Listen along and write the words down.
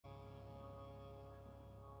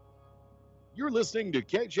You're listening to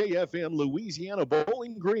KJFM Louisiana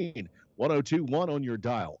Bowling Green, 102.1 on your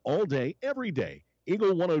dial, all day, every day. Eagle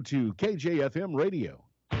 102 KJFM Radio.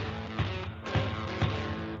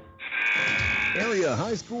 Area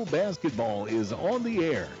high school basketball is on the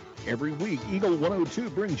air. Every week, Eagle 102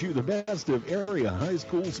 brings you the best of area high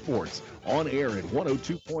school sports. On air at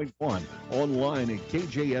 102.1, online at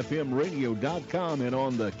kjfmradio.com, and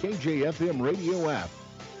on the KJFM radio app.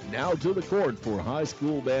 Now to the court for high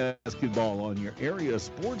school basketball on your area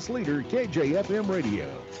sports leader, KJFM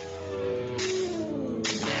Radio.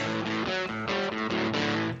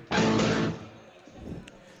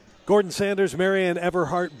 Gordon Sanders, Marianne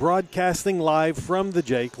Everhart broadcasting live from the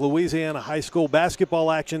Jake. Louisiana high school basketball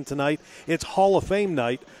action tonight. It's Hall of Fame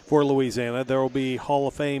night for Louisiana. There will be Hall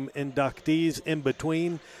of Fame inductees in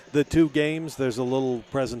between the two games. There's a little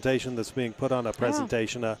presentation that's being put on a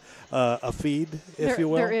presentation, a feed, if you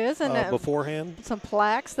will. There is, and beforehand. Some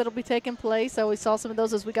plaques that'll be taking place. So we saw some of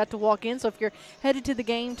those as we got to walk in. So if you're headed to the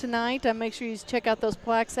game tonight, make sure you check out those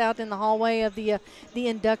plaques out in the hallway of the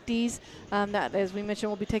inductees. That, as we mentioned,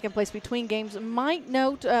 will be taking place between games. Might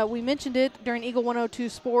note, we mentioned it during Eagle 102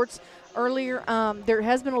 Sports earlier. There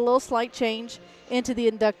has been a little slight change into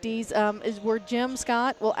the inductees, is where Jim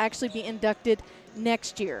Scott will actually be inducted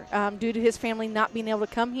next year due to his family not being able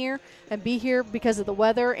to come here and be here because of the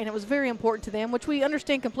weather, and it was very important to them, which we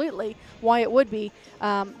understand completely why it would be,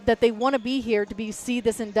 that they want to be here to see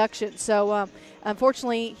this induction. So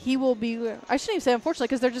unfortunately he will be, I shouldn't even say unfortunately,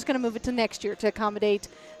 because they're just going to move it to next year to accommodate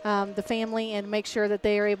the family and make sure that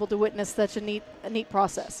they are able to witness such a neat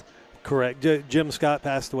process. Correct. Jim Scott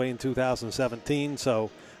passed away in 2017,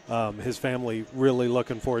 so his family really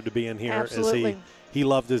looking forward to being here. Absolutely. As he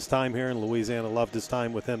loved his time here, and Louisiana loved his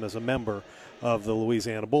time with him as a member of the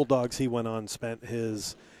Louisiana Bulldogs. He went on, spent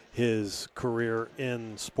his career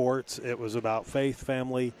in sports. It was about faith,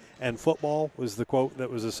 family, and football was the quote that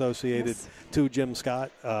was associated to Jim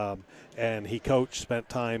Scott. And he coached, spent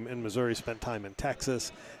time in Missouri, spent time in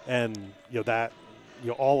Texas, and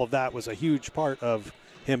all of that was a huge part of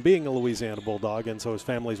him being a Louisiana Bulldog, and so his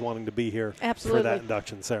family's wanting to be here for that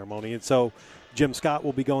induction ceremony. And so Jim Scott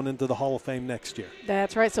will be going into the Hall of Fame next year.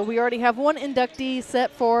 That's right. So we already have one inductee set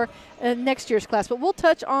for next year's class. But we'll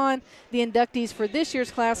touch on the inductees for this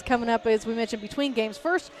year's class coming up, as we mentioned, between games.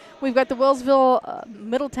 First, we've got the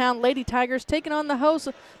Wellsville-Middletown Lady Tigers taking on the host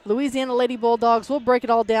Louisiana Lady Bulldogs. We'll break it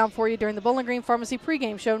all down for you during the Bowling Green Pharmacy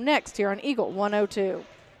pregame show next here on Eagle 102.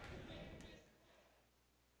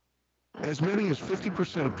 As many as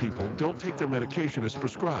 50% of people don't take their medication as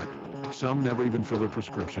prescribed. Some never even fill their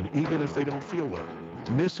prescription, even if they don't feel well.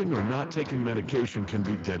 Missing or not taking medication can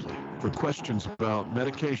be deadly. For questions about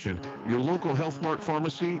medication, your local Health Mart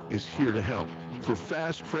pharmacy is here to help. For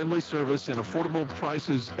fast, friendly service and affordable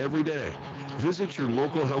prices every day, visit your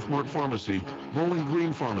local Health Mart pharmacy, Bowling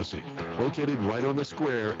Green Pharmacy, located right on the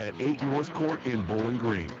square at 8 North Court in Bowling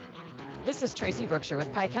Green. This is Tracy Brookshire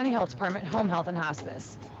with Pike County Health Department Home Health and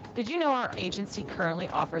Hospice. Did you know our agency currently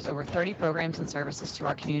offers over 30 programs and services to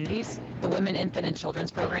our communities? The Women, Infant, and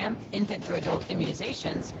Children's Program, infant through adult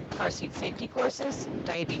immunizations, car seat safety courses,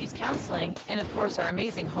 diabetes counseling, and of course our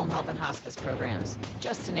amazing home health and hospice programs,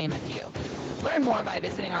 just to name a few. Learn more by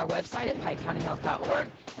visiting our website at pikecountyhealth.org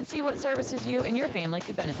and see what services you and your family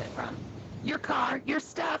could benefit from. Your car, your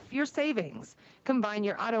stuff, your savings. Combine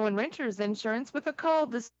your auto and renter's insurance with a call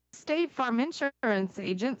to State Farm Insurance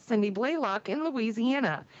agent Cindy Blaylock in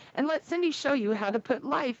Louisiana, and let Cindy show you how to put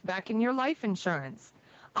life back in your life insurance.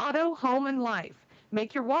 Auto, home, and life.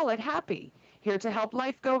 Make your wallet happy. Here to help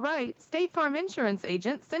life go right, State Farm Insurance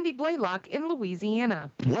agent Cindy Blaylock in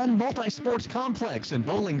Louisiana. One Multi-Sports Complex in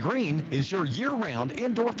Bowling Green is your year-round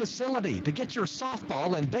indoor facility to get your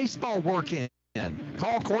softball and baseball work in.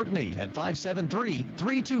 Call Courtney at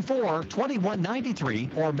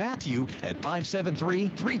 573-324-2193 or Matthew at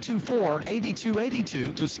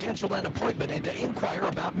 573-324-8282 to schedule an appointment and to inquire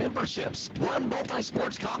about memberships. One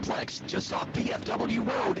Multi-Sports Complex just off PFW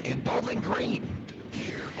Road in Bowling Green.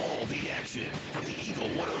 Hear all the action from the Eagle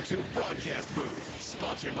 102 broadcast booth.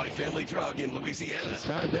 Sponsored by Family Drug in Louisiana. It's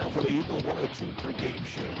time now for the Eagle 102 pregame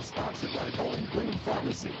show, sponsored by Bowling Green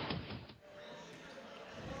Pharmacy.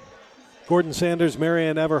 Gordon Sanders,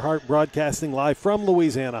 Marianne Everhart broadcasting live from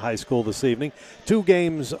Louisiana High School this evening. Two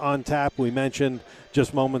games on tap. We mentioned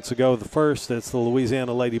just moments ago the first, it's the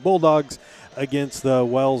Louisiana Lady Bulldogs against the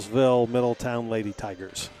Wellsville-Middletown Lady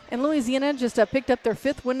Tigers. And Louisiana just picked up their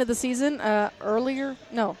fifth win of the season last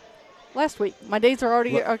week. My days are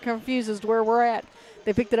already confused as to where we're at.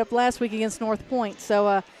 They picked it up last week against North Point.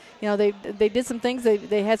 So they did some things.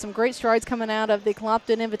 They had some great strides coming out of the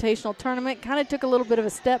Clopton Invitational Tournament. Kind of took a little bit of a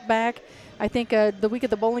step back, I think, the week of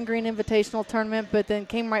the Bowling Green Invitational Tournament, but then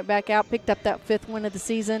came right back out, picked up that 5th win of the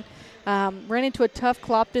season. Ran into a tough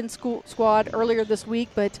Clopton squad earlier this week,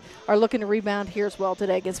 but are looking to rebound here as well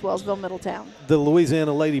today against Wellsville-Middletown. The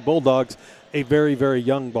Louisiana Lady Bulldogs, a very, very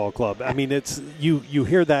young ball club. I mean, it's you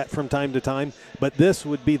hear that from time to time, but this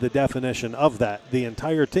would be the definition of that. The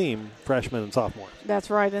entire team, freshmen and sophomores. That's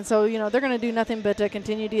right. And so, they're going to do nothing but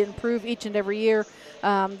continue to improve each and every year.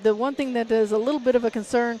 The one thing that is a little bit of a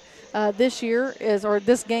concern this year is, or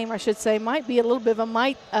this game, I should say, might be a little bit of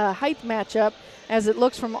a height matchup, as it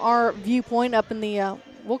looks from our viewpoint up in the,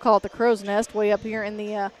 we'll call it the crow's nest, way up here in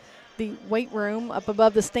the weight room up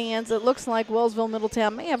above the stands. It looks like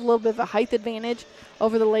Wellsville-Middletown may have a little bit of a height advantage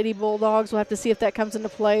over the Lady Bulldogs. We'll have to see if that comes into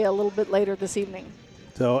play a little bit later this evening.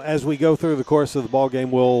 So as we go through the course of the ball game,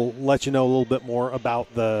 we'll let you know a little bit more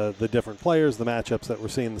about the different players, the matchups that we're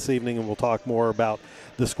seeing this evening, and we'll talk more about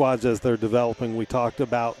the squads as they're developing. We talked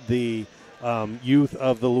about the youth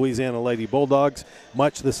of the Louisiana Lady Bulldogs,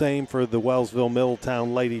 much the same for the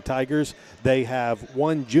Wellsville-Middletown Lady Tigers. They have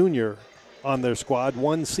one junior on their squad,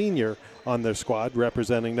 one senior on their squad,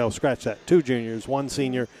 representing, no, scratch that, 2 juniors, 1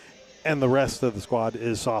 senior, and the rest of the squad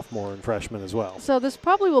is sophomore and freshman as well. So this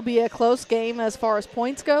probably will be a close game as far as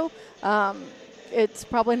points go. It's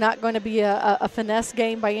probably not going to be a finesse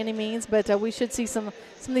game by any means, but we should see some of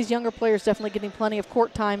these younger players definitely getting plenty of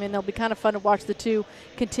court time, and it'll be kind of fun to watch the two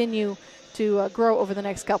continue to grow over the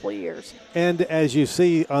next couple of years. And as you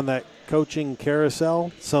see on that coaching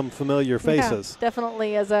carousel, some familiar faces. Yeah,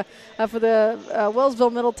 definitely. As for the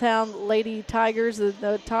Wellsville-Middletown Lady Tigers,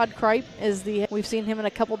 the Todd Kripe is we've seen him in a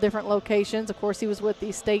couple different locations. Of course, he was with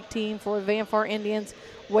the state team for Van Far Indians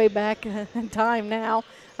way back in time now.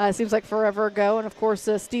 Seems like forever ago. And, of course,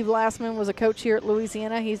 Steve Lastman was a coach here at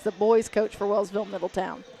Louisiana. He's the boys coach for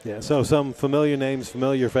Wellsville-Middletown. Yeah, so some familiar names,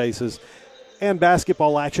 familiar faces. And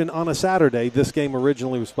basketball action on a Saturday. This game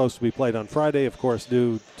originally was supposed to be played on Friday. Of course,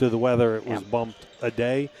 due to the weather, it was bumped a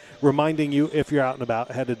day. Reminding you, if you're out and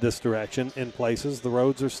about, headed this direction, in places, the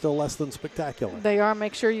roads are still less than spectacular. They are.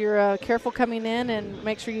 Make sure you're careful coming in, and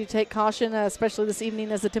make sure you take caution, especially this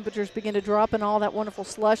evening as the temperatures begin to drop and all that wonderful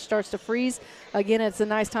slush starts to freeze. Again, it's a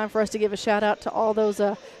nice time for us to give a shout-out to all those,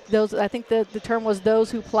 I think the term was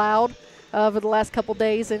those who plowed over the last couple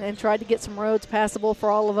days and tried to get some roads passable for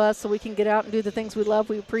all of us so we can get out and do the things we love.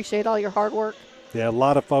 We appreciate all your hard work. Yeah, a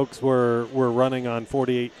lot of folks were running on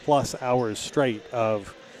 48-plus hours straight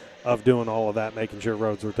of doing all of that, making sure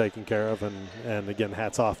roads were taken care of. And again,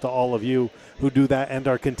 hats off to all of you who do that and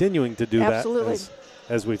are continuing to do Absolutely. that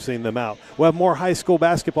as we've seen them out. We'll have more high school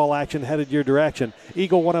basketball action headed your direction.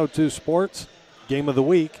 Eagle 102 Sports, Game of the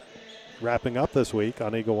Week, wrapping up this week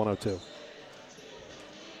on Eagle 102.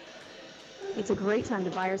 It's a great time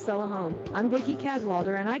to buy or sell a home. I'm Vicki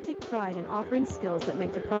Cadwalder, and I take pride in offering skills that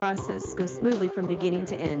make the process go smoothly from beginning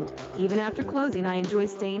to end. Even after closing, I enjoy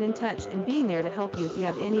staying in touch and being there to help you if you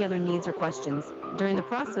have any other needs or questions. During the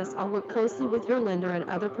process, I'll work closely with your lender and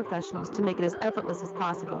other professionals to make it as effortless as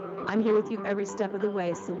possible. I'm here with you every step of the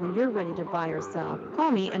way, so when you're ready to buy or sell,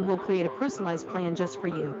 call me and we'll create a personalized plan just for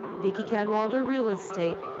you. Vicki Cadwalder Real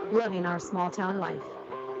Estate, loving our small town life.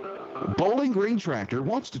 Bowling Green Tractor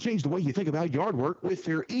wants to change the way you think about yard work with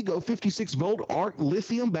their Ego 56-volt ARC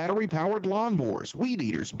lithium battery-powered lawnmowers, weed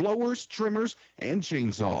eaters, blowers, trimmers, and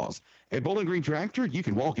chainsaws. At Bowling Green Tractor, you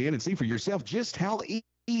can walk in and see for yourself just how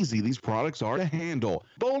easy these products are to handle.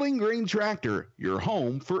 Bowling Green Tractor, your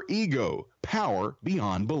home for Ego. Power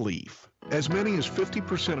beyond belief. As many as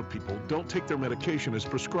 50% of people don't take their medication as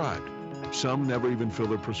prescribed. Some never even fill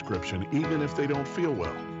their prescription, even if they don't feel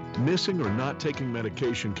well. Missing or not taking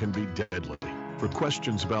medication can be deadly. For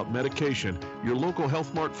questions about medication, your local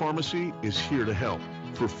Health Mart pharmacy is here to help.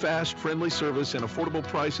 For fast, friendly service and affordable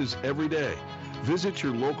prices every day, visit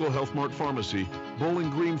your local Health Mart pharmacy, Bowling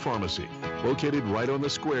Green Pharmacy, located right on the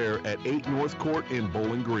square at 8 North Court in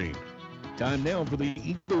Bowling Green. Time now for the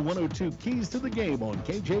Eagle 102 Keys to the Game on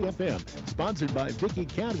KJFM, sponsored by Vicki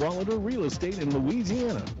Cadwalder Real Estate in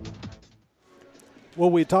Louisiana. Well,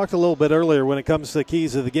 we talked a little bit earlier when it comes to the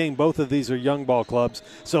keys of the game. Both of these are young ball clubs,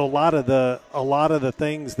 so a lot of the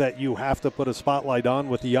things that you have to put a spotlight on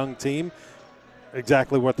with the young team,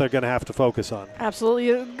 exactly what they're going to have to focus on.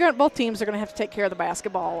 Absolutely, both teams are going to have to take care of the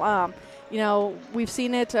basketball. We've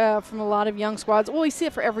seen it from a lot of young squads. Well, we see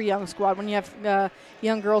it for every young squad. When you have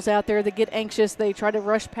young girls out there that get anxious, they try to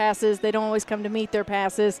rush passes. They don't always come to meet their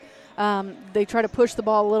passes. They try to push the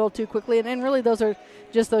ball a little too quickly, and really those are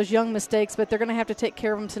just those young mistakes, but they're going to have to take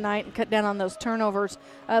care of them tonight and cut down on those turnovers.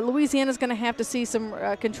 Louisiana's going to have to see some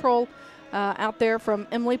control out there from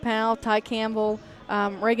Emily Powell, Ty Campbell,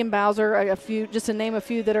 Reagan Bowser, a few, just to name a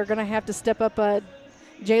few that are going to have to step up.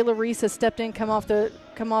 Jayla Reese has stepped in, come off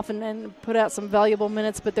and put out some valuable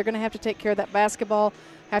minutes, but they're going to have to take care of that basketball,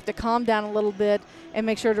 have to calm down a little bit, and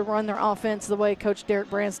make sure to run their offense the way Coach Derek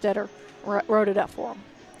Brandstetter wrote it up for them.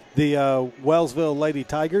 The Wellsville Lady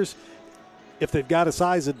Tigers, if they've got a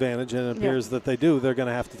size advantage, and it appears that they do, they're going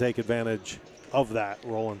to have to take advantage of that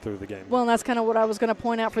rolling through the game. Well, and that's kind of what I was going to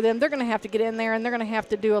point out for them. They're going to have to get in there, and they're going to have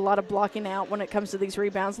to do a lot of blocking out when it comes to these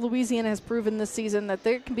rebounds. Louisiana has proven this season that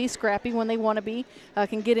they can be scrappy when they want to be,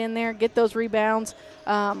 can get in there, get those rebounds,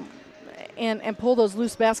 and pull those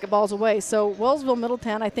loose basketballs away. So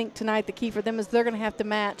Wellsville-Middletown, I think tonight the key for them is they're going to have to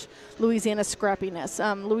match Louisiana's scrappiness.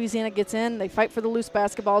 Louisiana gets in, they fight for the loose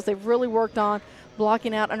basketballs. They've really worked on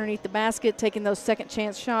blocking out underneath the basket, taking those second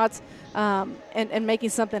chance shots, and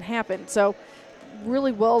making something happen. So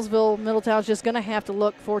really Wellsville-Middletown is just going to have to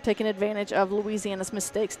look for taking advantage of Louisiana's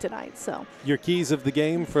mistakes tonight. So your keys of the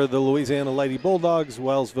game for the Louisiana Lady Bulldogs,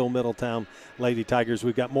 Wellsville-Middletown Lady Tigers.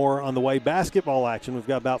 We've got more on the way. Basketball action. We've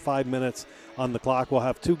got about 5 minutes on the clock. We'll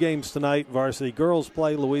have 2 games tonight. Varsity girls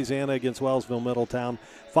play Louisiana against Wellsville-Middletown,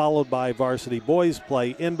 followed by varsity boys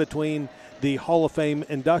play in between the Hall of Fame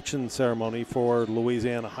induction ceremony for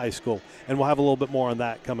Louisiana High School. And we'll have a little bit more on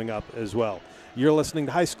that coming up as well. You're listening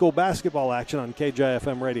to high school basketball action on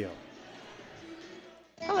KJFM Radio.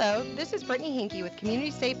 Hello, this is Brittany Hinkey with Community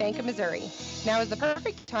State Bank of Missouri. Now is the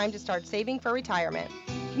perfect time to start saving for retirement.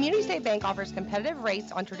 Community State Bank offers competitive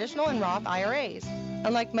rates on traditional and Roth IRAs.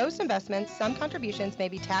 Unlike most investments, some contributions may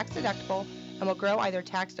be tax deductible and will grow either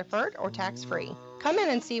tax deferred or tax free. Come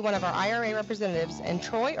in and see one of our IRA representatives in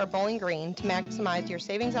Troy or Bowling Green to maximize your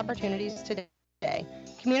savings opportunities today.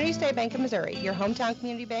 Community State Bank of Missouri, your hometown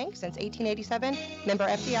community bank since 1887, member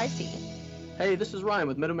FDIC. Hey, this is Ryan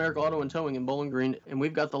with Mid-America Auto and Towing in Bowling Green, and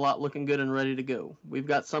we've got the lot looking good and ready to go. We've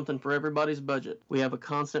got something for everybody's budget. We have a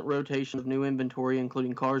constant rotation of new inventory,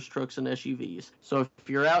 including cars, trucks, and SUVs. So if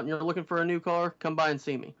you're out and you're looking for a new car, come by and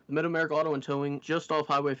see me. The Mid-America Auto and Towing, just off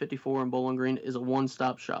Highway 54 in Bowling Green, is a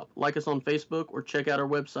one-stop shop. Like us on Facebook or check out our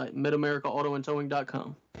website,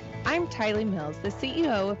 midamericaautoandtowing.com. I'm Tylee Mills, the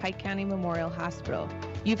CEO of Pike County Memorial Hospital.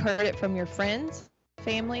 You've heard it from your friends,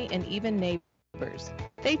 family, and even neighbors.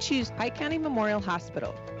 They choose Pike County Memorial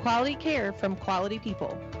Hospital. Quality care from quality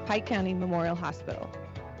people. Pike County Memorial Hospital.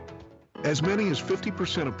 As many as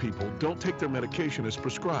 50% of people don't take their medication as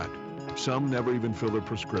prescribed. Some never even fill their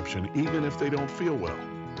prescription, even if they don't feel well.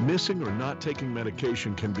 Missing or not taking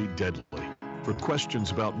medication can be deadly. For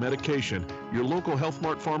questions about medication, your local Health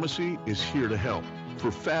Mart pharmacy is here to help.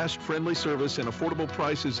 For fast, friendly service and affordable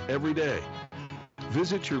prices every day.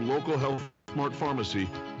 Visit your local Health Mart pharmacy,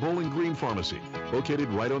 Bowling Green Pharmacy, located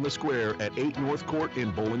right on the square at 8 North Court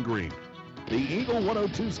in Bowling Green. The Eagle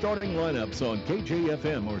 102 starting lineups on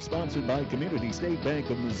KJFM are sponsored by Community State Bank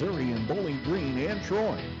of Missouri in Bowling Green and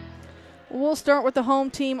Troy. We'll start with the home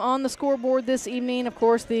team on the scoreboard this evening. Of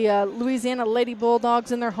course, the Louisiana Lady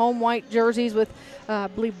Bulldogs in their home white jerseys with, I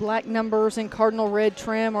believe, black numbers and cardinal red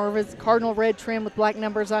trim, or if it's cardinal red trim with black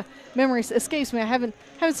numbers. Memory escapes me. I haven't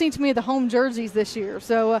seen too many of the home jerseys this year.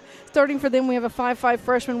 So starting for them, we have a 5'5"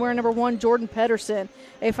 freshman wearing number 1, Jordan Pedersen.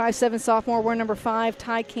 A 5'7" sophomore wearing number 5,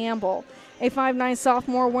 Ty Campbell. A 5'9"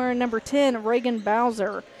 sophomore wearing number 10, Reagan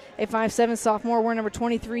Bowser. A 5'7" sophomore wearing number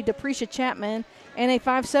 23, Deprecia Chapman. And a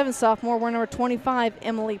 5'7" sophomore wearing number 25,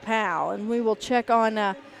 Emily Powell. And we will check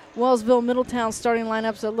on Wellsville-Middletown starting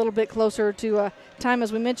lineups a little bit closer to time.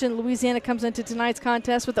 As we mentioned, Louisiana comes into tonight's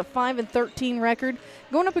contest with a 5-13 record,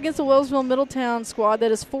 going up against the Wellsville-Middletown squad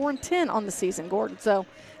that is 4-10 on the season, Gordon. So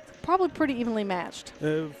probably pretty evenly matched.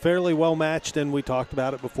 Fairly well matched, and we talked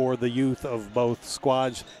about it before, the youth of both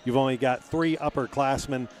squads. You've only got 3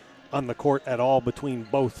 upperclassmen on the court at all between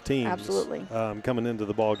both teams. Absolutely. Coming into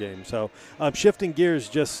the ball game. So shifting gears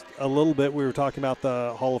just a little bit, we were talking about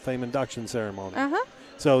the Hall of Fame induction ceremony.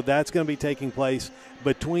 So that's going to be taking place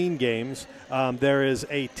between games. There is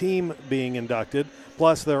a team being inducted,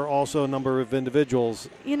 plus there are also a number of individuals.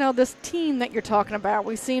 You know, this team that you're talking about,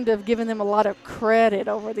 we seem to have given them a lot of credit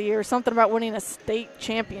over the years, something about winning a state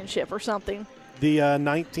championship or something. The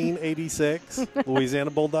 1986 Louisiana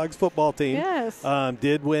Bulldogs football team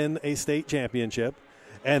did win a state championship,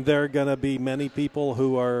 and there are going to be many people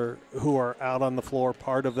who are out on the floor,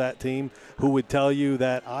 part of that team, who would tell you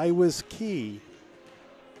that I was key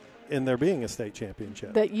in there being a state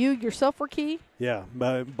championship. That you yourself were key? Yeah,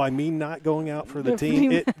 by me not going out for the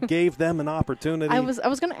team, it gave them an opportunity. I was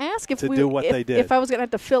going to ask if they did. If I was going to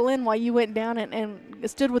have to fill in while you went down and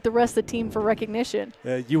stood with the rest of the team for recognition.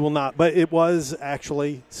 You will not, but it was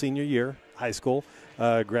actually senior year, high school,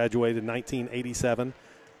 graduated 1987.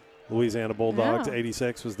 Louisiana Bulldogs. Yeah.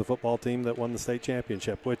 86 was the football team that won the state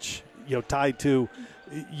championship, which, tied to,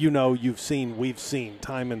 we've seen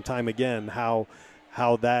time and time again how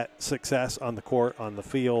that success on the court, on the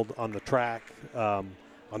field, on the track, on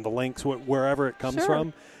the links, wherever it comes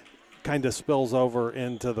from, kind of spills over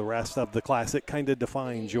into the rest of the class. It kind of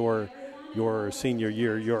defines your senior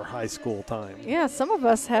year, your high school time. Yeah, some of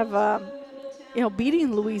us have,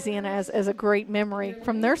 beating Louisiana as a great memory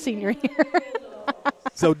from their senior year.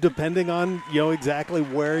 So depending on, exactly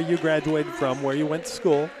where you graduated from, where you went to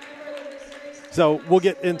school. So we'll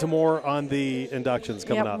get into more on the inductions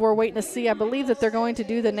coming up. We're waiting to see. I believe that they're going to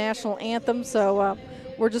do the national anthem, so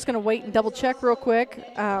we're just going to wait and double-check real quick.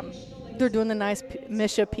 They're doing the nice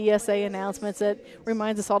Misha PSA announcements that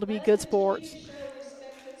reminds us all to be good sports.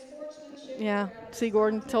 Yeah, see,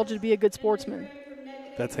 Gordon told you to be a good sportsman.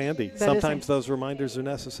 That's handy. Sometimes those reminders are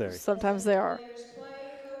necessary. Sometimes they are.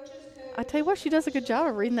 I tell you what, she does a good job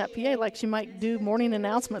of reading that PA like she might do morning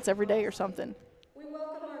announcements every day or something.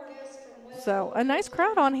 So a nice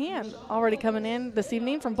crowd on hand already coming in this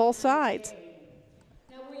evening from both sides.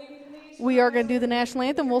 We are going to do the national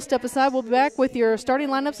anthem. We'll step aside. We'll be back with your starting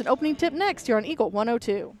lineups and opening tip next here on Eagle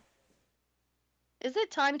 102. Is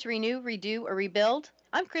it time to renew, redo, or rebuild?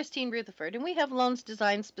 I'm Christine Rutherford, and we have loans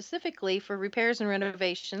designed specifically for repairs and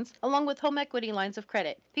renovations, along with home equity lines of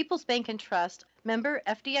credit. People's Bank and Trust, member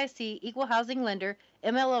FDIC, equal housing lender,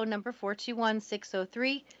 MLO number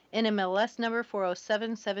 421603, and MLS number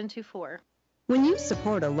 407724. When you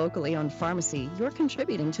support a locally owned pharmacy, you're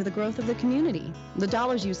contributing to the growth of the community. The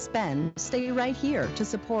dollars you spend stay right here to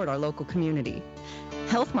support our local community.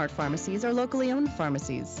 Health Mart pharmacies are locally owned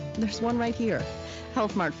pharmacies. There's one right here.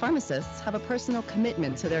 Health Mart pharmacists have a personal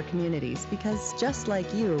commitment to their communities because, just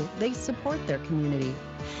like you, they support their community.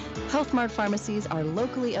 Health Mart pharmacies are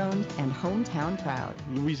locally owned and hometown proud.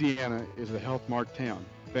 Louisiana is a Health Mart town.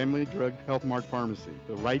 Family Drug Health Mart Pharmacy.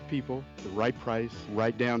 The right people, the right price,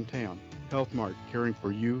 right downtown. Health Mart, caring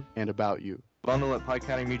for you and about you. Bundle at Pike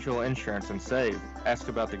County Mutual Insurance and save. Ask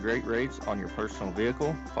about the great rates on your personal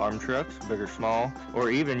vehicle, farm trucks, big or small, or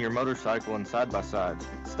even your motorcycle and side-by-sides.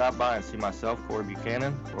 Stop by and see myself, Corey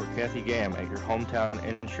Buchanan, or Kathy Gamm at your hometown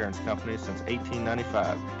insurance company since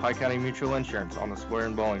 1895. Pike County Mutual Insurance on the square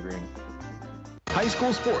in Bowling Green. High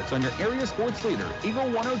school sports on your area sports leader, Eagle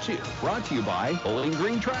 102. Brought to you by Bowling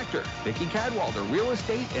Green Tractor, Vicki Cadwalder Real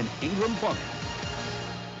Estate, and Ingram Plumbing.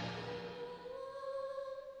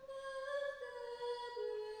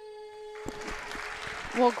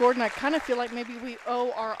 Well, Gordon, I kind of feel like maybe we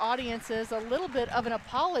owe our audiences a little bit of an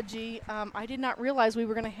apology. I did not realize we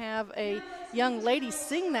were going to have a young lady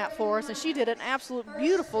sing that for us, and she did an absolute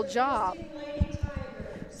beautiful job.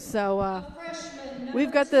 So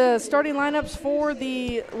we've got the starting lineups for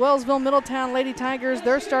the Wellsville-Middletown Lady Tigers.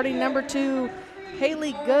 They're starting number 2,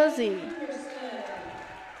 Haley Guzzi.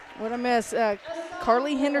 What I miss?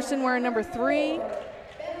 Carly Henderson wearing number 3.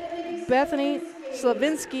 Bethany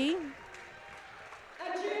Slavinsky,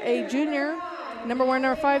 a junior,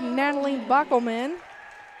 number 5, Natalie Bockelman,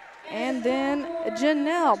 and then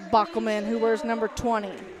Janelle Bockelman, who wears number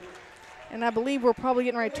 20. And I believe we're probably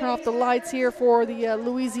getting ready to turn off the lights here for the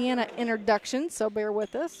Louisiana introduction, so bear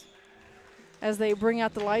with us as they bring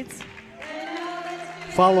out the lights.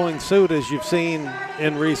 Following suit, as you've seen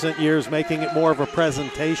in recent years, making it more of a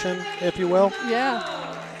presentation, if you will. Yeah.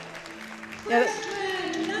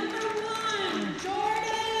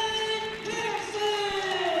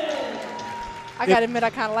 I got to admit, I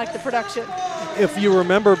kind of like the production. If you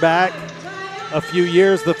remember back a few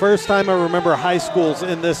years, the first time I remember high schools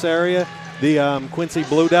in this area, the Quincy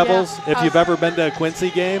Blue Devils, if you've ever been to a Quincy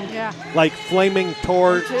game, like Flaming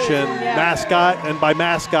Torch and mascot, and by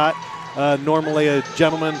mascot, normally a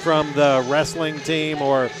gentleman from the wrestling team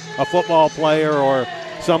or a football player or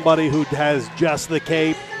somebody who has just the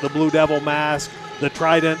cape, the Blue Devil mask, the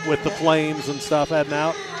trident with the flames and stuff heading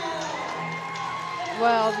out.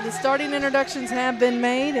 Well, the starting introductions have been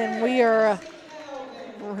made, and we are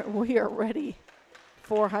ready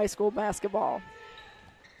for high school basketball.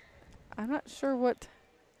 I'm not sure what.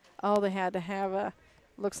 Oh, they had to have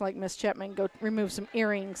looks like Miss Chapman go remove some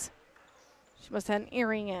earrings. She must have had an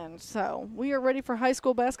earring in. So we are ready for high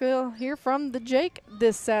school basketball here from the Jake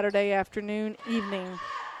this Saturday evening.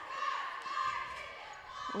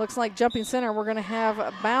 Looks like jumping center. We're going to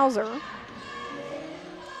have Bowser.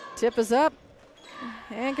 Tip is up.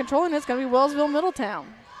 And controlling it's going to be Wellsville-Middletown.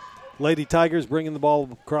 Lady Tigers bringing the ball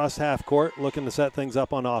across half court, looking to set things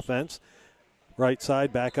up on offense. Right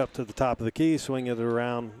side, back up to the top of the key, swing it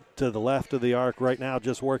around to the left of the arc. Right now,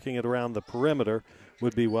 just working it around the perimeter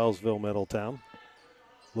would be Wellsville-Middletown.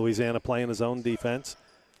 Louisiana playing his own defense.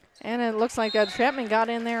 And it looks like Chapman got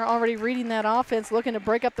in there already reading that offense, looking to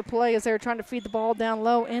break up the play as they were trying to feed the ball down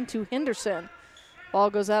low into Henderson. Ball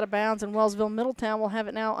goes out of bounds, and Wellsville-Middletown will have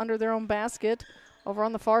it now under their own basket over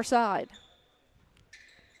on the far side.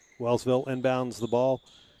 Wellsville inbounds the ball,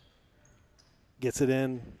 gets it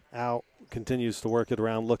in, out, continues to work it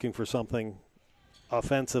around, looking for something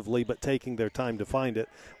offensively, but taking their time to find it,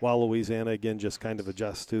 while Louisiana, again, just kind of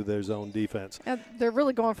adjusts to their zone defense. And they're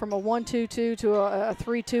really going from a 1-2-2 to a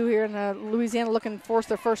 3-2 here, and Louisiana looking to force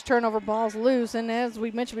their first turnover, balls loose, and as we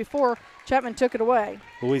mentioned before, Chapman took it away.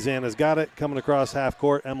 Louisiana's got it, coming across half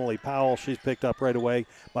court. Emily Powell, she's picked up right away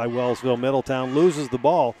by Wellsville-Middletown, loses the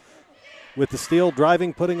ball with the steal,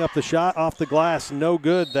 driving, putting up the shot off the glass, no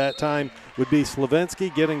good. That time would be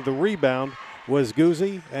Slavinsky. Getting the rebound was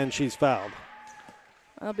Guzzi, and she's fouled.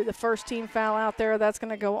 That'll be the first team foul out there. That's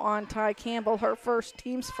going to go on Ty Campbell, her first,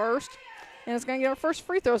 team's first. And it's going to get her first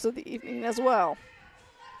free throws of the evening as well.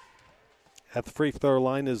 At the free throw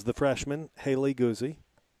line is the freshman, Haley Guzzi.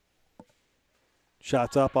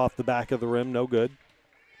 Shots up off the back of the rim, no good.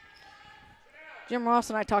 Jim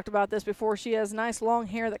Ross and I talked about this before. She has nice long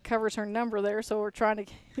hair that covers her number there, so we're trying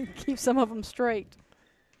to keep some of them straight.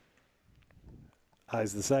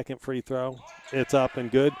 Eyes the second free throw. It's up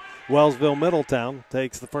and good. Wellsville-Middletown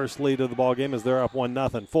takes the first lead of the ball game as they're up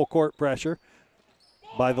 1-0. Full court pressure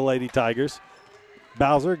by the Lady Tigers.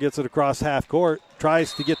 Bowser gets it across half court,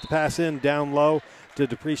 tries to get the pass in down low to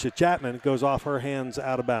Deprecia Chapman. It goes off her hands,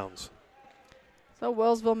 out of bounds. So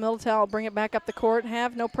Wellsville-Middletown will bring it back up the court and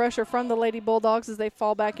have no pressure from the Lady Bulldogs as they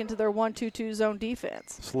fall back into their 1-2-2 zone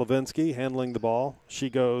defense. Slavinsky handling the ball. She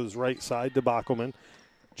goes right side to Bockelman.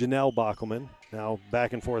 Janelle Bockelman now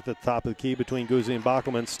back and forth at the top of the key between Guzzi and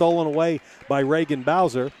Bockelman. Stolen away by Reagan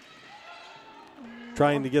Bowser.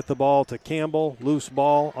 Trying to get the ball to Campbell. Loose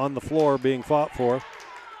ball on the floor being fought for.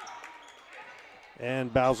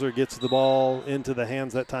 And Bowser gets the ball into the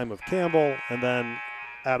hands that time of Campbell, and then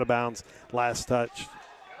out of bounds. Last touch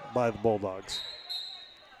by the Bulldogs.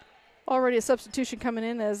 Already a substitution coming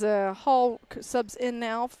in as Hall subs in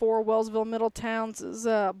now for Wellsville-Middletown's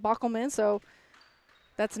Bockelman. So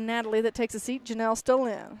that's Natalie that takes a seat. Janelle still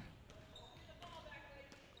in.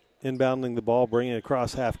 Inbounding the ball, bringing it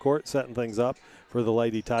across half court, setting things up for the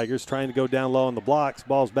Lady Tigers. Trying to go down low on the blocks.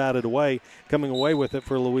 Ball's batted away. Coming away with it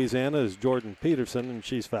for Louisiana is Jordan Peterson, and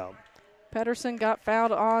she's fouled. Peterson got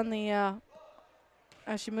fouled on the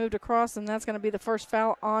as she moved across, and that's going to be the first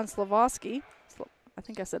foul on Slavoski. I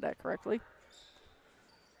think I said that correctly.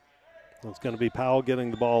 It's going to be Powell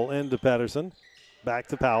getting the ball into Pedersen. Back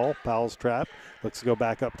to Powell. Powell's trapped. Looks to go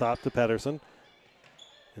back up top to Pedersen.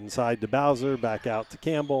 Inside to Bowser. Back out to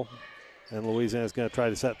Campbell. And Louisiana's going to try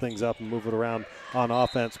to set things up and move it around on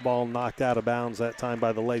offense. Ball knocked out of bounds that time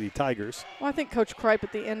by the Lady Tigers. Well, I think Coach Kripe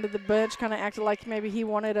at the end of the bench kind of acted like maybe he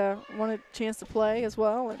wanted a chance to play as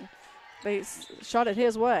well, and they shot it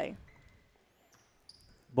his way.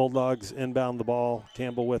 Bulldogs inbound the ball.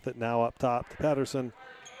 Campbell with it now up top to Pedersen.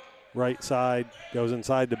 Right side, goes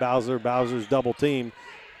inside to Bowser. Bowser's double team.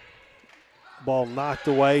 Ball knocked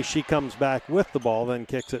away. She comes back with the ball, then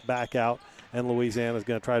kicks it back out. And Louisiana's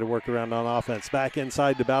going to try to work around on offense. Back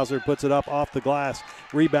inside to Bowser, puts it up off the glass.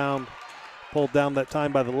 Rebound pulled down that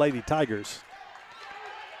time by the Lady Tigers.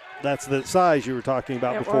 That's the size you were talking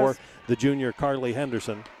about before, the junior Carly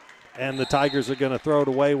Henderson. And the Tigers are going to throw it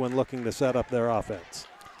away when looking to set up their offense.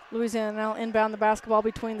 Louisiana now inbound the basketball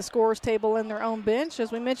between the scorer's table and their own bench.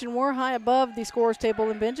 As we mentioned, we're high above the scorer's table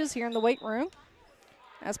and benches here in the weight room.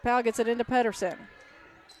 As Powell gets it into Pedersen.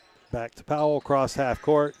 Back to Powell, cross half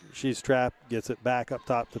court. She's trapped, gets it back up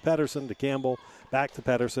top to Pedersen, to Campbell. Back to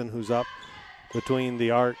Pedersen, who's up between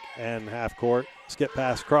the arc and half court. Skip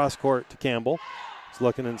pass cross court to Campbell. He's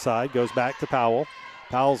looking inside, goes back to Powell.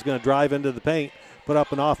 Powell's going to drive into the paint, put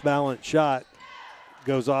up an off-balance shot.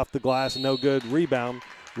 Goes off the glass, no good. Rebound.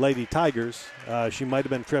 Lady Tigers. She might have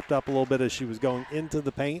been tripped up a little bit as she was going into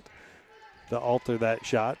the paint to alter that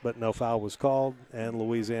shot, but no foul was called, and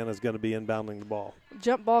Louisiana's going to be inbounding the ball.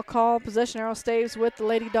 Jump ball call. Possession arrow stays with the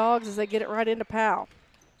Lady Dogs as they get it right into Powell.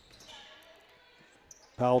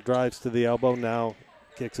 Powell drives to the elbow, now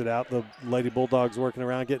kicks it out. The Lady Bulldogs working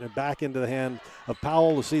around, getting it back into the hand of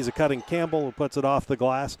Powell, who sees a cutting Campbell, who puts it off the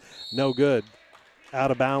glass. No good.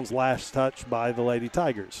 Out of bounds, last touch by the Lady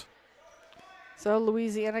Tigers. So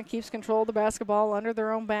Louisiana keeps control of the basketball under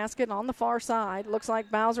their own basket on the far side. Looks like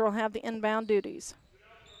Bowser will have the inbound duties.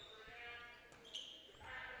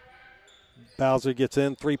 Bowser gets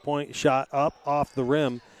in, three-point shot up off the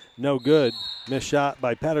rim. No good. Missed shot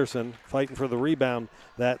by Pedersen. Fighting for the rebound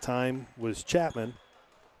that time was Chapman.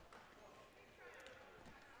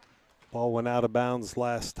 Ball went out of bounds,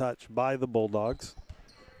 last touch by the Bulldogs.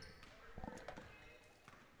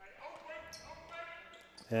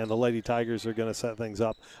 And the Lady Tigers are going to set things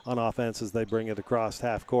up on offense as they bring it across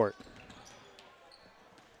half court.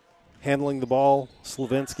 Handling the ball,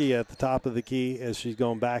 Slavinsky at the top of the key as she's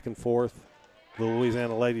going back and forth. The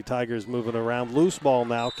Louisiana Lady Tigers moving around. Loose ball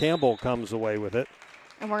now. Campbell comes away with it.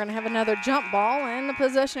 And we're going to have another jump ball, and the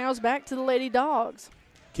possession arrows back to the Lady Dogs.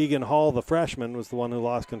 Keegan Hall, the freshman, was the one who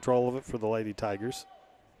lost control of it for the Lady Tigers.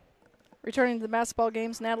 Returning to the basketball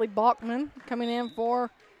games, Natalie Bachman coming in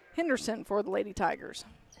for Henderson for the Lady Tigers.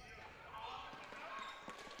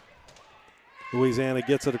 Louisiana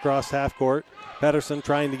gets it across half court. Pedersen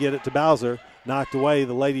trying to get it to Bowser. Knocked away.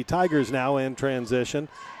 The Lady Tigers now in transition.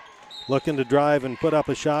 Looking to drive and put up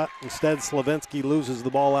a shot. Instead, Slavinsky loses the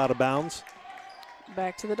ball out of bounds.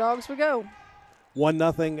 Back to the Dogs we go.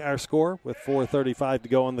 1-0 our score with 4:35 to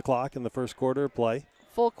go on the clock in the first quarter of play.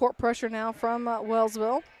 Full court pressure now from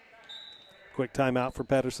Wellsville. Quick timeout for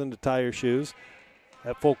Pedersen to tie her shoes.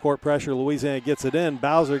 At full court pressure, Louisiana gets it in.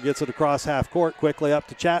 Bowser gets it across half court, quickly up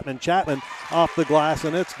to Chapman. Chapman off the glass,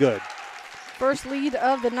 and it's good. First lead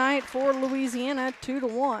of the night for Louisiana,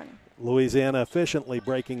 2-1. Louisiana efficiently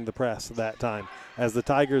breaking the press that time. As the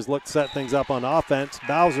Tigers look to set things up on offense,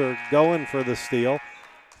 Bowser going for the steal.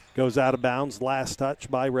 Goes out of bounds. Last touch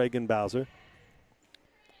by Reagan Bowser.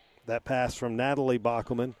 That pass from Natalie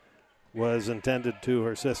Bockelman was intended to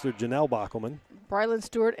her sister, Janelle Bockelman. Brylan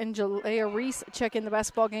Stewart and Jalea Reese check in the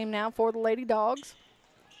basketball game now for the Lady Dogs.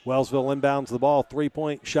 Wellsville inbounds the ball.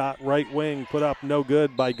 Three-point shot right wing put up no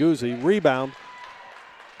good by Guzzi. Rebound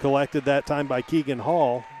collected that time by Keegan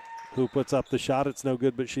Hall, who puts up the shot. It's no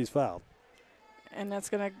good, but she's fouled. And that's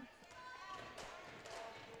going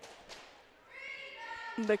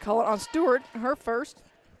to, they call it on Stewart, her first.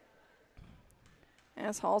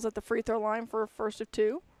 As Hall's at the free throw line for a first of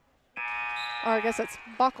two. Or I guess that's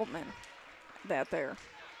Bockelman. That there.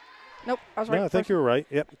 Nope, I was right. No, I think you were right.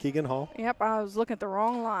 Yep, Keegan Hall. Yep, I was looking at the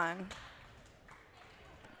wrong line.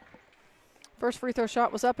 First free throw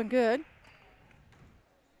shot was up and good.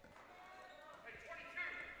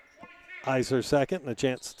 Eyes her second and a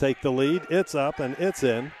chance to take the lead. It's up and it's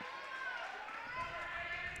in.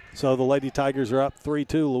 So the Lady Tigers are up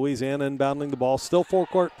 3-2. Louisiana inbounding the ball. Still full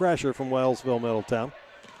court pressure from Wellsville-Middletown.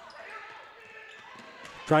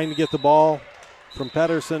 Trying to get the ball from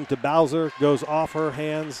Pedersen to Bowser. Goes off her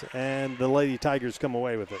hands, and the Lady Tigers come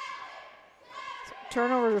away with it.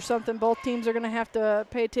 Turnovers are something both teams are going to have to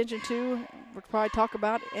pay attention to. We'll probably talk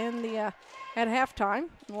about in the at halftime in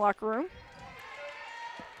the locker room.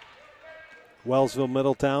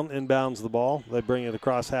 Wellsville-Middletown inbounds the ball. They bring it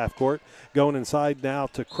across half court. Going inside now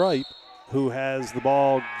to Kripe, who has the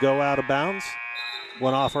ball go out of bounds.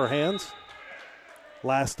 Went off her hands.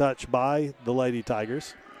 Last touch by the Lady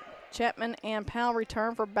Tigers. Chapman and Powell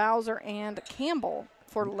return for Bowser and Campbell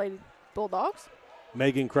for the Lady Bulldogs.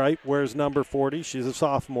 Megan Kripe wears number 40. She's a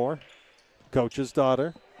sophomore, coach's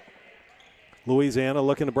daughter. Louisiana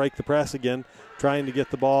looking to break the press again, trying to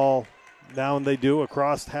get the ball. Now and they do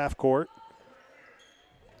across half court.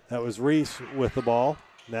 That was Reese with the ball.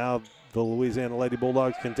 Now the Louisiana Lady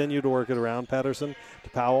Bulldogs continue to work it around. Pedersen to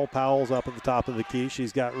Powell. Powell's up at the top of the key.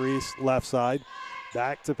 She's got Reese left side.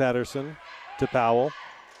 Back to Pedersen to Powell.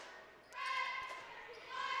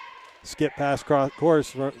 Skip pass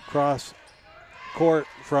cross court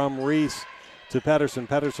from Reese to Pedersen.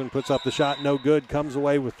 Pedersen puts up the shot, no good, comes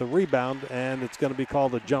away with the rebound, and it's going to be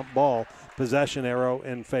called a jump ball. Possession arrow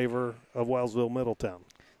in favor of Wellsville-Middletown.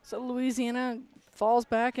 So Louisiana falls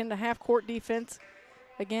back into half-court defense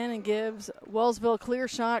again and gives Wellsville a clear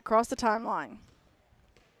shot across the timeline.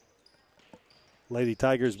 Lady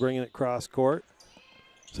Tigers bringing it cross court.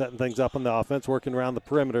 Setting things up on the offense, working around the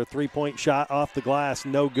perimeter. Three-point shot off the glass,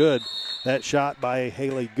 no good. That shot by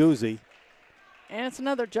Haley Guzzi. And it's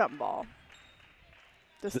another jump ball.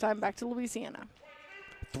 This time back to Louisiana.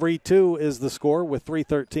 3-2 is the score with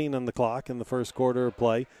 3:13 on the clock in the first quarter of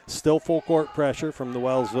play. Still full court pressure from the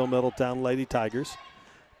Wellsville-Middletown Lady Tigers.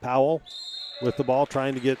 Powell with the ball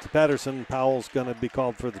trying to get to Pedersen. Powell's going to be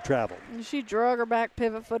called for the travel. She drug her back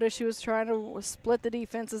pivot foot as she was trying to split the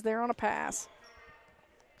defenses there on a pass.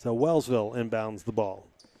 So Wellsville inbounds the ball.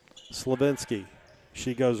 Slavinsky,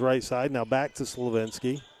 she goes right side. Now back to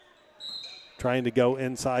Slavinsky. Trying to go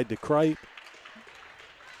inside to Kripe.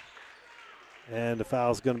 And the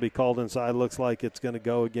foul's going to be called inside. Looks like it's going to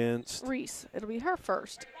go against Reese. It'll be her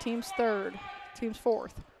first. Team's third. Team's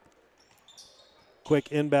fourth. Quick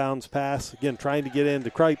inbounds pass. Again, trying to get into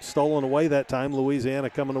Kripe. Stolen away that time. Louisiana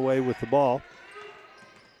coming away with the ball.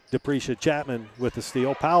 Deprecia Chapman with the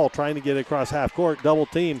steal. Powell trying to get it across half court. Double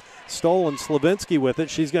team. stolen. Slavinsky with it.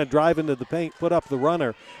 She's going to drive into the paint, put up the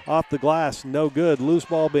runner off the glass. No good. Loose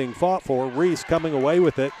ball being fought for. Reese coming away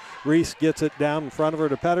with it. Reese gets it down in front of her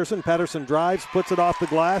to Pedersen. Pedersen drives, puts it off the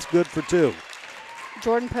glass. Good for 2.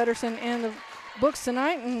 Jordan Pedersen in the books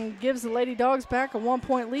tonight and gives the Lady Dogs back a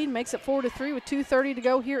 1-point lead, makes it 4-3 with 2:30 to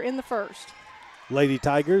go here in the first. Lady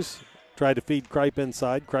Tigers try to feed Kripe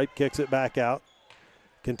inside. Kripe kicks it back out.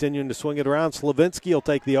 Continuing to swing it around. Slavinsky will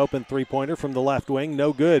take the open three-pointer from the left wing.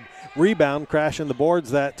 No good. Rebound, crashing the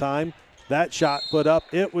boards that time. That shot put up.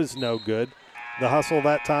 It was no good. The hustle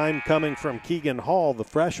that time coming from Keegan Hall, the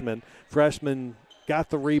freshman. Freshman got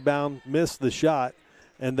the rebound, missed the shot,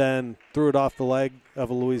 and then threw it off the leg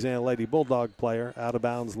of a Louisiana Lady Bulldog player. Out of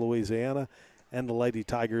bounds, Louisiana. And the Lady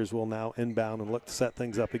Tigers will now inbound and look to set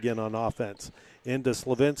things up again on offense. Into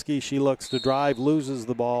Slavinsky. She looks to drive, loses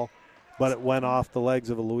the ball, but it went off the legs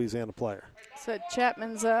of a Louisiana player. So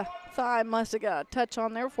Chapman's thigh must have got a touch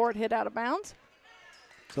on there before it hit out of bounds.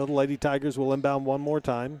 So the Lady Tigers will inbound one more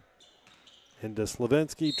time. Into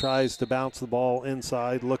Slavinsky, tries to bounce the ball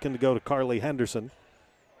inside, looking to go to Carly Henderson.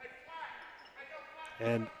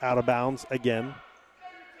 And out of bounds again.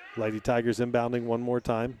 Lady Tigers inbounding one more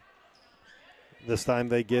time. This time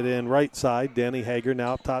they get in right side. Danny Hager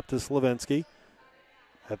now up top to Slavinsky.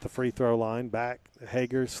 At the free throw line, back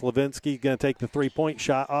Hager. Slavinsky going to take the three-point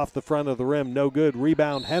shot off the front of the rim. No good.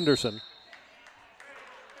 Rebound Henderson.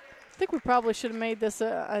 I think we probably should have made this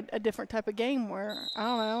a different type of game where, I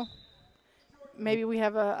don't know, maybe we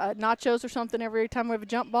have a nachos or something every time we have a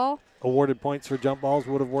jump ball. Awarded points for jump balls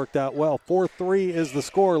would have worked out well. 4-3 is the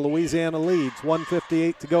score. Louisiana leads.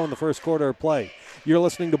 1:58 to go in the first quarter of play. You're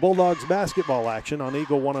listening to Bulldogs basketball action on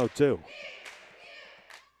Eagle 102.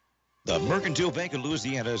 The Mercantile Bank of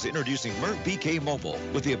Louisiana is introducing Merc BK Mobile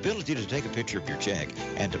with the ability to take a picture of your check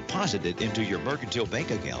and deposit it into your Mercantile Bank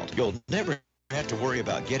account. You'll never have to worry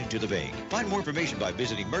about getting to the bank. Find more information by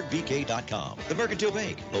visiting mercbk.com. The Mercantile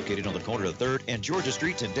Bank, located on the corner of 3rd and Georgia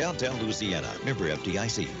Streets in downtown Louisiana. Member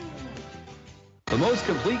FDIC. The most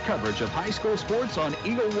complete coverage of high school sports on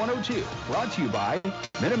Eagle 102. Brought to you by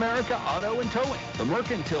Mid-America Auto and Towing, the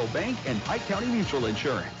Mercantile Bank, and Pike County Mutual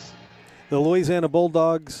Insurance. The Louisiana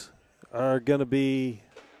Bulldogs are going to be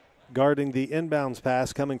guarding the inbounds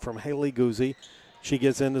pass coming from Haley Guzzi. She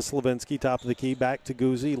gets into Slavinsky, top of the key, back to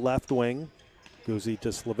Guzzi, left wing. Guzzi to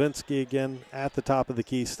Slavinsky again at the top of the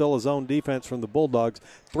key. Still a zone defense from the Bulldogs.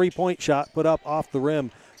 Three-point shot put up off the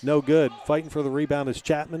rim. No good. Fighting for the rebound is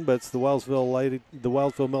Chapman, but it's the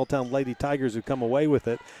Wellsville-Middletown Lady Tigers who come away with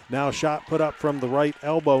it. Now a shot put up from the right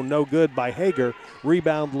elbow. No good by Hager.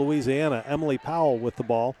 Rebound Louisiana. Emily Powell with the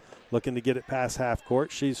ball. Looking to get it past half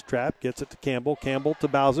court. She's trapped. Gets it to Campbell. Campbell to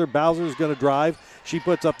Bowser. Bowser's going to drive. She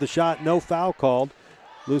puts up the shot. No foul called.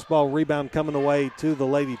 Loose ball rebound coming away to the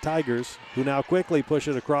Lady Tigers, who now quickly push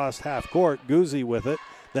it across half court. Guzzi with it.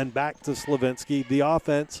 Then back to Slavinsky. The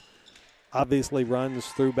offense obviously runs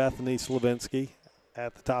through Bethany Slavinsky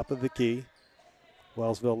at the top of the key.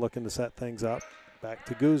 Wellsville looking to set things up. Back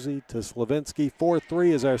to Guzzi, to Slavinsky.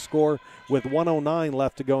 4-3 is our score with 1:09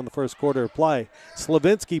 left to go in the first quarter of play.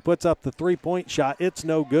 Slavinsky puts up the three-point shot. It's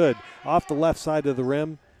no good. Off the left side of the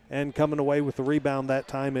rim, and coming away with the rebound that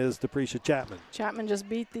time is Deprecia Chapman. Chapman just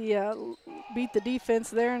beat the defense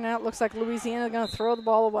there, and now it looks like Louisiana going to throw the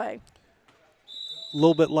ball away. A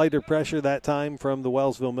little bit lighter pressure that time from the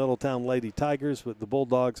Wellsville-Middletown Lady Tigers, but the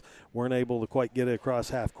Bulldogs weren't able to quite get it across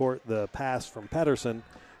half court. The pass from Pedersen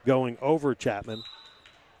going over Chapman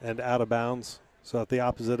and out of bounds. So at the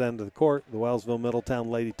opposite end of the court, the Wellsville-Middletown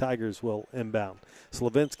Lady Tigers will inbound.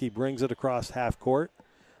 Slavinsky brings it across half court.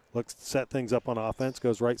 Looks to set things up on offense.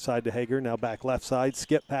 Goes right side to Hager. Now back left side.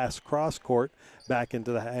 Skip pass cross court. Back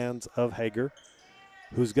into the hands of Hager,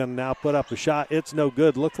 who's going to now put up a shot. It's no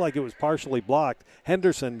good. Looks like it was partially blocked.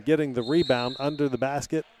 Henderson getting the rebound under the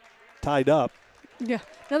basket. Tied up. Yeah,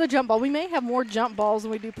 another jump ball. We may have more jump balls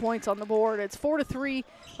than we do points on the board. It's 4-3.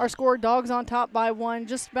 Our score, Dogs on top by 1.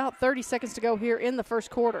 Just about 30 seconds to go here in the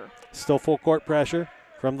first quarter. Still full court pressure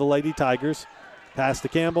from the Lady Tigers. Pass to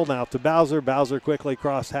Campbell, now to Bowser. Bowser quickly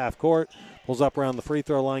across half court. Pulls up around the free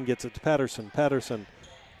throw line, gets it to Pedersen. Pedersen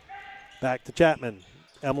back to Chapman.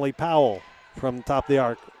 Emily Powell from the top of the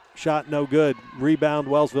arc. Shot no good. Rebound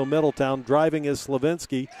Wellsville-Middletown. Driving is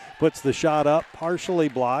Slavinsky. Puts the shot up, partially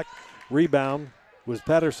blocked. Rebound was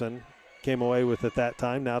Pedersen. Came away with it that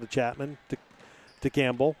time. Now to Chapman, to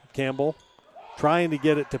Campbell. Campbell trying to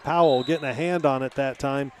get it to Powell. Getting a hand on it that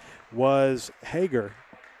time was Hager.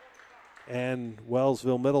 And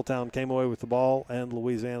Wellsville-Middletown came away with the ball, and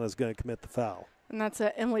Louisiana is going to commit the foul. And that's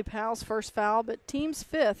Emily Powell's first foul, but team's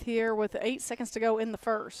fifth here with 8 seconds to go in the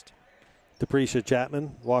first. Deprecia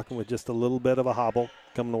Chapman walking with just a little bit of a hobble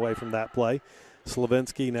coming away from that play.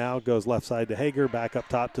 Slavinsky now goes left side to Hager, back up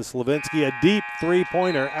top to Slavinsky. A deep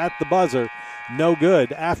three-pointer at the buzzer. No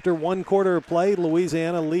good. After 1 quarter of play,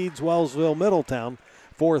 Louisiana leads Wellsville-Middletown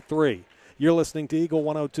 4-3. You're listening to Eagle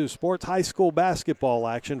 102 Sports high school basketball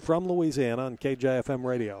action from Louisiana on KJFM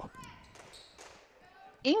Radio.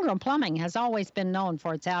 Ingram Plumbing has always been known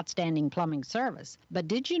for its outstanding plumbing service. But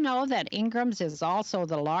did you know that Ingram's is also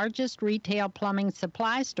the largest retail plumbing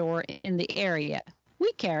supply store in the area?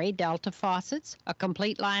 We carry Delta faucets, a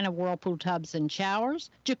complete line of Whirlpool tubs and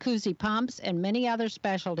showers, jacuzzi pumps, and many other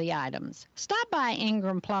specialty items. Stop by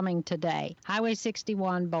Ingram Plumbing today, Highway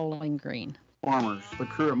 61, Bowling Green. Farmers, the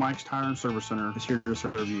crew at Mike's Tire and Service Center is here to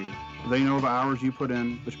serve you. They know the hours you put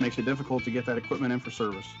in, which makes it difficult to get that equipment in for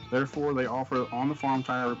service. Therefore, they offer on-the-farm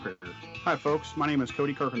tire repairs. Hi, folks. My name is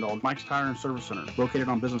Cody Kirkendall, Mike's Tire and Service Center, located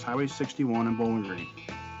on Business Highway 61 in Bowling Green.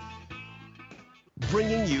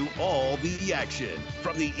 Bringing you all the action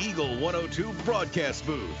from the Eagle 102 broadcast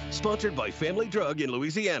booth, sponsored by Family Drug in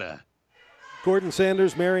Louisiana. Gordon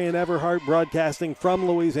Sanders, Marion Everhart broadcasting from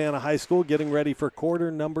Louisiana High School, getting ready for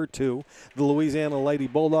quarter number 2. The Louisiana Lady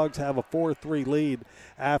Bulldogs have a 4-3 lead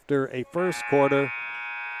after a first quarter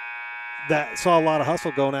that saw a lot of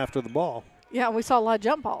hustle going after the ball. Yeah, we saw a lot of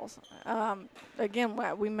jump balls. Again,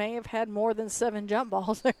 we may have had more than 7 jump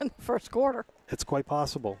balls there in the first quarter. It's quite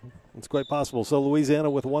possible. It's quite possible. So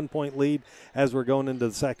Louisiana with 1 point lead as we're going into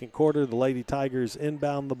the second quarter. The Lady Tigers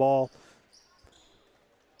inbound the ball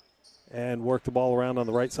and work the ball around on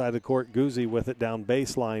the right side of the court. Guzzi with it down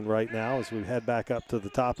baseline right now as we head back up to the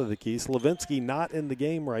top of the key. Slavinsky not in the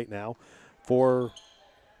game right now for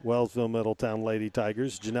Wellsville-Middletown Lady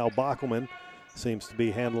Tigers. Janelle Bockelman seems to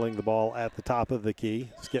be handling the ball at the top of the key.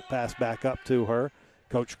 Skip pass back up to her.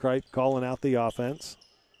 Coach Kripe calling out the offense.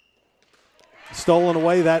 Stolen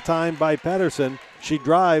away that time by Pedersen. She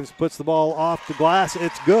drives, puts the ball off the glass.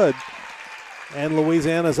 It's good. And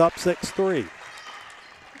Louisiana's up 6-3.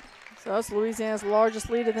 So that's Louisiana's largest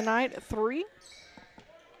lead of the night at 3.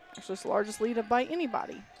 Actually, it's the largest lead by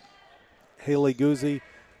anybody. Haley Guzzi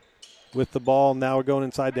with the ball. Now we're going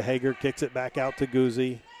inside to Hager. Kicks it back out to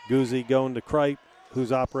Guzzi. Guzzi going to Kripe,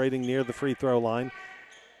 who's operating near the free throw line,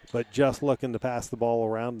 but just looking to pass the ball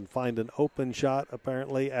around and find an open shot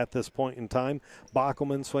apparently at this point in time.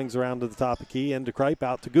 Bockelman swings around to the top of the key, into Kripe,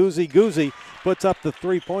 out to Guzzi. Guzzi puts up the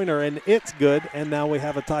three-pointer, and it's good, and now we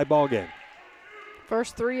have a tie ball game.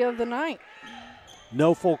 First 3 of the night.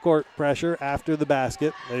 No full court pressure after the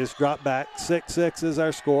basket. They just drop back. 6-6 is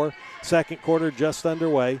our score. Second quarter just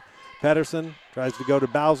underway. Pedersen tries to go to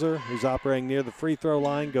Bowser, who's operating near the free throw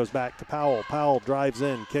line, goes back to Powell. Powell drives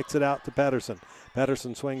in, kicks it out to Pedersen.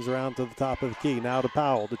 Pedersen swings around to the top of the key. Now to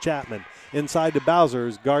Powell, to Chapman. Inside to Bowser,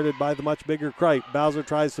 who's guarded by the much bigger Kripe. Bowser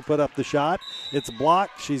tries to put up the shot. It's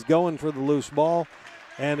blocked. She's going for the loose ball,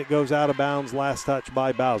 and it goes out of bounds. Last touch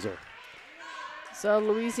by Bowser. So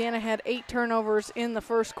Louisiana had 8 turnovers in the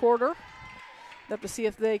first quarter. We'll have to see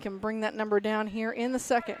if they can bring that number down here in the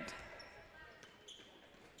second.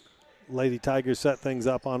 Lady Tigers set things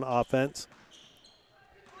up on offense.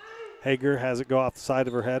 Hager has it go off the side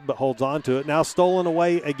of her head, but holds on to it. Now stolen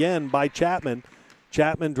away again by Chapman.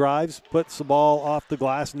 Chapman drives, puts the ball off the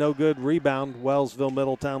glass. No good. Rebound,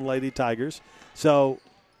 Wellsville-Middletown Lady Tigers. So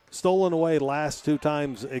stolen away last 2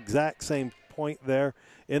 times, exact same point there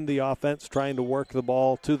in the offense, trying to work the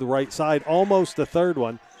ball to the right side. Almost the third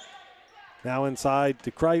one. Now inside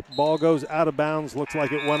to Kripe. Ball goes out of bounds. Looks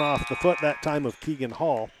like it went off the foot that time of Keegan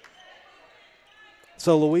Hall.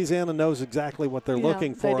 So Louisiana knows exactly what they're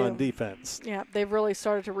looking for on defense. Yeah, they've really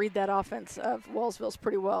started to read that offense of Wellsville's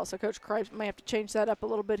pretty well. So Coach Kripe may have to change that up a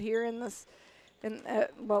little bit here in this,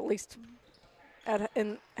 well, at least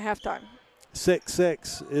in halftime.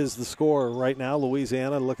 6-6 is the score right now.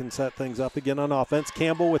 Louisiana looking to set things up again on offense.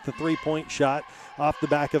 Campbell with the three-point shot off the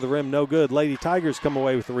back of the rim. No good. Lady Tigers come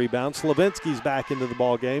away with the rebound. Slavinsky's back into the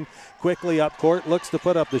ball game. Quickly up court, looks to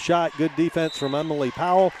put up the shot. Good defense from Emily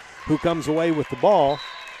Powell, who comes away with the ball,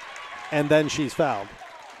 and then she's fouled.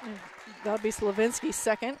 That'll be Slavinsky's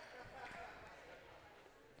second.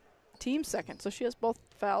 Team second. So she has both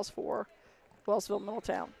fouls for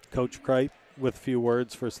Wellsville-Middletown. Coach Kripe with a few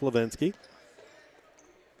words for Slavinsky.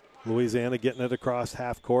 Louisiana getting it across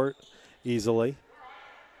half court easily.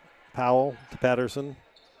 Powell to Pedersen.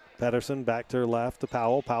 Pedersen back to her left to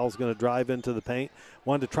Powell. Powell's going to drive into the paint.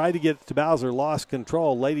 Wanted to try to get it to Bowser. Lost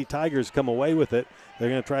control. Lady Tigers come away with it. They're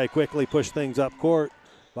going to try to quickly push things up court.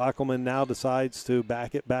 Bockelman now decides to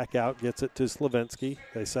back it back out. Gets it to Slavinsky.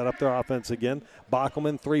 They set up their offense again.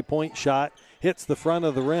 Bockelman, three-point shot. Hits the front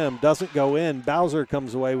of the rim. Doesn't go in. Bowser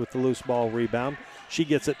comes away with the loose ball rebound. She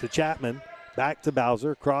gets it to Chapman. Back to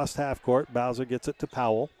Bowser, crossed half court. Bowser gets it to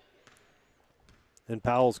Powell. And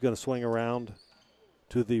Powell's going to swing around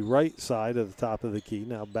to the right side of the top of the key.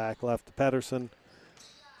 Now back left to Pedersen.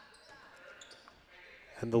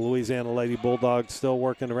 And the Louisiana Lady Bulldogs still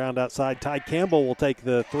working around outside. Ty Campbell will take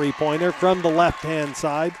the three-pointer from the left-hand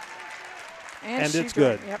side. And it's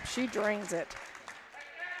good. Yep, she drains it.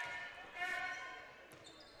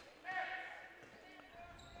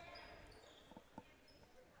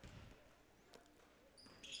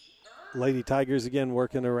 Lady Tigers again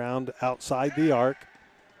working around outside the arc.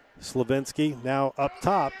 Slavinsky now up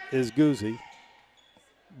top is Guzzi.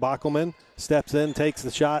 Bockelman steps in, takes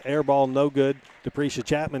the shot, air ball, no good. Deprecia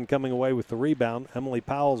Chapman coming away with the rebound. Emily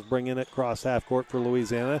Powell's bringing it across half court for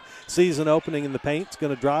Louisiana. Sees an opening in the paint, is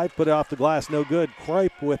going to drive, put it off the glass, no good.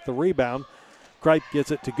 Kripe with the rebound. Kripe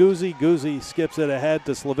gets it to Guzzi. Guzzi skips it ahead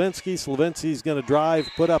to Slavinsky. Slavinsky's going to drive,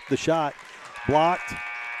 put up the shot. Blocked,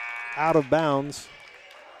 out of bounds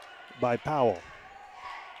by Powell.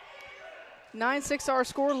 9-6 our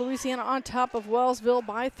score. Louisiana on top of Wellsville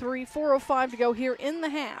by 3. 4:05 to go here in the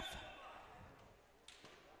half.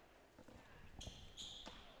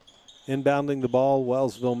 Inbounding the ball,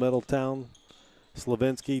 Wellsville-Middletown.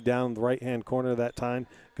 Slavinsky down the right-hand corner that time,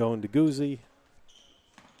 going to Guzzi,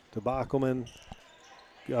 to Bockelman.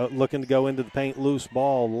 Looking to go into the paint, loose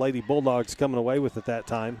ball. Lady Bulldogs coming away with it that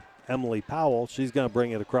time. Emily Powell, she's going to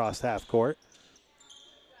bring it across half court.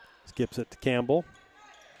 Skips it to Campbell.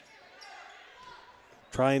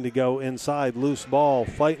 Trying to go inside, loose ball,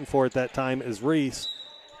 fighting for it that time is Reese.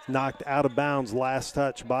 Knocked out of bounds, last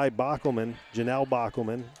touch by Bockelman, Janelle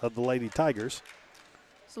Bockelman of the Lady Tigers.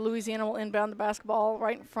 So Louisiana will inbound the basketball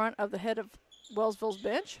right in front of the head of Wellsville's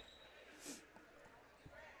bench.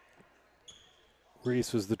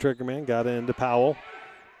 Reese was the trigger man, got it into Powell.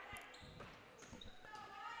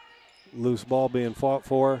 Loose ball being fought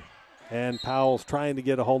for, and Powell's trying to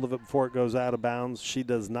get a hold of it before it goes out of bounds. She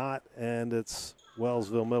does not, and it's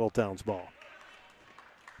Wellsville-Middletown's ball.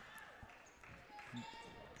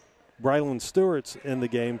 Brylan Stewart's in the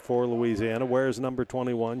game for Louisiana. Wears number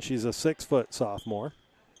 21. She's a 6-foot sophomore.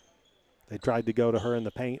 They tried to go to her in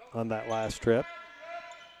the paint on that last trip.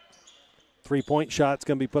 Three-point shot's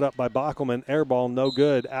going to be put up by Bockelman. Air ball, no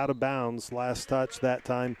good. Out of bounds. Last touch that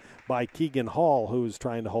time by Keegan Hall, who was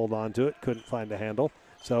trying to hold on to it. Couldn't find a handle.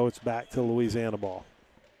 So it's back to Louisiana ball.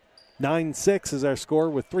 9-6 is our score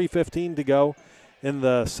with 3:15 to go in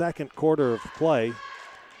the second quarter of play.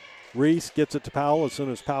 Reese gets it to Powell as soon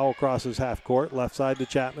as Powell crosses half court. Left side to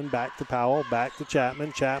Chapman, back to Powell, back to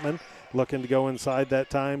Chapman. Chapman looking to go inside that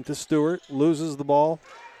time to Stewart. Loses the ball.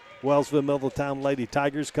 Wellsville-Middletown Lady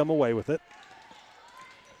Tigers come away with it.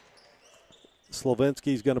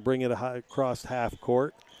 Slavinsky's going to bring it across half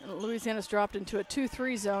court. Louisiana's dropped into a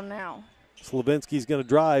 2-3 zone now. Slavinsky's going to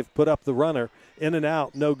drive, put up the runner. In and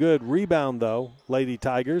out, no good. Rebound, though, Lady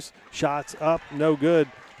Tigers. Shots up, no good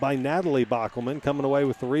by Natalie Bockelman. Coming away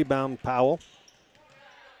with the rebound, Powell.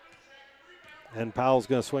 And Powell's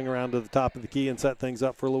going to swing around to the top of the key and set things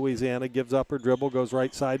up for Louisiana. Gives up her dribble, goes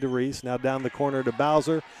right side to Reese. Now down the corner to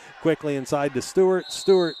Bowser. Quickly inside to Stewart.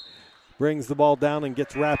 Stewart brings the ball down and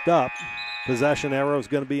gets wrapped up. Possession arrow is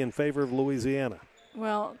going to be in favor of Louisiana.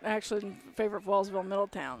 Well, actually in favor of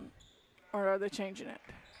Wellsville-Middletown. Or are they changing it?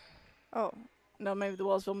 Oh, no, maybe the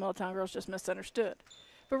Wellsville-Middletown girls just misunderstood.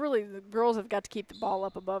 But really, the girls have got to keep the ball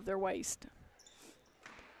up above their waist.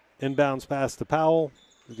 Inbounds pass to Powell.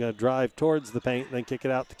 He's going to drive towards the paint, then kick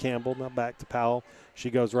it out to Campbell. Now back to Powell. She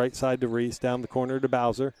goes right side to Reese, down the corner to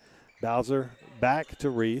Bowser. Bowser back to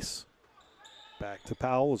Reese. Back to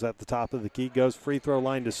Powell, was at the top of the key. Goes free throw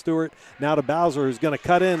line to Stewart. Now to Bowser, who's going to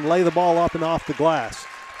cut in, lay the ball up and off the glass.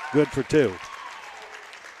 Good for two.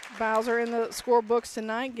 Bowser in the scorebooks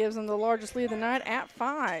tonight gives them the largest lead of the night at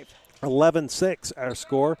 5. 11-6 our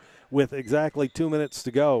score with exactly 2 minutes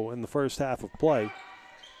to go in the first half of play.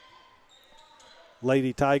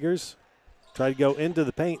 Lady Tigers try to go into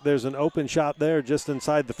the paint. There's an open shot there just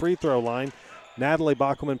inside the free throw line. Natalie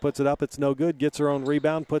Bockelman puts it up. It's no good. Gets her own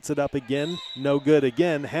rebound. Puts it up again. No good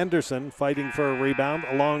again. Henderson fighting for a rebound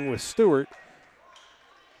along with Stewart.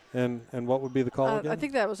 And what would be the call again? I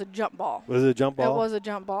think that was a jump ball. Was it a jump ball? It was a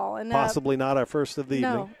jump ball. And possibly not our first of the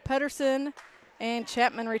evening. No. Pedersen and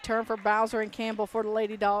Chapman return for Bowser and Campbell for the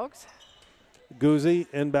Lady Dogs. Guzzi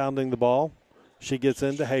inbounding the ball. She gets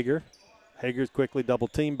into Hager. Hager's quickly double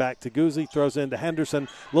team back to Guzzi. Throws into Henderson.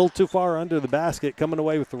 A little too far under the basket. Coming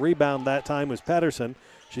away with the rebound that time was Pedersen.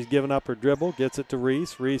 She's given up her dribble. Gets it to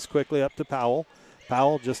Reese. Reese quickly up to Powell.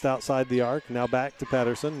 Powell just outside the arc. Now back to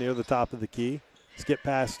Pedersen near the top of the key. Skip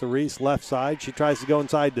pass to Reese, left side. She tries to go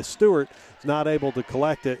inside to Stewart. Is not able to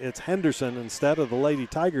collect it. It's Henderson instead of the Lady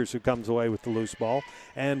Tigers who comes away with the loose ball.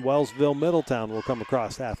 And Wellsville-Middletown will come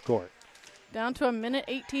across half court. Down to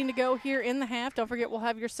 1:18 to go here in the half. Don't forget, we'll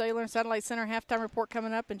have your Sailor and Satellite Center halftime report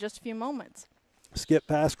coming up in just a few moments. Skip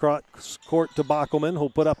pass cross court to Bockelman, who'll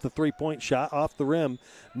put up the three-point shot off the rim.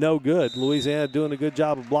 No good. Louisiana doing a good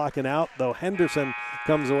job of blocking out, though Henderson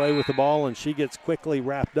comes away with the ball, and she gets quickly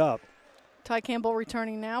wrapped up. Ty Campbell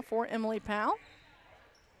returning now for Emily Powell.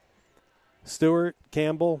 Stewart,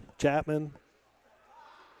 Campbell, Chapman,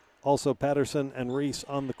 also Patterson and Reese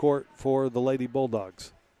on the court for the Lady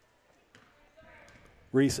Bulldogs.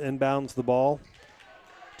 Reese inbounds the ball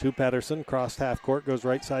to Patterson, crossed half court, goes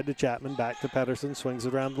right side to Chapman, back to Patterson, swings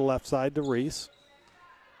it around the left side to Reese.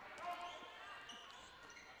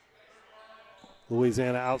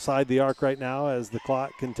 Louisiana outside the arc right now as the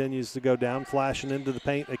clock continues to go down, flashing into the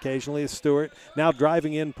paint occasionally is Stewart. Now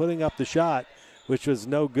driving in, putting up the shot, which was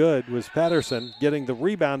no good, was Patterson. Getting the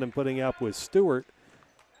rebound and putting up with Stewart,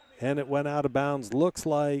 and it went out of bounds. Looks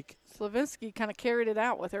like Slavinsky kind of carried it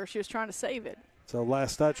out with her. She was trying to save it. So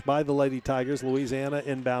last touch by the Lady Tigers. Louisiana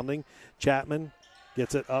inbounding. Chapman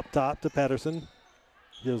gets it up top to Patterson.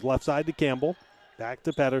 Goes left side to Campbell. Back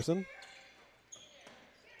to Patterson.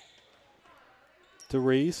 To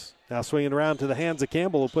Reese. Now swinging around to the hands of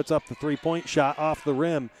Campbell, who puts up the three-point shot off the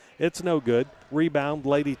rim. It's no good. Rebound,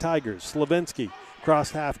 Lady Tigers. Slavinsky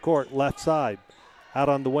crossed half court, left side. Out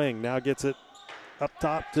on the wing. Now gets it up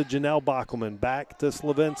top to Janelle Bockelman. Back to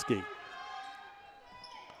Slavinsky.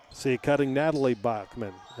 See cutting Natalie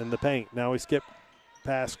Bachman in the paint. Now we skip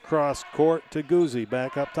past cross court to Guzzi.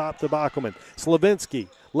 Back up top to Bachman. Slavinsky,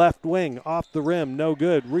 left wing, off the rim, no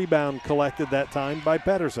good. Rebound collected that time by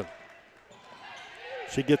Pedersen.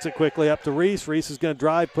 She gets it quickly up to Reese. Reese is going to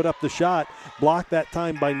drive, put up the shot. Blocked that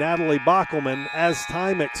time by Natalie Bockelman. As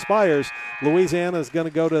time expires, Louisiana is going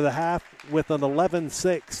to go to the half with an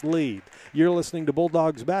 11-6 lead. You're listening to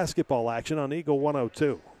Bulldogs basketball action on Eagle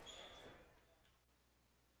 102.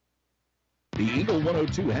 The Eagle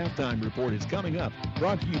 102 halftime report is coming up.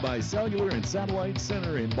 Brought to you by Cellular and Satellite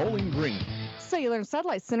Center in Bowling Green. Cellular and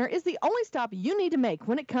Satellite Center is the only stop you need to make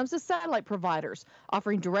when it comes to satellite providers,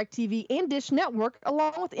 offering DirecTV and Dish Network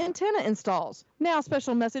along with antenna installs. Now a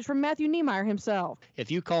special message from Matthew Niemeyer himself.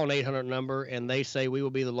 If you call an 800 number and they say we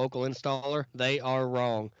will be the local installer, they are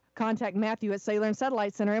wrong. Contact Matthew at Cellular and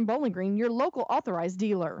Satellite Center in Bowling Green, your local authorized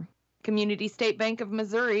dealer. Community State Bank of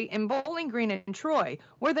Missouri in Bowling Green and Troy,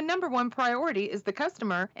 where the #1 priority is the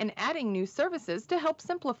customer and adding new services to help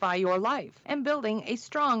simplify your life and building a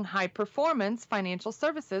strong, high-performance financial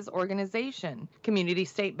services organization. Community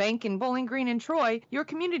State Bank in Bowling Green and Troy, your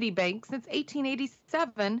community bank since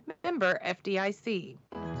 1887, member FDIC.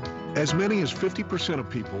 As many as 50% of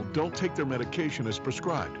people don't take their medication as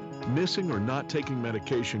prescribed. Missing or not taking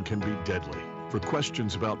medication can be deadly. For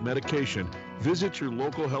questions about medication, visit your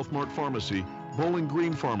local Health Mart pharmacy, Bowling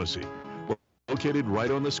Green Pharmacy, located right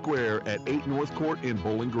on the square at 8 North Court in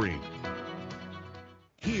Bowling Green.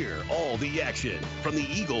 Hear all the action from the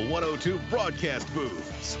Eagle 102 broadcast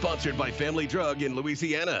booth, sponsored by Family Drug in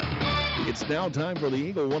Louisiana. It's now time for the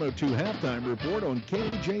Eagle 102 halftime report on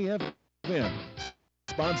KJFM,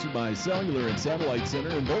 sponsored by Cellular and Satellite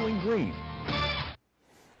Center in Bowling Green.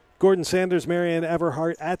 Gordon Sanders, Marianne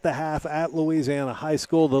Everhart at the half at Louisiana High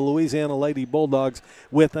School. The Louisiana Lady Bulldogs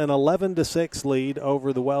with an 11-6 lead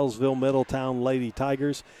over the Wellsville-Middletown Lady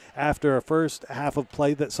Tigers after a first half of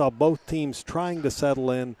play that saw both teams trying to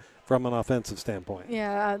settle in from an offensive standpoint.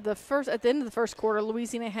 Yeah, at the end of the first quarter,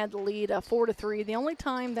 Louisiana had the lead 4-3. The only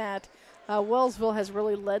time that Wellsville has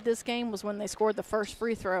really led this game was when they scored the first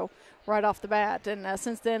free throw right off the bat. And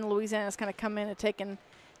since then, Louisiana has kind of come in and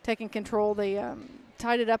taken control. They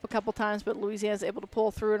tied it up a couple times, but Louisiana's able to pull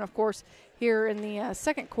through. And, of course, here in the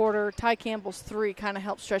second quarter, Ty Campbell's three kind of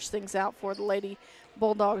helped stretch things out for the Lady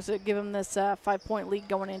Bulldogs to give them this 5-point lead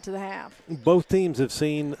going into the half. Both teams have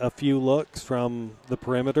seen a few looks from the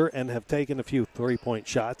perimeter and have taken a few three-point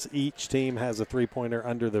shots. Each team has a three-pointer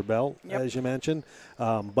under their belt, as you mentioned,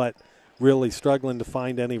 but really struggling to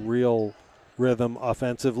find any real rhythm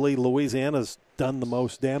offensively. Louisiana's done the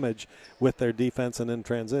most damage with their defense and in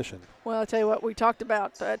transition. Well, I'll tell you what, we talked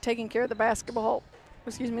about taking care of the basketball,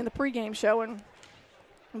 in the pregame show, and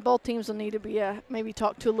both teams will need to be maybe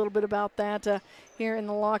talk to a little bit about that here in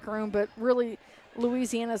the locker room. But really,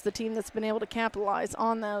 Louisiana is the team that's been able to capitalize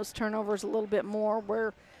on those turnovers a little bit more,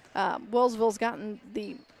 where Wellsville's gotten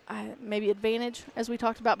the maybe advantage, as we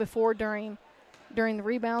talked about before during the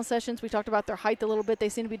rebound sessions. We talked about their height a little bit. They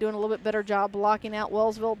seem to be doing a little bit better job blocking out.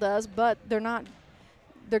 Wellsville does, but they're not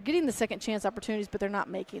they're getting the second chance opportunities, but they're not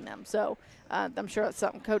making them. So I'm sure that's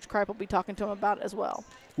something Coach Kripe will be talking to them about as well.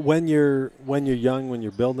 When you're young, when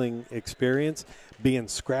you're building experience, being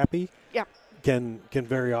scrappy can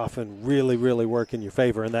very often really, really work in your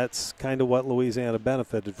favor, and that's kind of what Louisiana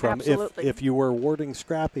benefited from. Absolutely. If you were awarding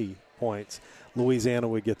scrappy points, Louisiana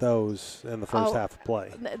would get those in the first half of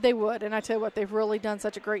play. They would, and I tell you what, they've really done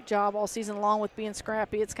such a great job all season long with being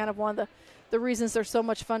scrappy. It's kind of one of the reasons they're so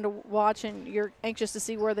much fun to watch, and you're anxious to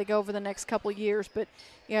see where they go over the next couple of years. But,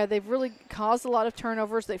 yeah, they've really caused a lot of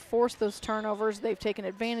turnovers. They've forced those turnovers. They've taken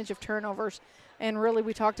advantage of turnovers. And really,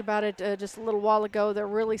 we talked about it just a little while ago. They're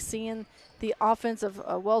really seeing the offense of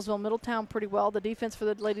Wellsville-Middletown pretty well. The defense for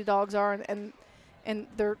the Lady Dogs are, and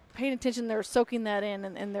they're paying attention. They're soaking that in,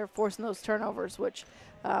 and they're forcing those turnovers, which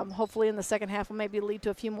hopefully in the second half will maybe lead to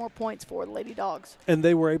a few more points for the Lady Dogs. And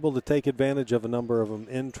they were able to take advantage of a number of them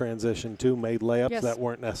in transition, too, made layups that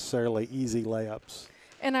weren't necessarily easy layups.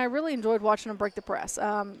 And I really enjoyed watching them break the press.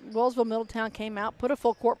 Wellsville-Middletown came out, put a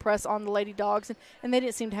full court press on the Lady Dogs, and they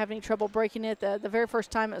didn't seem to have any trouble breaking it. The very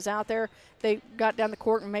first time it was out there, they got down the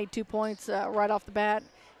court and made 2 points right off the bat,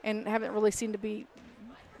 and haven't really seemed to be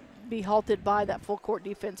halted by that full court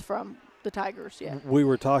defense from the Tigers yet. We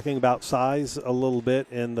were talking about size a little bit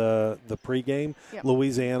in the pregame. Yep.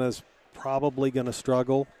 Louisiana's probably going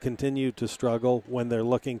to continue to struggle when they're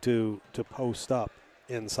looking to post up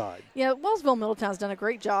inside. Yeah, Wellsville-Middletown's done a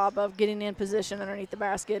great job of getting in position underneath the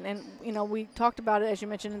basket. And, we talked about it, as you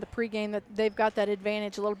mentioned, in the pregame, that they've got that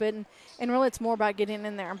advantage a little bit. And really it's more about getting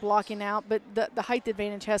in there and blocking out. But the height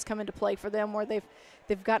advantage has come into play for them, where they've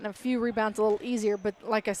gotten a few rebounds a little easier. But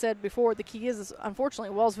like I said before, the key is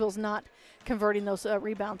unfortunately, Wellsville's not converting those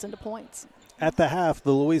rebounds into points. At the half,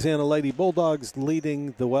 the Louisiana Lady Bulldogs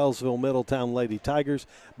leading the Wellsville-Middletown Lady Tigers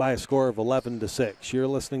by a score of 11-6. You're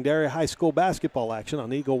listening to area high school basketball action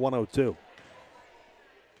on Eagle 102.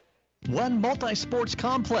 One Multi-Sports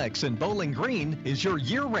Complex in Bowling Green is your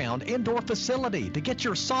year-round indoor facility to get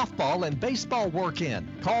your softball and baseball work in.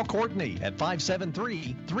 Call Courtney at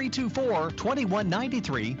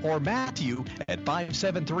 573-324-2193 or Matthew at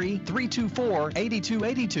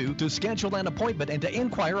 573-324-8282 to schedule an appointment and to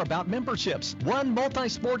inquire about memberships. One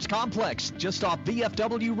Multi-Sports Complex just off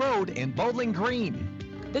VFW Road in Bowling Green.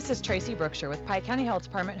 This is Tracy Brookshire with Pike County Health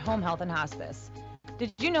Department Home Health and Hospice.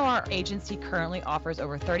 Did you know our agency currently offers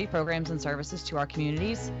over 30 programs and services to our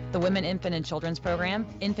communities? The Women, Infant, and Children's Program,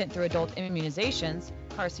 infant through adult immunizations,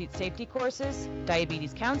 car seat safety courses,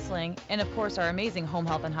 diabetes counseling, and of course our amazing home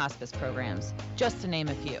health and hospice programs, just to name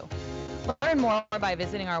a few. Learn more by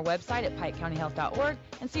visiting our website at pikecountyhealth.org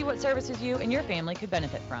and see what services you and your family could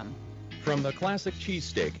benefit from. From the classic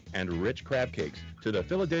cheesesteak and rich crab cakes to the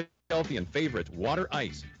Philadelphian favorite water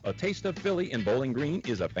ice, a taste of Philly in Bowling Green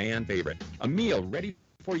is a fan favorite. A meal ready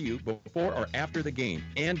for you before or after the game,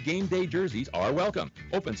 and game day jerseys are welcome.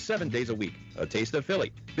 Open 7 days a week. A taste of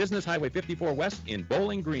Philly. Business Highway 54 West in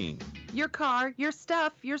Bowling Green. Your car, your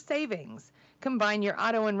stuff, your savings. Combine your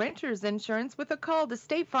auto and renter's insurance with a call to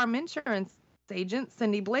State Farm Insurance agent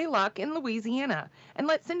Cindy Blaylock in Louisiana, and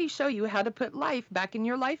let Cindy show you how to put life back in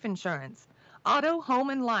your life insurance. Auto, home,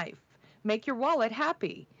 and life. Make your wallet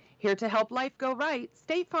happy. Here to help life go right,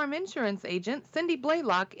 State Farm Insurance agent Cindy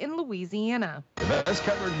Blaylock in Louisiana. The best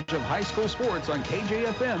coverage of high school sports on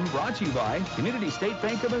KJFM, brought to you by Community State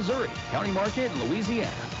Bank of Missouri, County Market, Louisiana,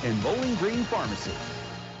 and Bowling Green Pharmacy.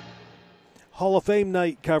 Hall of Fame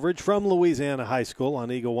night coverage from Louisiana High School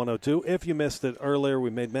on Eagle 102. If you missed it earlier,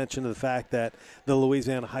 we made mention of the fact that the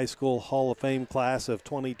Louisiana High School Hall of Fame class of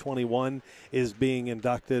 2021 is being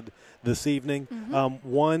inducted this evening.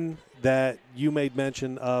 One that you made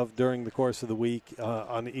mention of during the course of the week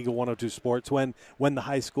on Eagle 102 Sports when the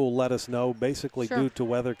high school let us know, basically due to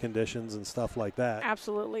weather conditions and stuff like that.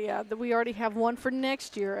 Absolutely. We already have one for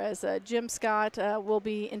next year, as Jim Scott will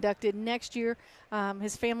be inducted next year.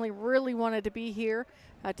 His family really wanted to be here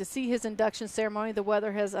to see his induction ceremony. The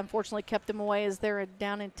weather has unfortunately kept them away as they're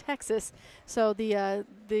down in Texas. So the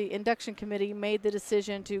induction committee made the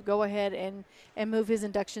decision to go ahead and move his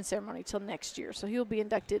induction ceremony till next year. So he'll be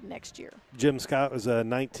inducted next year. Jim Scott was a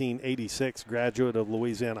 1986 graduate of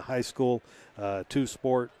Louisiana High School,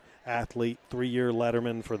 two-sport athlete, 3-year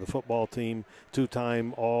letterman for the football team,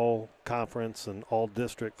 2-time all-conference and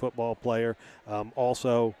all-district football player.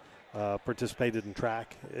 Also participated in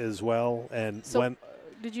track as well. And so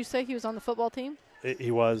did you say he was on the football team?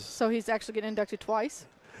 He was. So he's actually getting inducted twice?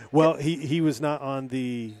 Well, he was not on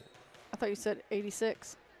the – I thought you said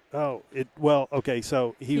 86. Oh, okay,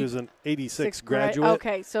 so he was an 86 graduate.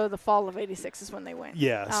 Okay, so the fall of 86 is when they went.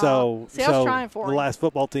 Yeah, I was trying for him. The last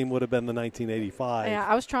football team would have been the 1985. Yeah,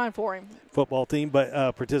 I was trying for him. Football team,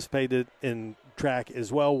 but participated in track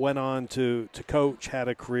as well, went on to coach, had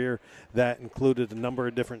a career that included a number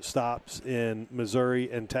of different stops in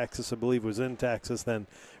Missouri and Texas. I believe was in Texas, then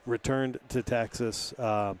returned to Texas,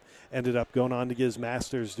 ended up going on to get his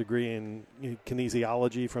master's degree in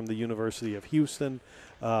kinesiology from the University of Houston.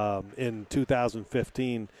 In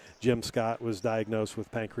 2015, Jim Scott was diagnosed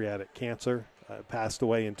with pancreatic cancer, passed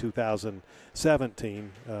away in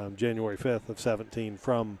 2017, January 5th of 17,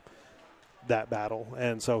 from that battle.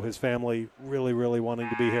 And so his family really, really wanting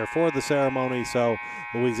to be here for the ceremony. So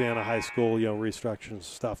Louisiana High School, restructuring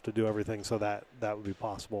stuff to do everything so that would be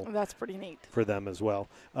possible. That's pretty neat for them as well.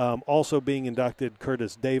 Also being inducted,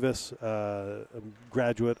 Curtis Davis, a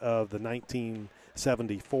graduate of the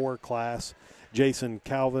 1974 class. Jason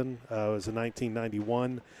Calvin was a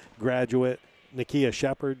 1991 graduate. Nakia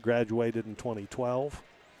Shepard graduated in 2012.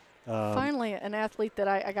 Finally, an athlete that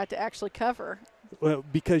I got to actually cover. Well,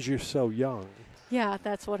 because you're so young. Yeah,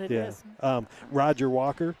 that's what it is. Roger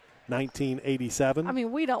Walker, 1987. I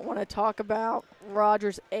mean, we don't want to talk about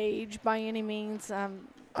Roger's age by any means.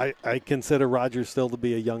 I consider Roger still to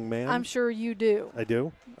be a young man. I'm sure you do. I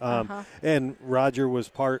do. And Roger was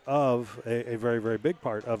part of a very, very big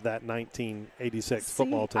part of that 1986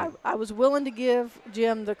 football team. I was willing to give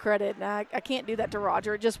Jim the credit, and I can't do that to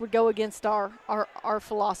Roger. It just would go against our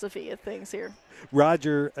philosophy of things here.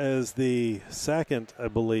 Roger is the second, I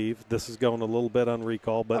believe, this is going a little bit on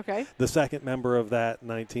recall, but the second member of that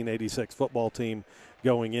 1986 football team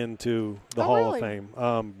going into the Hall of Fame.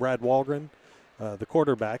 Brad Walgren, the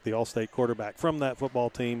quarterback, the All-State quarterback from that football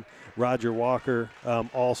team. Roger Walker,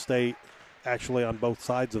 All-State, actually on both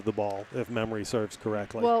sides of the ball, if memory serves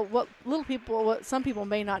correctly. Well, what some people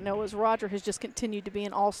may not know is Roger has just continued to be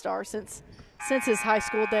an all-star since his high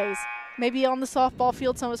school days. Maybe on the softball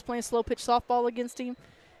field, someone was playing slow pitch softball against him.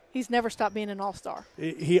 He's never stopped being an all-star.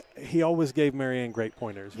 He always gave Marianne great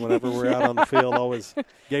pointers. Whenever we're out on the field, always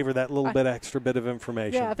gave her that little extra bit of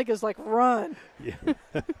information. Yeah, I think it was like run. Yeah.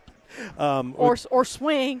 Or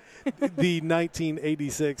swing. The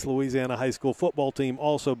 1986 Louisiana High School football team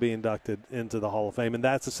also be inducted into the Hall of Fame, and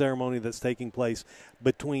that's a ceremony that's taking place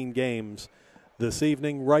between games this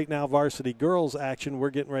evening. Right now, varsity girls action. We're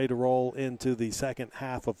getting ready to roll into the second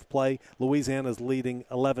half of play. Louisiana's leading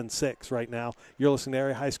 11-6 right now. You're listening to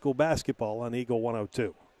Area High School basketball on Eagle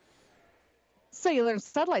 102. Cellular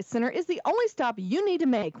Satellite Center is the only stop you need to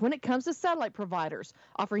make when it comes to satellite providers,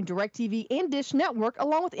 offering DirecTV and Dish Network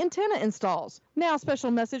along with antenna installs. Now, a special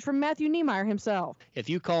message from Matthew Niemeyer himself. If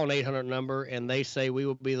you call an 800 number and they say we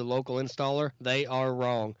will be the local installer, they are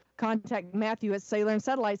wrong. Contact Matthew at Sailor and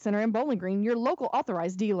Satellite Center in Bowling Green, your local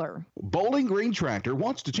authorized dealer. Bowling Green Tractor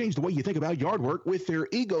wants to change the way you think about yard work with their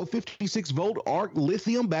Ego 56-volt ARC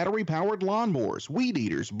lithium battery-powered lawnmowers, weed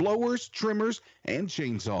eaters, blowers, trimmers, and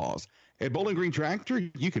chainsaws. At Bowling Green Tractor,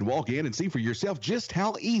 you can walk in and see for yourself just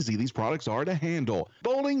how easy these products are to handle.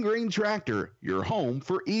 Bowling Green Tractor, your home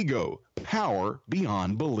for Ego. Power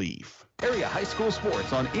beyond belief. Area High School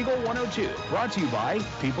Sports on Eagle 102. Brought to you by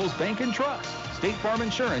People's Bank and Trust, State Farm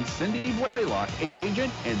Insurance, Cindy Blaylock,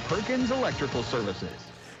 agent, and Perkins Electrical Services.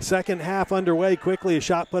 Second half underway. Quickly, a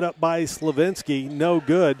shot put up by Slavinsky. No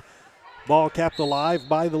good. Ball kept alive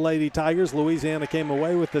by the Lady Tigers. Louisiana came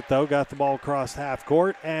away with it, though. Got the ball across half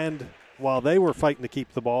court, and while they were fighting to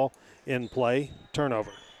keep the ball in play,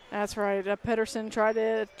 turnover. That's right. Pedersen tried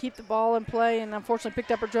to keep the ball in play and unfortunately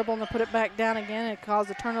picked up her dribble and put it back down again. It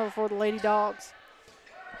caused a turnover for the Lady Dogs.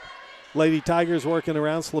 Lady Tigers working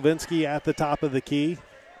around. Slavinsky at the top of the key.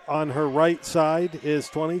 On her right side is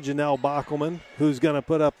 20, Janelle Bockelman, who's going to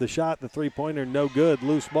put up the shot. The three-pointer, no good.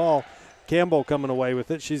 Loose ball. Campbell coming away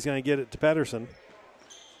with it. She's going to get it to Pedersen.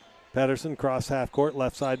 Pedersen cross half court,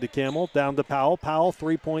 left side to Campbell, down to Powell. Powell,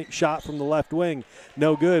 three-point shot from the left wing.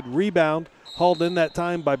 No good. Rebound, hauled in that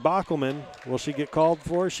time by Bockelman. Will she get called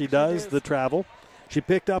for? She does, the travel. She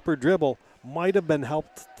picked up her dribble. Might have been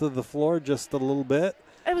helped to the floor just a little bit.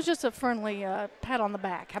 It was just a friendly pat on the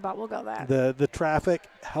back. How about we'll go that? The traffic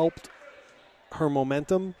helped her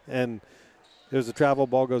momentum, and there's a travel.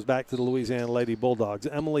 Ball goes back to the Louisiana Lady Bulldogs.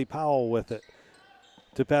 Emily Powell with it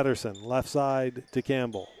to Pedersen. Left side to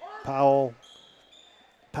Campbell. Powell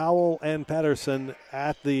and Pedersen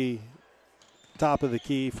at the top of the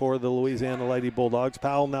key for the Louisiana Lady Bulldogs.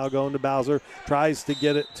 Powell now going to Bowser. Tries to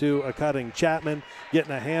get it to a cutting Chapman.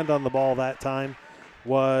 Getting a hand on the ball that time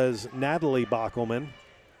was Natalie Bockelman.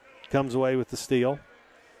 Comes away with the steal.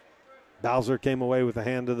 Bowser came away with a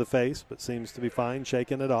hand to the face, but seems to be fine,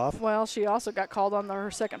 shaking it off. Well, she also got called on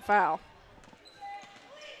her second foul.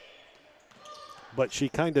 But she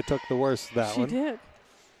kind of took the worst of that one. She did.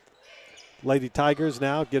 Lady Tigers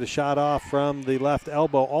now get a shot off from the left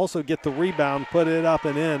elbow. Also get the rebound, put it up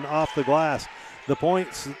and in off the glass. The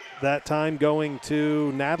points that time going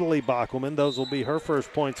to Natalie Bockelman. Those will be her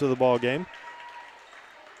first points of the ball game.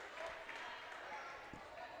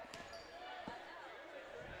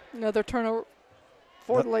 Another turnover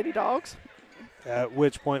for the Lady Dogs. At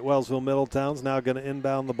which point Wellsville-Middletown's now going to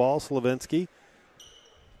inbound the ball. Slavinsky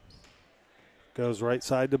goes right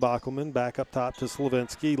side to Bockelman, back up top to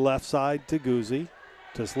Slavinsky, left side to Guzzi,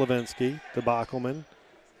 to Slavinsky, to Bockelman.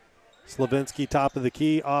 Slavinsky top of the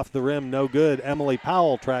key, off the rim, no good. Emily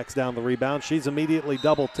Powell tracks down the rebound. She's immediately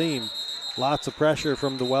double teamed. Lots of pressure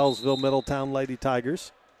from the Wellsville-Middletown Lady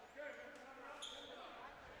Tigers.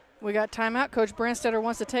 We got timeout. Coach Branstetter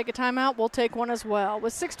wants to take a timeout. We'll take one as well.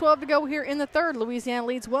 With 6:12 to go here in the third, Louisiana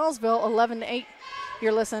leads Wellsville 11-8.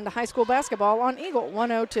 You're listening to high school basketball on Eagle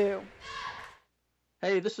 102.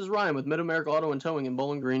 Hey, this is Ryan with Mid-America Auto and Towing in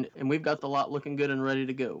Bowling Green, and we've got the lot looking good and ready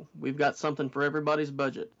to go. We've got something for everybody's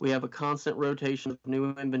budget. We have a constant rotation of new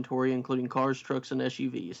inventory, including cars, trucks, and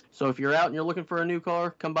SUVs. So if you're out and you're looking for a new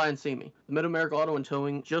car, come by and see me. The Mid-America Auto and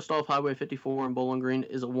Towing, just off Highway 54 in Bowling Green,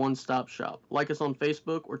 is a one-stop shop. Like us on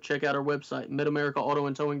Facebook or check out our website,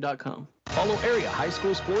 midamericaautoandtowing.com. Follow area high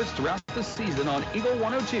school sports throughout the season on Eagle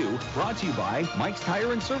 102, brought to you by Mike's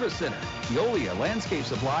Tire and Service Center, Veolia Landscape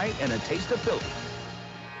Supply, and A Taste of Philly.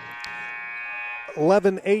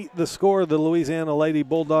 11-8 the score. The Louisiana Lady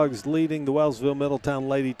Bulldogs leading the Wellsville-Middletown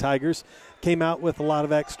Lady Tigers. Came out with a lot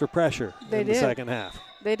of extra pressure in the second half.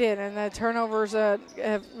 They did, and the turnovers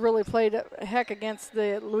have really played a heck against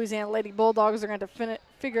the Louisiana Lady Bulldogs. They're going to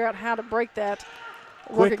figure out how to break that.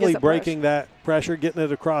 Quickly breaking that pressure, getting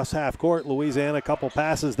it across half court. Louisiana, a couple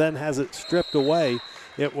passes, then has it stripped away.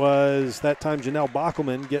 It was that time Janelle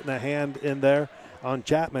Bockelman getting a hand in there on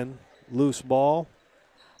Chapman. Loose ball.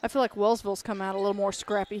 I feel like Wellsville's come out a little more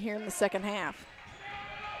scrappy here in the second half.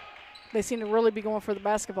 They seem to really be going for the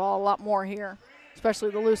basketball a lot more here, especially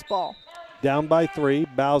the loose ball. Down by 3.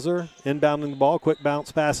 Bowser inbounding the ball. Quick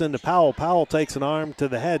bounce pass into Powell. Powell takes an arm to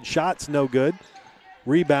the head. Shot's no good.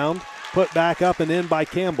 Rebound. Put back up and in by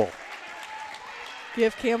Campbell.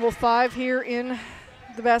 Give Campbell 5 here in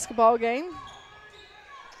the basketball game.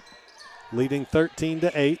 Leading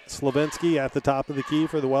 13-8. Slavinsky at the top of the key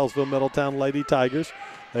for the Wellsville-Middletown Lady Tigers.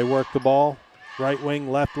 They work the ball. Right wing,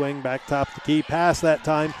 left wing, back top of the key. Pass that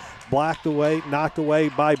time. Knocked away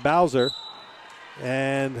by Bowser.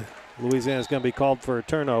 And Louisiana's going to be called for a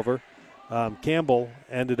turnover. Campbell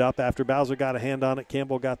ended up, after Bowser got a hand on it,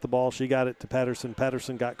 Campbell got the ball. She got it to Pedersen.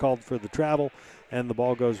 Pedersen got called for the travel, and the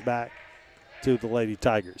ball goes back to the Lady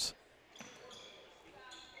Tigers.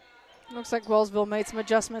 Looks like Wellsville made some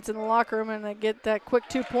adjustments in the locker room, and they get that quick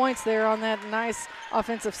 2 points there on that nice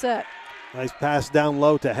offensive set. Nice pass down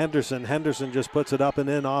low to Henderson. Henderson just puts it up and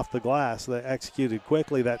in off the glass. They executed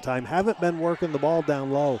quickly that time. Haven't been working the ball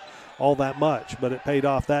down low all that much, but it paid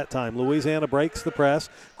off that time. Louisiana breaks the press.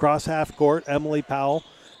 Cross half court. Emily Powell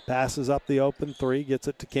passes up the open 3, gets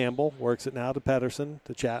it to Campbell. Works it now to Pedersen,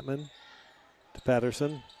 to Chapman, to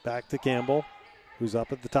Pedersen. Back to Campbell, who's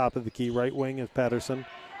up at the top of the key. Right wing is Pedersen.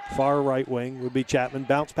 Far right wing would be Chapman.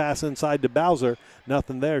 Bounce pass inside to Bowser.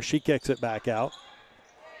 Nothing there. She kicks it back out.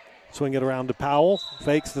 Swing it around to Powell.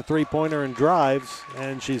 Fakes the three-pointer and drives,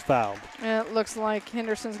 and she's fouled. And it looks like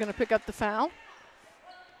Henderson's going to pick up the foul.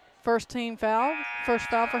 First team foul. First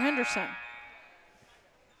foul for Henderson.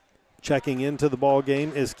 Checking into the ball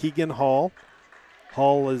game is Keegan Hall.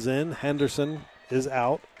 Hall is in. Henderson is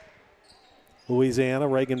out. Louisiana,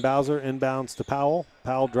 Reagan Bowser inbounds to Powell.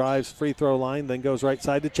 Powell drives free throw line, then goes right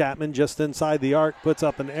side to Chapman, just inside the arc, puts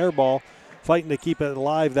up an air ball. Fighting to keep it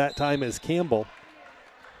alive that time is Campbell.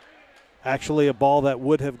 Actually a ball that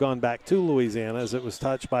would have gone back to Louisiana as it was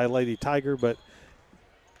touched by Lady Tiger, but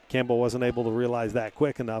Campbell wasn't able to realize that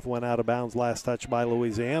quick enough. Went out of bounds, last touch by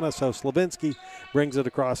Louisiana. So Slavinsky brings it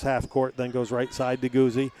across half court, then goes right side to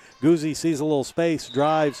Guzzi. Guzzi sees a little space,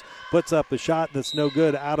 drives, puts up a shot that's no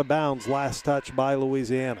good, out of bounds, last touch by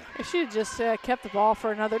Louisiana. If she had just kept the ball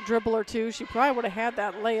for another dribble or two, she probably would have had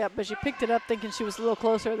that layup, but she picked it up thinking she was a little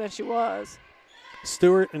closer than she was.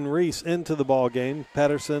 Stewart and Reese into the ball game.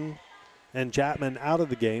 Pedersen and Chapman out of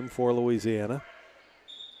the game for Louisiana.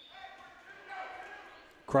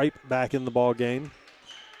 Kripe back in the ball game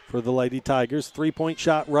for the Lady Tigers. Three-point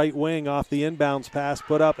shot right wing off the inbounds pass.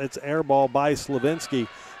 Put up. It's air ball by Slavinsky.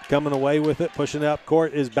 Coming away with it, pushing it up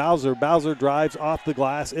court is Bowser. Bowser drives off the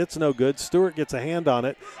glass. It's no good. Stewart gets a hand on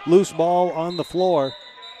it. Loose ball on the floor.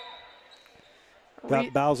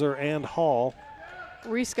 Got Bowser and Hall.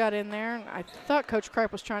 Reese got in there, and I thought Coach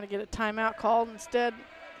Kripe was trying to get a timeout called. Instead,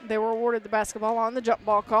 they were awarded the basketball on the jump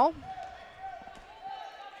ball call.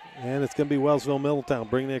 And it's going to be Wellsville-Middletown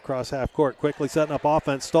bringing it across half court. Quickly setting up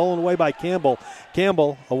offense. Stolen away by Campbell.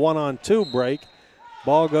 Campbell, a 1-on-2 break.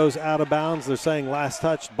 Ball goes out of bounds. They're saying last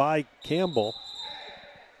touched by Campbell.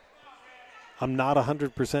 I'm not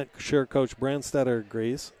 100% sure Coach Brandstetter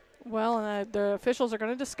agrees. Well, and the officials are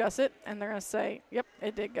going to discuss it, and they're going to say, yep,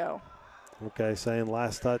 it did go. Okay, saying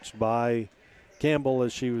last touched by Campbell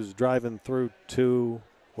as she was driving through to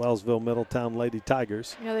Wellsville-Middletown Lady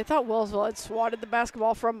Tigers. Yeah, they thought Wellsville had swatted the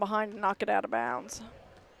basketball from behind and knocked it out of bounds.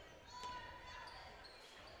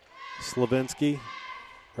 Slavinsky,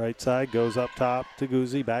 right side, goes up top to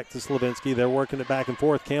Guzzi, back to Slavinsky. They're working it back and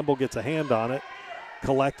forth. Campbell gets a hand on it.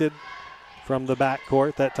 Collected from the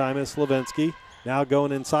backcourt. That time is Slavinsky. Now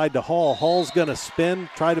going inside to Hall. Hall's going to spin,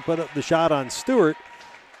 try to put up the shot on Stewart.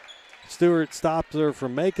 Stewart stops her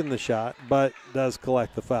from making the shot, but does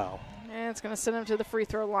collect the foul. And it's going to send him to the free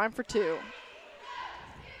throw line for 2.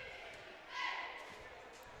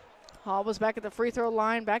 Hall was back at the free throw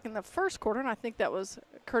line back in the first quarter, and I think that was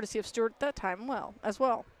courtesy of Stewart that time as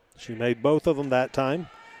well. She made both of them that time.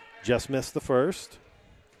 Just missed the first.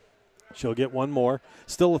 She'll get one more.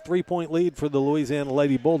 Still a 3-point lead for the Louisiana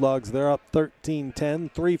Lady Bulldogs. They're up 13-10,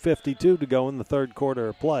 3:52 to go in the third quarter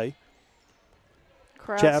of play.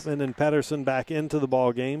 Chapman and Pedersen back into the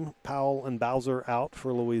ball game. Powell and Bowser out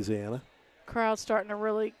for Louisiana. Crowd's starting to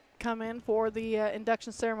really come in for the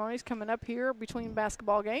induction ceremonies coming up here between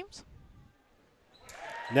basketball games.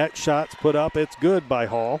 Next shot's put up. It's good by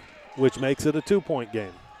Hall, which makes it a 2-point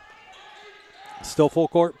game. Still full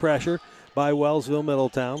court pressure by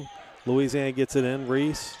Wellsville-Middletown. Louisiana gets it in.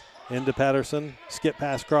 Reese into Pedersen. Skip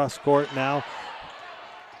pass cross court. Now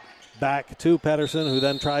back to Pedersen, who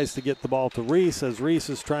then tries to get the ball to Reese. As Reese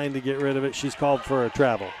is trying to get rid of it, she's called for a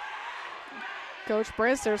travel. Coach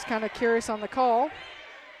Brandster's kind of curious on the call.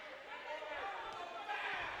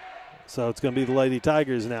 So it's going to be the Lady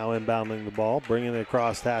Tigers now inbounding the ball. Bringing it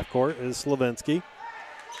across half court is Slavinsky.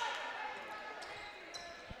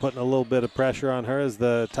 Putting a little bit of pressure on her as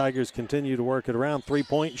the Tigers continue to work it around.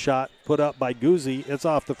 3-point shot put up by Guzzi. It's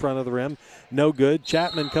off the front of the rim. No good.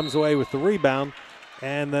 Chapman comes away with the rebound.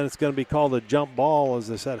 And then it's going to be called a jump ball. As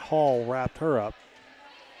I said, Hall wrapped her up.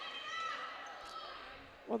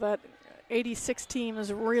 Well, that 86 team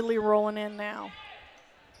is really rolling in now.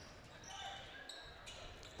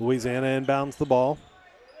 Louisiana inbounds the ball.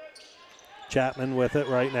 Chapman with it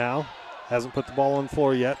right now. Hasn't put the ball on the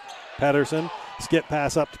floor yet. Pedersen, skip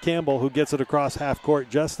pass up to Campbell, who gets it across half court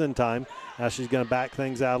just in time. Now she's going to back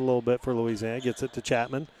things out a little bit for Louisiana. Gets it to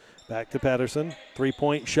Chapman. Back to Pedersen.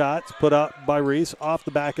 3-point shots put up by Reese off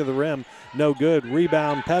the back of the rim. No good.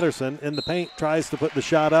 Rebound Pedersen in the paint. Tries to put the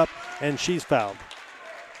shot up, and she's fouled.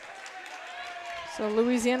 So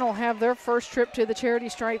Louisiana will have their first trip to the charity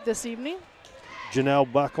stripe this evening. Janelle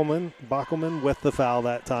Bockelman with the foul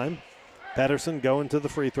that time. Pedersen going to the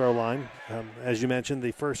free throw line. As you mentioned,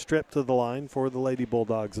 the first trip to the line for the Lady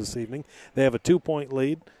Bulldogs this evening. They have a 2-point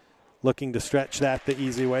lead, looking to stretch that the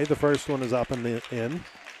easy way. The first one is up and in.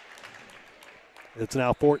 It's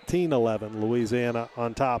now 14-11, Louisiana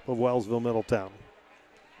on top of Wellsville-Middletown.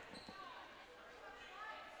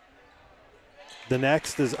 The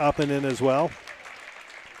next is up and in as well.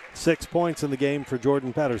 6 points in the game for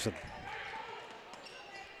Jordan Pedersen.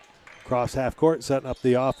 Cross half court, setting up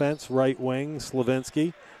the offense. Right wing,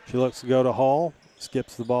 Slavinsky. She looks to go to Hall.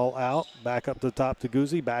 Skips the ball out. Back up to the top to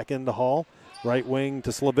Guzzi. Back into Hall. Right wing to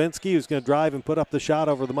Slavinsky, who's going to drive and put up the shot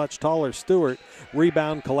over the much taller Stewart.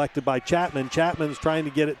 Rebound collected by Chapman. Chapman's trying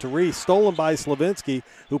to get it to Reese. Stolen by Slavinsky,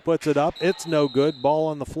 who puts it up. It's no good. Ball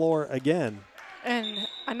on the floor again. And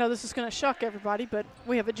I know this is going to shock everybody, but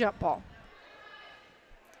we have a jump ball.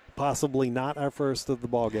 Possibly not our first of the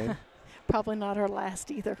ball game. Probably not our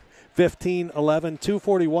last either. 15-11,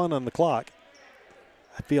 2:41 on the clock.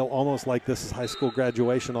 I feel almost like this is high school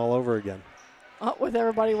graduation all over again. With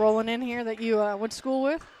everybody rolling in here that you went to school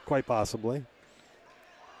with? Quite possibly.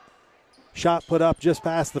 Shot put up just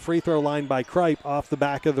past the free throw line by Kripe off the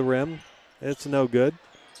back of the rim. It's no good.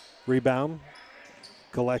 Rebound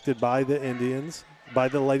collected by the Indians, by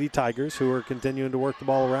the Lady Tigers, who are continuing to work the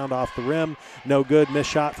ball around off the rim. No good. Missed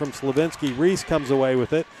shot from Slavinsky. Reese comes away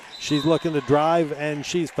with it. She's looking to drive, and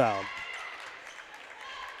she's fouled.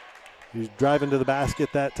 Who's driving to the basket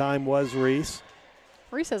that time was Reese.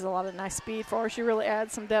 Reese has a lot of nice speed for her. She really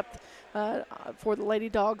adds some depth for the Lady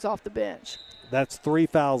Dogs off the bench. That's 3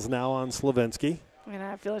 fouls now on Slavinsky. And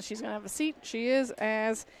I feel like she's going to have a seat. She is,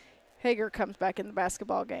 as Hager comes back in the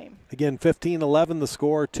basketball game. Again, 15-11 the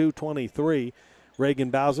score, 2:23. Reagan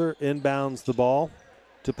Bowser inbounds the ball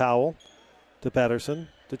to Powell, to Pedersen,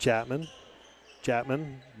 to Chapman.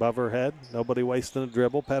 Chapman above her head. Nobody wasting a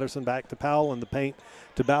dribble. Pedersen back to Powell in the paint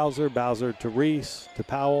to Bowser. Bowser to Reese to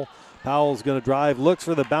Powell. Powell's going to drive. Looks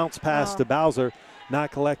for the bounce pass to Bowser.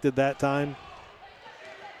 Not collected that time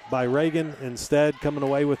by Reagan. Instead, coming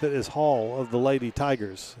away with it is Hall of the Lady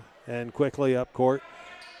Tigers. And quickly up court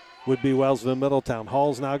would be Wellsville-Middletown.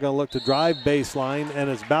 Hall's now going to look to drive baseline, and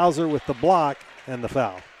it's Bowser with the block and the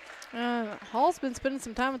foul. Hall's been spending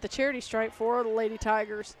some time at the charity stripe for the Lady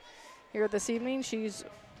Tigers here this evening. She's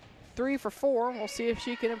 3 for 4. We'll see if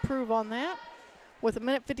she can improve on that with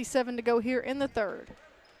 1:57 to go here in the third.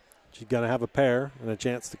 She's going to have a pair and a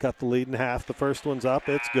chance to cut the lead in half. The first one's up.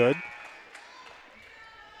 It's good.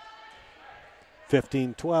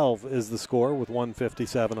 15-12 is the score with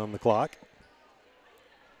 1:57 on the clock.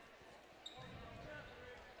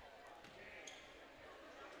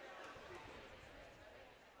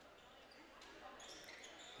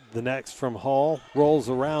 The next from Hall rolls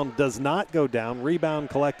around, does not go down. Rebound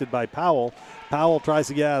collected by Powell. Powell tries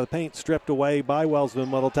to get out of the paint, stripped away by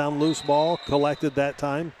Wellsville-Middletown. Loose ball collected that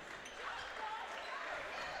time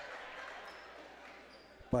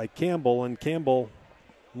by Campbell, and Campbell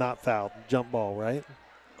not fouled. Jump ball, right?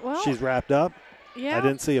 Well, she's wrapped up. Yeah. I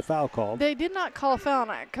didn't see a foul called. They did not call a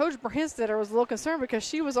foul. And Coach Brhinstetter was a little concerned because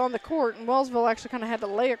she was on the court, and Wellsville actually kind of had to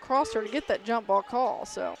lay across her to get that jump ball call.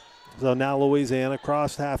 So now Louisiana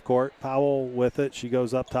crossed half court. Powell with it. She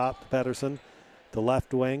goes up top to Pedersen, the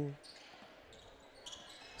left wing.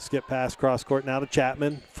 Skip pass cross court now to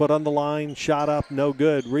Chapman. Foot on the line, shot up, no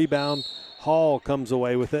good. Rebound. Hall comes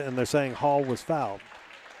away with it, and they're saying Hall was fouled.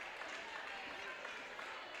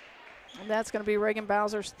 And that's going to be Reagan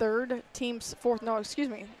Bowser's third, team's fourth. No, excuse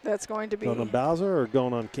me. That's going to be. Going on Bowser or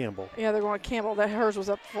going on Campbell? Yeah, they're going to Campbell. That hers was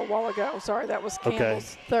up for a while ago. Sorry, that was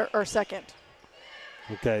Campbell's third or second.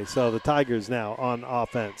 Okay, so the Tigers now on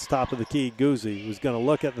offense. Top of the key, Guzzi was going to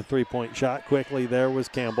look at the three-point shot quickly. There was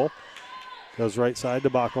Campbell. Goes right side to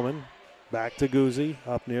Bockelman. Back to Guzzi,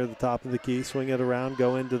 up near the top of the key. Swing it around,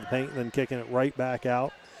 go into the paint, and then kicking it right back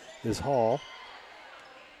out is Hall.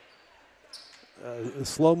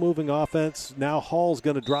 Slow-moving offense. Now Hall's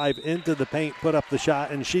going to drive into the paint, put up the shot,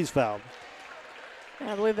 and she's fouled. And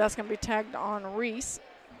I believe that's going to be tagged on Reese.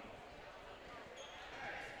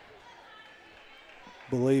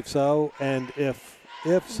 Believe so, and if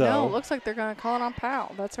so. No, it looks like they're going to call it on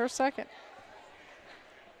Powell. That's her second.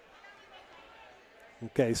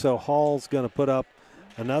 Okay, so Hall's going to put up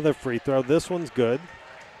another free throw. This one's good.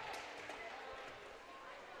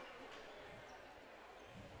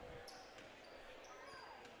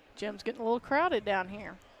 Jim's getting a little crowded down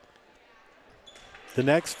here. The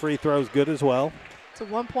next free throw is good as well. It's a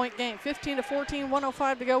 1-point game. 15-14,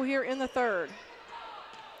 1:05 to go here in the third.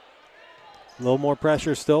 A little more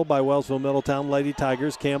pressure still by Wellsville-Middletown Lady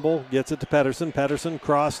Tigers. Campbell gets it to Pedersen. Pedersen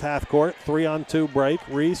crossed half court. 3-on-2 break.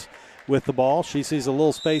 Reese with the ball. She sees a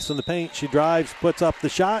little space in the paint. She drives, puts up the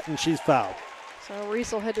shot, and she's fouled. So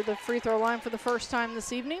Reese will head to the free throw line for the first time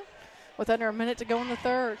this evening with under a minute to go in the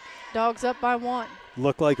third. Dogs up by 1.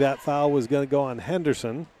 Looked like that foul was going to go on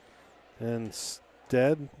Henderson.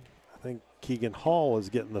 Instead, I think Keegan Hall is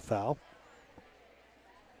getting the foul.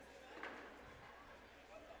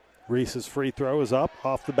 Reese's free throw is up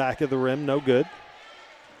off the back of the rim, no good.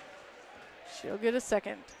 She'll get a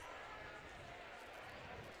second.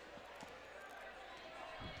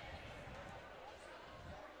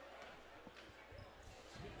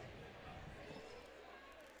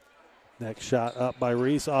 Next shot up by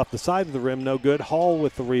Reese off the side of the rim, no good. Hall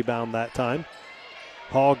with the rebound that time.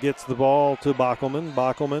 Hall gets the ball to Bockelman.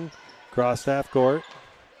 Bockelman crossed half court.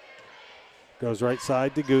 Goes right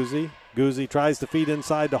side to Guzzi. Guzzi tries to feed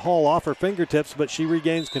inside to Hall off her fingertips, but she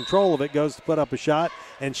regains control of it, goes to put up a shot,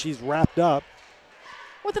 and she's wrapped up.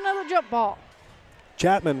 With another jump ball.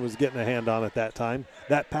 Chapman was getting a hand on it that time.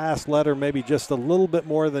 That pass led her maybe just a little bit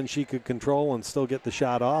more than she could control and still get the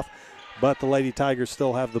shot off, but the Lady Tigers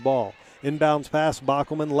still have the ball. Inbounds pass,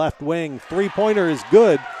 Bockelman, left wing. Three-pointer is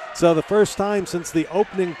good. So the first time since the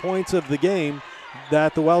opening points of the game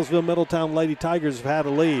that the Wellsville-Middletown Lady Tigers have had a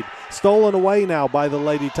lead. Stolen away now by the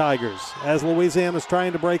Lady Tigers as Louisiana's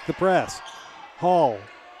trying to break the press. Hall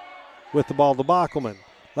with the ball to Bockelman.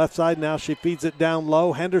 Left side now, she feeds it down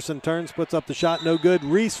low. Henderson turns, puts up the shot, no good.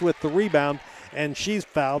 Reese with the rebound, and she's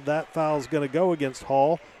fouled. That foul's going to go against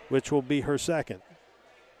Hall, which will be her second.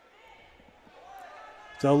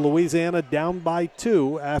 So Louisiana down by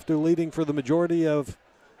 2 after leading for the majority of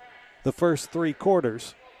the first 3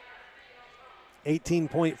 quarters.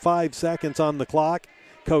 18.5 seconds on the clock.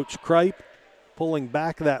 Coach Kripe pulling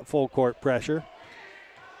back that full court pressure.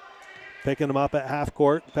 Picking them up at half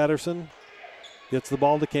court. Pedersen gets the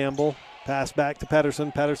ball to Campbell. Pass back to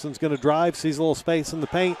Pedersen. Pedersen's going to drive, sees a little space in the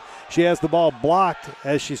paint. She has the ball blocked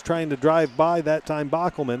as she's trying to drive by, that time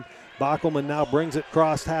Bockelman. Bockelman now brings it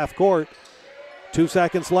across half court. 2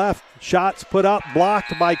 seconds left. Shots put up,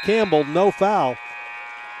 blocked by Campbell, no foul.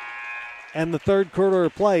 And the third quarter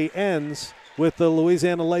of play ends with the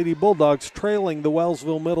Louisiana Lady Bulldogs trailing the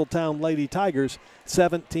Wellsville-Middletown Lady Tigers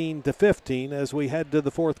 17-15 as we head to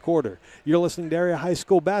the fourth quarter. You're listening to Area High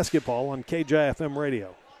School basketball on KJFM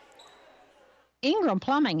Radio. Ingram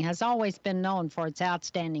Plumbing has always been known for its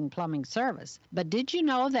outstanding plumbing service, but did you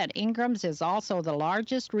know that Ingram's is also the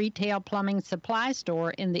largest retail plumbing supply store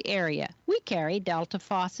in the area? We carry Delta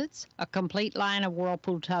faucets, a complete line of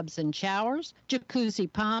Whirlpool tubs and showers,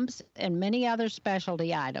 jacuzzi pumps, and many other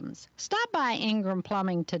specialty items. Stop by Ingram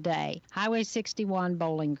Plumbing today, Highway 61,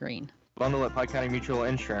 Bowling Green. Bundle at Pike County Mutual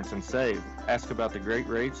Insurance and save. Ask about the great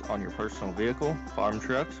rates on your personal vehicle, farm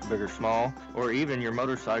trucks, big or small, or even your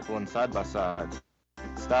motorcycle and side-by-sides.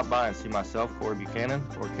 Stop by and see myself, Corey Buchanan,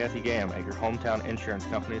 or Kathy Gam at your hometown insurance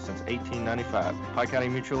company since 1895. Pike County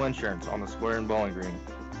Mutual Insurance on the square in Bowling Green.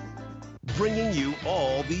 Bringing you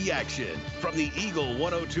all the action from the Eagle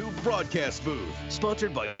 102 broadcast booth.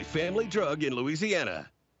 Sponsored by Family Drug in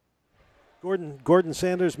Louisiana. Gordon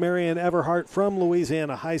Sanders, Marianne Everhart from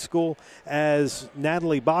Louisiana High School, as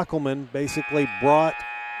Natalie Bockelman basically brought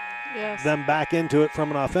them back into it from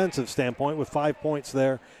an offensive standpoint with 5 points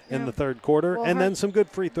there in the third quarter, and then some good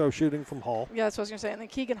free throw shooting from Hall. Yeah, that's what I was going to say. And then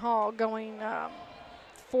Keegan Hall going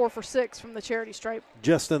 4 for 6 from the charity stripe.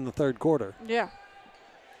 Just in the third quarter. Yeah.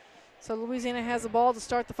 So Louisiana has the ball to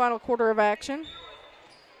start the final quarter of action.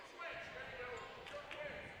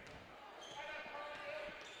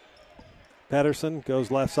 Pedersen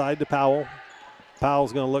goes left side to Powell.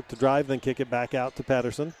 Powell's going to look to drive, then kick it back out to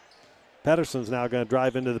Pedersen. Pedersen's now going to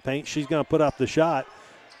drive into the paint. She's going to put up the shot.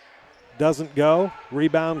 Doesn't go.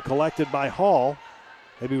 Rebound collected by Hall.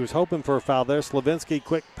 Maybe he was hoping for a foul there. Slavinsky,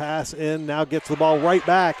 quick pass in, now gets the ball right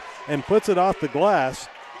back and puts it off the glass.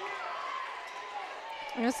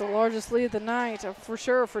 And that's the largest lead of the night for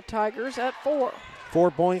sure for Tigers at 4.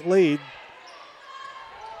 4-point lead.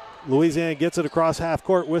 Louisiana gets it across half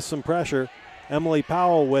court with some pressure. Emily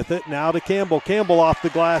Powell with it. Now to Campbell. Campbell off the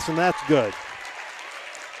glass, and that's good.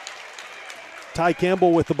 Ty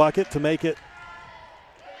Campbell with the bucket to make it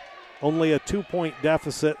only a 2-point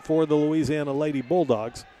deficit for the Louisiana Lady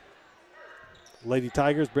Bulldogs. Lady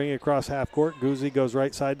Tigers bring it across half court. Guzzi goes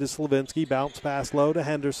right side to Slavinsky. Bounce pass low to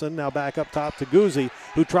Henderson. Now back up top to Guzzi,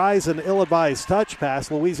 who tries an ill-advised touch pass.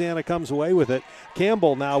 Louisiana comes away with it.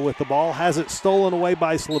 Campbell now with the ball. Has it stolen away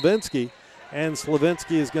by Slavinsky. And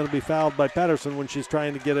Slavinsky is going to be fouled by Pedersen when she's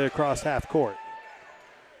trying to get it across half court.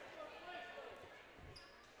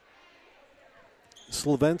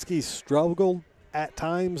 Slavinsky struggled at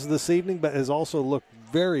times this evening, but has also looked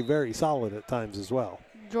very, very solid at times as well.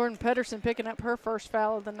 Jordan Pedersen picking up her first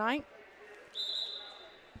foul of the night.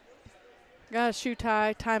 Got a shoe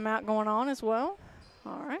tie timeout going on as well.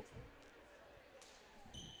 All right.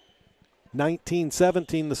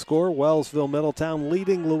 19-17 the score. Wellsville-Middletown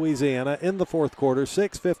leading Louisiana in the fourth quarter.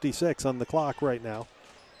 6:56 on the clock right now.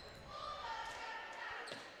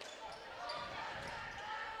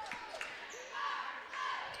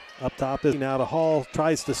 Up top is now to Hall.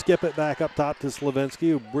 Tries to skip it back up top to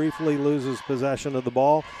Slavinsky, who briefly loses possession of the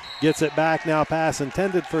ball. Gets it back now. Pass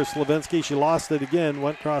intended for Slavinsky. She lost it again.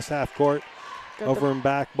 Went cross half court. Over and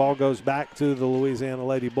back. Ball goes back to the Louisiana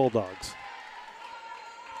Lady Bulldogs.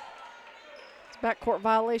 Backcourt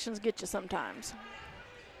violations get you sometimes.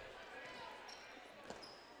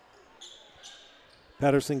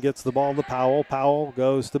 Pedersen gets the ball to Powell. Powell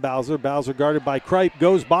goes to Bowser. Bowser guarded by Kripe.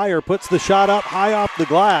 Goes by her. Puts the shot up high off the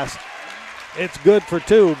glass. It's good for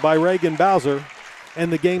 2 by Reagan Bowser.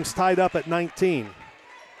 And the game's tied up at 19.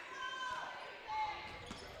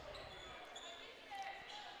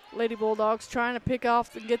 Lady Bulldogs trying to pick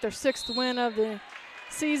off and get their 6th win of the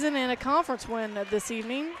season and a conference win this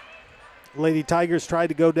evening. Lady Tigers tried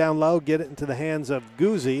to go down low, get it into the hands of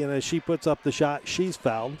Guzzi, and as she puts up the shot, she's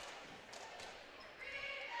fouled.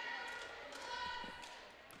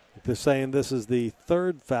 They're saying this is the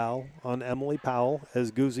 3rd foul on Emily Powell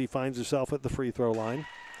as Guzzi finds herself at the free throw line.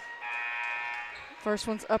 First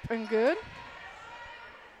one's up and good.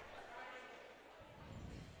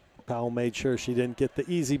 Powell made sure she didn't get the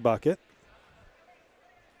easy bucket.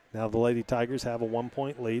 Now the Lady Tigers have a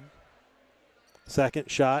 1-point lead.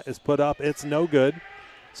 Second shot is put up. It's no good.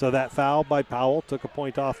 So that foul by Powell took a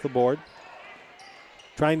point off the board.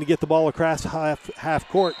 Trying to get the ball across half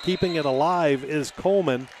court. Keeping it alive is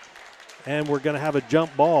Coleman. And we're going to have a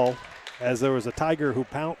jump ball as there was a Tiger who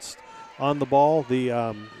pounced on the ball.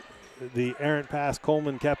 The the errant pass.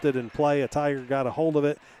 Coleman kept it in play. A Tiger got a hold of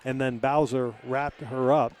it, and then Bowser wrapped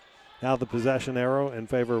her up. Now the possession arrow in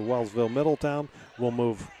favor of Wellsville-Middletown will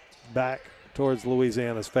move back towards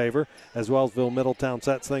Louisiana's favor as Wellsville-Middletown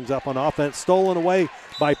sets things up on offense. Stolen away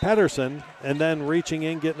by Pedersen, and then reaching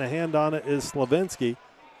in, getting a hand on it is Slavinsky.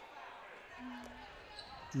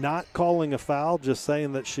 Not calling a foul, just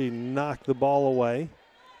saying that she knocked the ball away.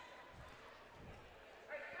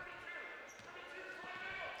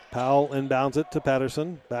 Powell inbounds it to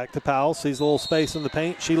Pedersen. Back to Powell. Sees a little space in the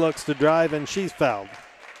paint. She looks to drive, and she's fouled.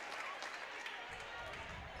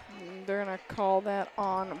 They're going to call that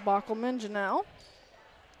on Bockelman, Janelle.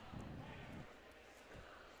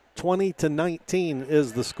 20-19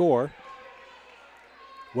 is the score.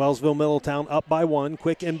 Wellsville-Middletown up by 1.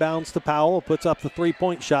 Quick inbounds to Powell. Puts up the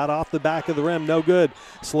three-point shot off the back of the rim. No good.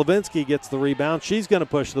 Slavinsky gets the rebound. She's going to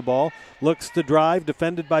push the ball. Looks to drive.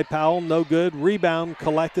 Defended by Powell. No good. Rebound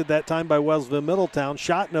collected that time by Wellsville-Middletown.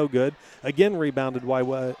 Shot no good. Again rebounded by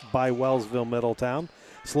Wellsville-Middletown.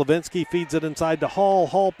 Slavinsky feeds it inside to Hall.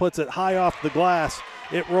 Hall puts it high off the glass.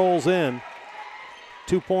 It rolls in.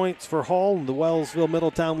 2 points for Hall and the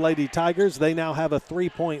Wellsville-Middletown Lady Tigers. They now have a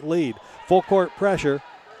 3-point lead. Full court pressure.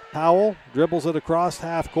 Powell dribbles it across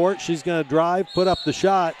half court. She's going to drive, put up the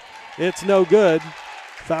shot. It's no good.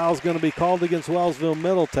 Foul's going to be called against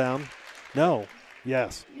Wellsville-Middletown. No.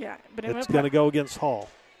 Yes. Yeah, but it's going to go against Hall.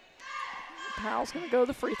 Powell's going to go to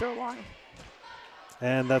the free throw line.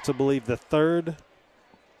 And that's, I believe, the third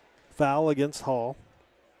foul against Hall.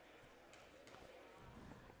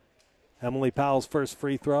 Emily Powell's first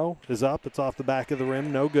free throw is up. It's off the back of the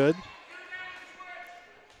rim. No good.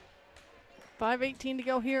 5:18 to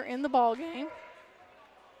go here in the ball game.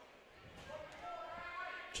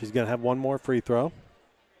 She's going to have one more free throw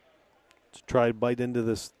to try to bite into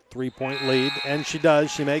this 3-point lead, and she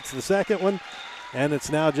does. She makes the second one, and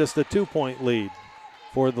it's now just a 2-point lead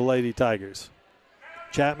for the Lady Tigers.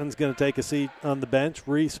 Chapman's going to take a seat on the bench.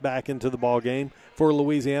 Reese back into the ball game for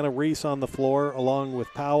Louisiana. Reese on the floor along with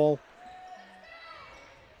Powell.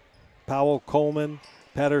 Powell, Coleman,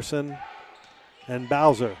 Pedersen, and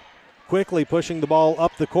Bowser. Quickly pushing the ball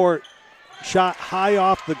up the court. Shot high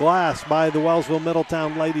off the glass by the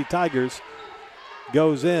Wellsville-Middletown Lady Tigers.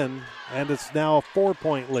 Goes in, and it's now a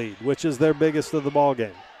 4-point lead, which is their biggest of the ball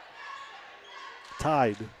game.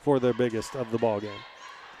 Tied for their biggest of the ball game.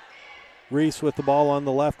 Reese with the ball on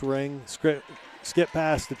the left wing. Skip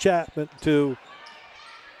pass to Chapman to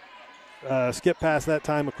skip pass that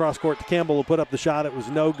time across court to Campbell, who put up the shot. It was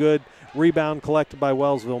no good. Rebound collected by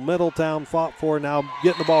Wellsville-Middletown. Fought for, now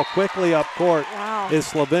getting the ball quickly up court is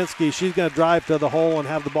Slavinsky. She's going to drive to the hole and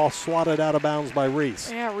have the ball swatted out of bounds by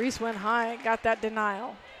Reese. Yeah, Reese went high, got that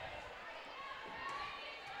denial.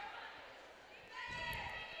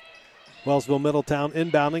 Wellsville-Middletown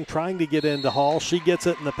inbounding, trying to get into Hall. She gets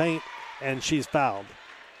it in the paint, and she's fouled.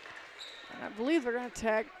 And I believe they're going to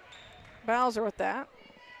tag Bowser with that.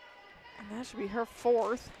 And that should be her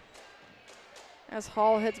fourth. As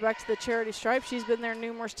Hall heads back to the charity stripe. She's been there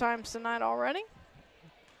numerous times tonight already.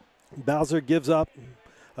 Bowser gives up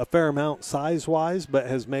a fair amount size-wise, but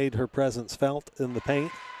has made her presence felt in the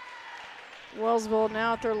paint. Wellsville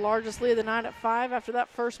now at their largest lead of the night at 5 after that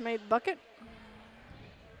first made bucket.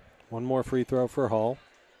 One more free throw for Hall.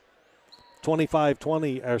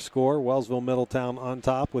 25-20 our score. Wellsville-Middletown on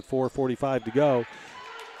top with 4:45 to go.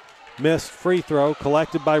 Missed free throw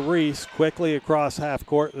collected by Reese. Quickly across half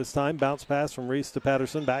court this time. Bounce pass from Reese to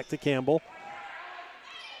Pedersen. Back to Campbell.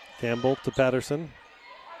 Campbell to Pedersen.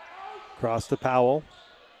 Cross to Powell.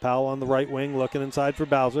 Powell on the right wing looking inside for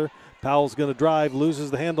Bowser. Powell's going to drive. Loses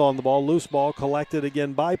the handle on the ball. Loose ball collected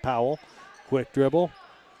again by Powell. Quick dribble.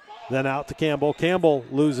 Then out to Campbell. Campbell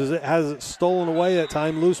loses it. Has it stolen away that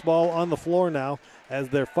time. Loose ball on the floor now as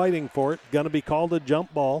they're fighting for it. Going to be called a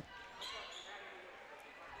jump ball.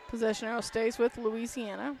 Possession arrow stays with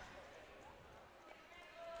Louisiana.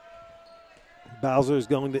 Bowser's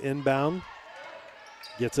going to inbound.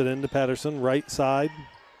 Gets it into Pedersen, right side.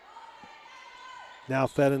 Now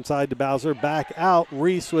fed inside to Bowser. Back out.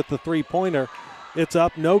 Reese with the three-pointer. It's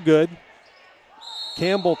up, no good.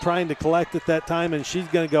 Campbell trying to collect it that time, and she's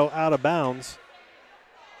going to go out of bounds.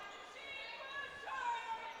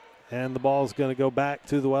 And the ball is going to go back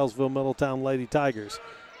to the Wellsville-Middletown Lady Tigers.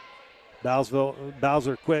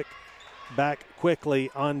 Bowser back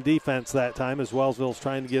quickly on defense that time as Wellsville's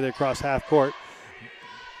trying to get it across half court.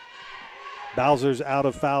 Bowser's out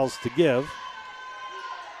of fouls to give.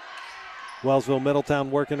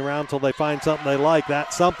 Wellsville-Middletown working around until they find something they like.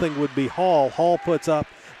 That something would be Hall. Hall puts up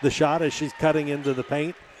the shot as she's cutting into the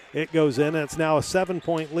paint. It goes in, and it's now a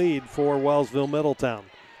 7-point lead for Wellsville-Middletown.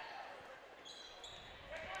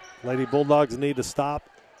 Lady Bulldogs need to stop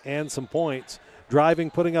and some points.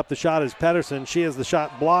 Driving, putting up the shot is Pedersen. She has the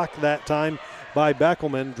shot blocked that time by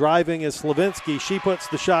Beckelman. Driving is Slavinsky. She puts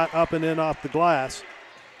the shot up and in off the glass.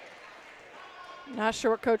 Not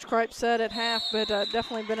sure what Coach Kripe said at half, but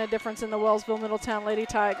definitely been a difference in the Wellsville-Middletown Lady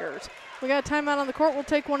Tigers. We got a timeout on the court. We'll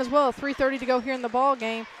take one as well. 3:30 to go here in the ball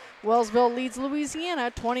game. Wellsville leads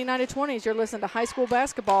Louisiana 29-20 as you're listening to high school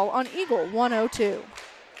basketball on Eagle 102.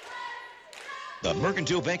 The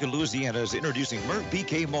Mercantile Bank of Louisiana is introducing Merc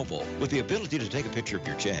BK Mobile with the ability to take a picture of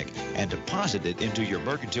your check and deposit it into your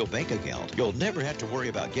Mercantile Bank account. You'll never have to worry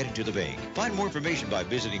about getting to the bank. Find more information by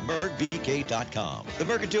visiting mercbk.com. The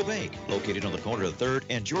Mercantile Bank, located on the corner of 3rd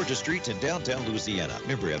and Georgia Streets in downtown Louisiana.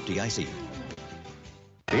 Member FDIC.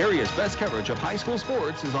 The area's best coverage of high school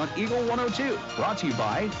sports is on Eagle 102. Brought to you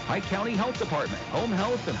by Pike County Health Department, Home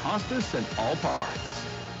Health and Hospice in all parts.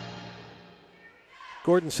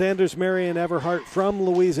 Gordon Sanders, Marion Everhart from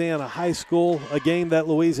Louisiana High School, a game that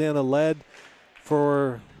Louisiana led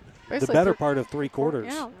for basically the better part of 3 quarters.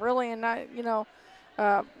 Yeah, really, and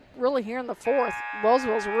really here in the fourth,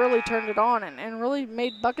 Wellsville's really turned it on and really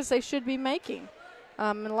made buckets they should be making.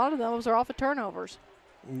 And a lot of those are off of turnovers.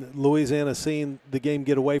 Louisiana seeing the game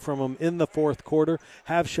get away from them in the fourth quarter,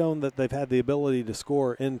 have shown that they've had the ability to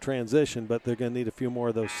score in transition, but they're going to need a few more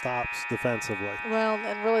of those stops defensively. Well,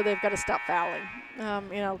 and really they've got to stop fouling.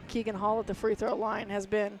 Keegan Hall at the free throw line has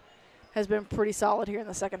been pretty solid here in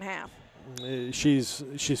the second half. She's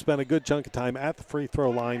spent a good chunk of time at the free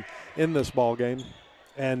throw line in this ball game,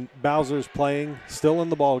 and Bowser's playing still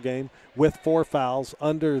in the ball game with 4 fouls,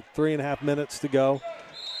 under 3.5 minutes to go.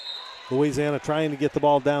 Louisiana trying to get the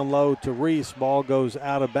ball down low to Reese. Ball goes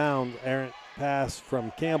out of bounds. Errant pass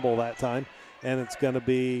from Campbell that time, and it's going to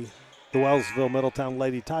be the Wellsville-Middletown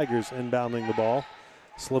Lady Tigers inbounding the ball.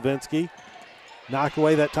 Slavinsky knocked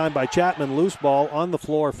away that time by Chapman. Loose ball on the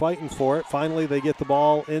floor, fighting for it. Finally, they get the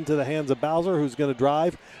ball into the hands of Bowser, who's going to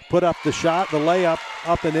drive, put up the shot, the layup,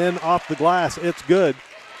 up and in, off the glass. It's good.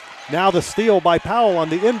 Now the steal by Powell on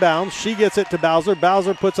the inbound. She gets it to Bowser.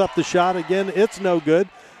 Bowser puts up the shot again. It's no good.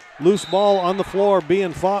 Loose ball on the floor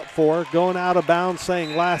being fought for, going out of bounds,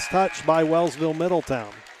 saying last touch by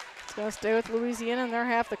Wellsville-Middletown. It's going to stay with Louisiana in their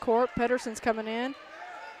half the court. Pedersen's coming in.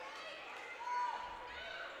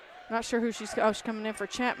 Not sure who she's coming in for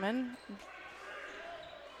Chapman.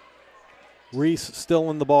 Reese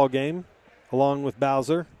still in the ball game, along with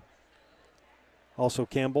Bowser. Also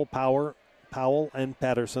Campbell, Powell, and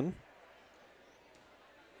Patterson.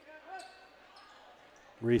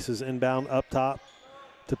 Reese is inbound up top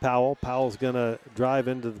to Powell. Powell's going to drive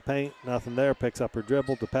into the paint. Nothing there. Picks up her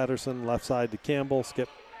dribble to Patterson. Left side to Campbell. Skip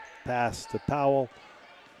pass to Powell.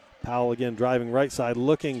 Powell again driving right side,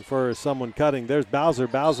 looking for someone cutting. There's Bowser.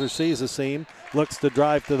 Bowser sees a seam, looks to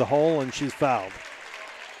drive to the hole, and she's fouled.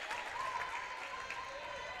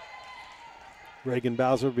 Reagan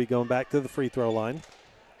Bowser will be going back to the free throw line.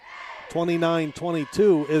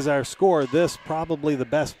 29-22 is our score. This probably the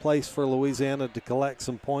best place for Louisiana to collect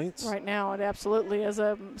some points. Right now, it absolutely is.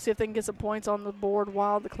 See if they can get some points on the board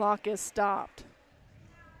while the clock is stopped.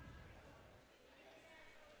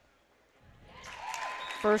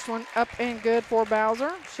 First one up and good for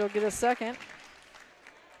Bowser. She'll get a second.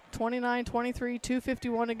 29-23,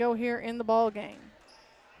 2:51 to go here in the ball game.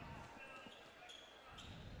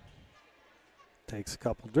 Takes a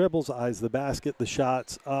couple dribbles, eyes the basket, the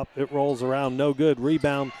shot's up, it rolls around, no good.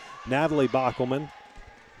 Rebound, Natalie Bockelman.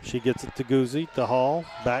 She gets it to Guzzi, to Hall,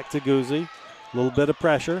 back to Guzzi. A little bit of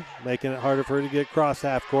pressure, making it harder for her to get across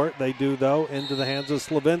half court. They do, though, into the hands of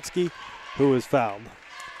Slavinsky, who is fouled.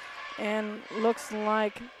 And looks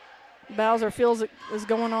like Bowser feels it is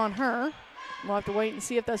going on her. We'll have to wait and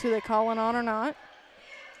see if that's who they're calling on or not.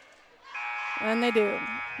 And they do.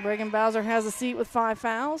 Reagan Bowser has a seat with 5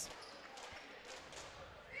 fouls.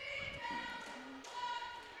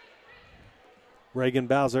 Reagan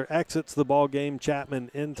Bowser exits the ball game.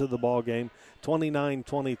 Chapman into the ball game.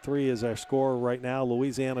 29-23 is our score right now.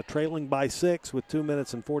 Louisiana trailing by 6 with 2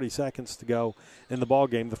 minutes and 40 seconds to go in the ball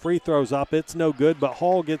game. The free throw's up. It's no good, but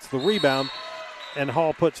Hall gets the rebound, and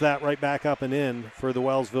Hall puts that right back up and in for the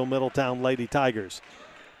Wellsville-Middletown Lady Tigers.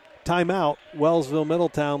 Timeout.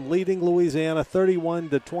 Wellsville-Middletown leading Louisiana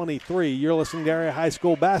 31-23. You're listening to area high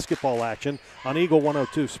school basketball action on Eagle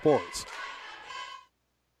 102 Sports.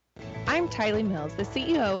 I'm Tylee Mills, the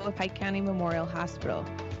CEO of Pike County Memorial Hospital.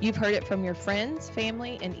 You've heard it from your friends,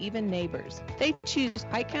 family, and even neighbors. They choose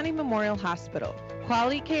Pike County Memorial Hospital.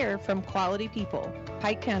 Quality care from quality people.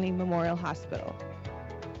 Pike County Memorial Hospital.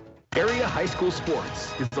 Area High School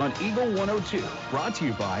Sports is on Eagle 102. Brought to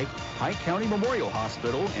you by Pike County Memorial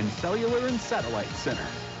Hospital and Cellular and Satellite Center.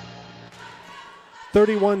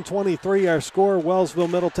 31-23 our score.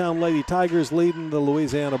 Wellsville-Middletown Lady Tigers leading the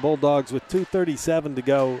Louisiana Bulldogs with 2:37 to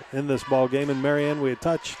go in this ball game. And Marianne, we had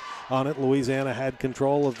touched on it. Louisiana had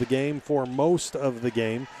control of the game for most of the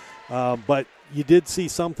game, but you did see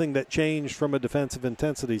something that changed from a defensive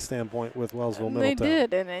intensity standpoint with Wellsville-Middletown. They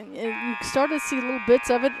did, and you started to see little bits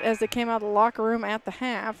of it as they came out of the locker room at the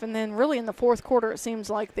half. And then really in the fourth quarter, it seems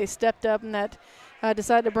like they stepped up and that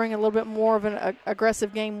decided to bring a little bit more of an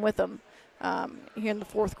aggressive game with them here in the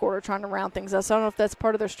fourth quarter, trying to round things up. So I don't know if that's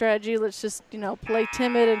part of their strategy. Let's just, play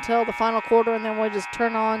timid until the final quarter, and then we'll just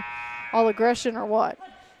turn on all aggression or what.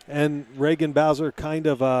 And Reagan Bowser, kind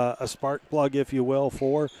of a spark plug, if you will,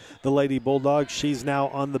 for the Lady Bulldogs. She's now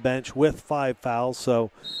on the bench with 5 fouls,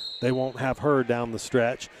 so they won't have her down the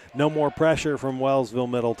stretch. No more pressure from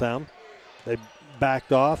Wellsville-Middletown. They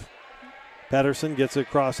backed off. Pedersen gets it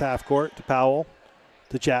across half court to Powell,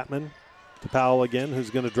 to Chapman, to Powell again, who's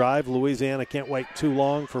going to drive. Louisiana can't wait too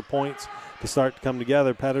long for points to start to come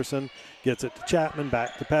together. Pedersen gets it to Chapman,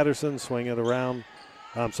 back to Pedersen, swing it around.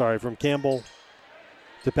 From Campbell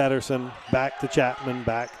to Pedersen, back to Chapman,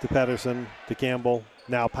 back to Pedersen, to Campbell.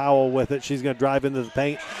 Now Powell with it. She's going to drive into the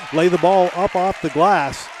paint, lay the ball up off the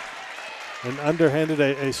glass, and underhanded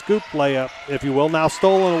a scoop layup, if you will. Now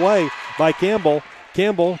stolen away by Campbell.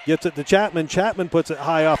 Campbell gets it to Chapman. Chapman puts it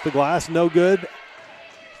high off the glass. No good.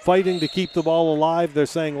 Fighting to keep the ball alive. They're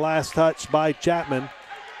saying last touch by Chapman.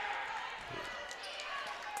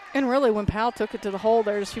 And really, when Powell took it to the hole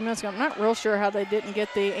there just a few minutes ago, I'm not real sure how they didn't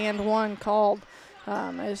get the and one called.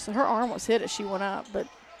 As her arm was hit as she went up, but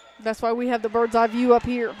that's why we have the bird's eye view up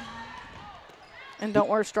here and don't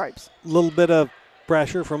wear stripes. A little bit of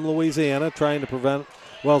pressure from Louisiana trying to prevent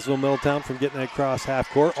Wellsville-Middletown from getting across half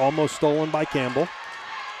court. Almost stolen by Campbell.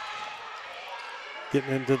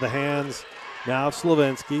 Getting into the hands now of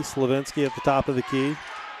Slavinsky. Slavinsky at the top of the key.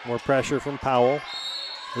 More pressure from Powell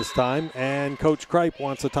this time, and Coach Kripe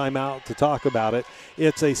wants a timeout to talk about it.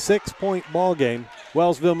 It's a 6-point ball game.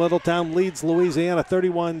 Wellsville-Middletown leads Louisiana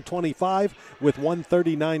 31-25 with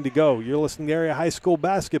 1:39 to go. You're listening to Area High School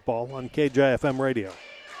Basketball on KJFM Radio.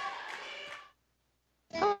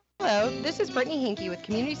 Hello, this is Brittany Hinkey with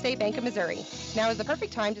Community State Bank of Missouri. Now is the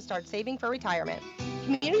perfect time to start saving for retirement.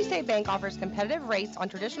 Community State Bank offers competitive rates on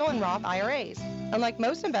traditional and Roth IRAs. Unlike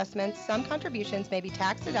most investments, some contributions may be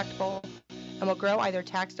tax deductible and will grow either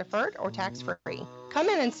tax-deferred or tax-free. Come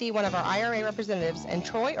in and see one of our IRA representatives in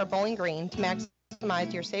Troy or Bowling Green to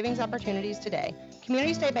maximize your savings opportunities today.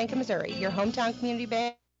 Community State Bank of Missouri, your hometown community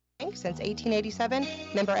bank since 1887,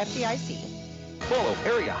 member FDIC. Follow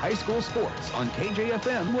Area High School Sports on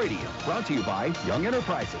KJFM Radio. Brought to you by Young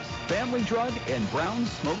Enterprises, Family Drug, and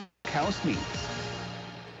Brown's Smokehouse Meats.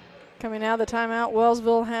 Coming out of the timeout,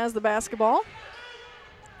 Wellsville has the basketball.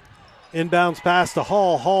 Inbounds pass to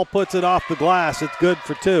Hall. Hall puts it off the glass. It's good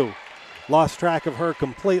for 2. Lost track of her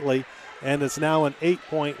completely, and it's now an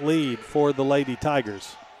 8-point lead for the Lady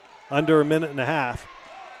Tigers. Under a minute and a half.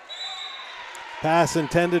 Pass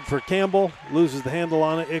intended for Campbell. Loses the handle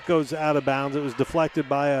on it. It goes out of bounds. It was deflected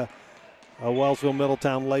by a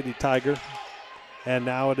Wellsville-Middletown Lady Tiger. And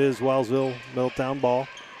now it is Wellsville-Middletown ball.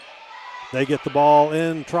 They get the ball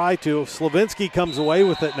in, try to. Slavinsky comes away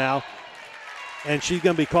with it now. And she's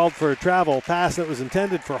going to be called for a travel. Pass that was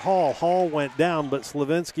intended for Hall. Hall went down, but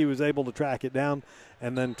Slavinsky was able to track it down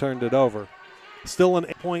and then turned it over. Still an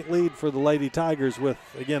 8-point lead for the Lady Tigers with,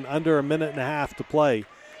 again, under a minute and a half to play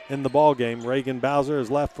in the ball game. Reagan Bowser is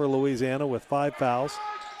left for Louisiana with 5 fouls.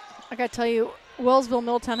 I got to tell you,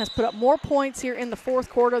 Wellsville-Middletown has put up more points here in the fourth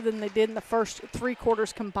quarter than they did in the first 3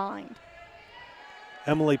 quarters combined.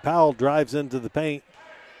 Emily Powell drives into the paint.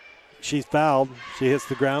 She's fouled. She hits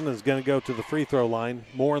the ground and is going to go to the free throw line.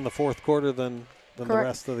 More in the fourth quarter than the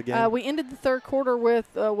rest of the game. We ended the third quarter with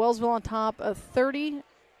Wellsville on top of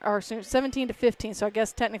 17-15. So I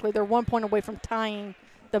guess technically they're 1 point away from tying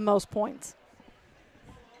the most points.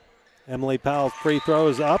 Emily Powell's free throw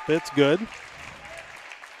is up. It's good.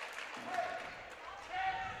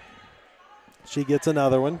 She gets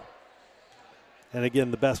another one. And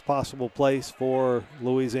again, the best possible place for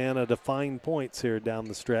Louisiana to find points here down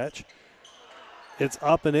the stretch. It's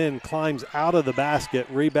up and in, climbs out of the basket.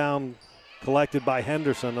 Rebound collected by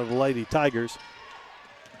Henderson of the Lady Tigers.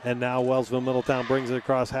 And now Wellsville-Middletown brings it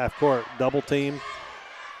across half court. Double team.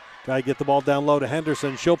 Try to get the ball down low to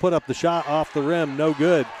Henderson. She'll put up the shot off the rim. No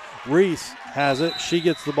good. Reese has it. She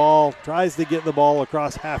gets the ball, tries to get the ball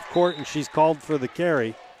across half court, and she's called for the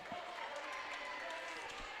carry.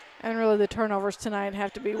 And really the turnovers tonight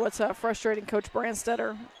have to be what's frustrating Coach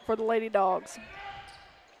Brandstetter for the Lady Dogs.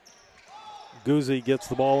 Guzzi gets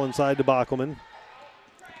the ball inside to Bockelman.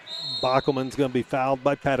 Bockelman's going to be fouled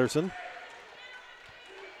by Pedersen.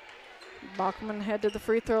 Bachman head to the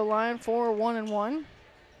free throw line for 1 and 1.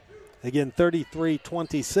 Again,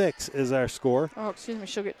 33-26 is our score. Oh, excuse me,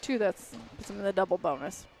 she'll get 2. That's puts them in the double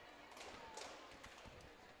bonus.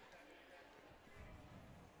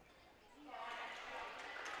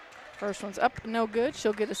 First one's up, no good.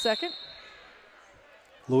 She'll get a second.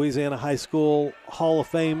 Louisiana High School Hall of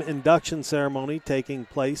Fame induction ceremony taking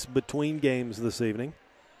place between games this evening.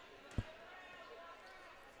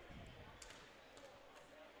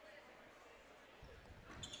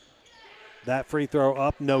 That free throw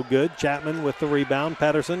up, no good. Chapman with the rebound.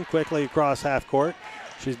 Pedersen quickly across half court.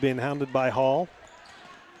 She's being hounded by Hall.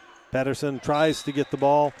 Pedersen tries to get the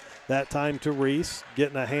ball, that time to Reese.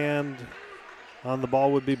 Getting a hand on the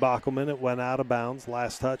ball would be Bockelman. It went out of bounds.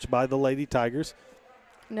 Last touch by the Lady Tigers.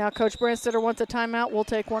 Now Coach Branstetter wants a timeout. We'll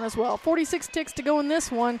take one as well. 46 ticks to go in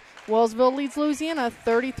this one. Wellsville leads Louisiana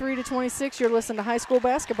 33-26. You're listening to high school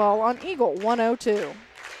basketball on Eagle 102.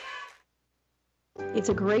 It's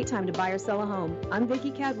a great time to buy or sell a home. I'm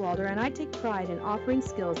Vicki Cadwalder, and I take pride in offering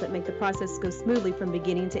skills that make the process go smoothly from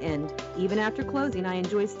beginning to end. Even after closing, I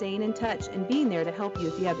enjoy staying in touch and being there to help you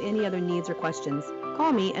if you have any other needs or questions.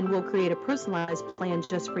 Call me and we'll create a personalized plan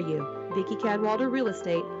just for you. Vicki Cadwalder Real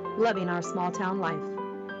Estate, loving our small town life.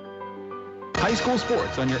 High school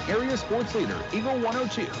sports on your area sports leader, Eagle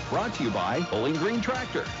 102. Brought to you by Bowling Green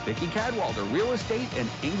Tractor, Vicki Cadwalder Real Estate, and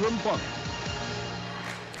Ingram Plumbing.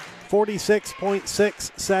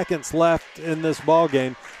 46.6 seconds left in this ball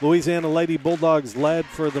game. Louisiana Lady Bulldogs led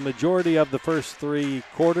for the majority of the first 3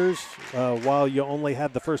 quarters, while you only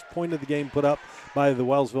had the first point of the game put up by the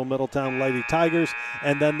Wellsville-Middletown Lady Tigers,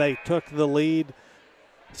 and then they took the lead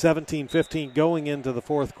 17-15 going into the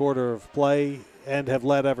fourth quarter of play and have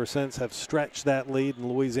led ever since, have stretched that lead, and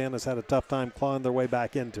Louisiana's had a tough time clawing their way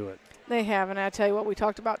back into it. They have, and I tell you what, we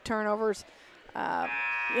talked about turnovers.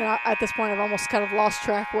 At this point, I've almost kind of lost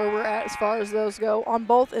track where we're at as far as those go on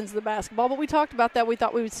both ends of the basketball. But we talked about that. We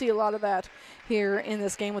thought we would see a lot of that here in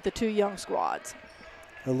this game with the 2 young squads.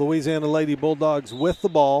 The Louisiana Lady Bulldogs with the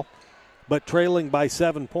ball, but trailing by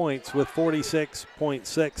 7 points with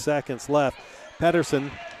 46.6 seconds left. Pedersen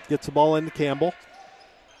gets the ball into Campbell.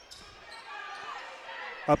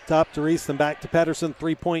 Up top to Reese, then back to Pedersen.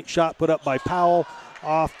 3-point shot put up by Powell.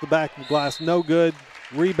 Off the back of the glass, no good.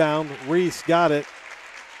 Rebound, Reese got it.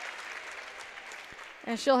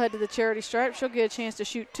 And she'll head to the charity stripe. She'll get a chance to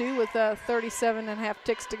shoot 2 with 37.5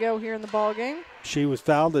 ticks to go here in the ball game. She was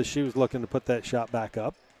fouled as she was looking to put that shot back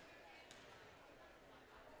up.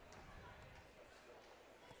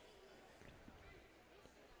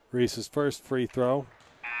 Reese's first free throw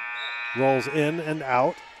rolls in and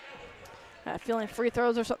out. Feeling free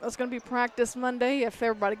throws are something that's going to be practiced Monday if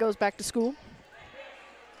everybody goes back to school.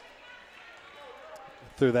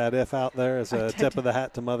 Threw that if out there as a tip of the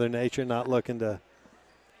hat to Mother Nature, not looking to.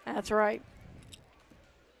 That's right.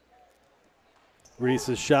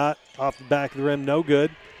 Reese's shot off the back of the rim, no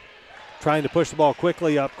good. Trying to push the ball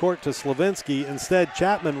quickly up court to Slavinsky. Instead,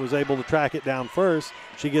 Chapman was able to track it down first.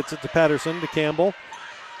 She gets it to Pedersen, to Campbell.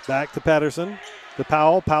 Back to Pedersen, to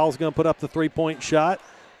Powell. Powell's going to put up the 3-point shot.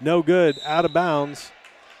 No good, out of bounds.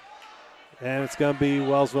 And it's going to be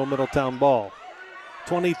Wellsville-Middletown ball.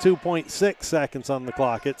 22.6 seconds on the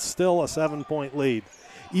clock. It's still a 7-point lead.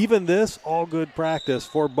 Even this, all good practice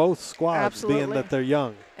for both squads, Absolutely. being that they're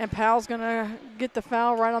young. And Powell's going to get the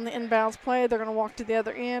foul right on the inbounds play. They're going to walk to the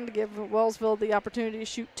other end to give Wellsville the opportunity to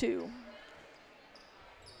shoot 2.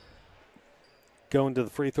 Going to the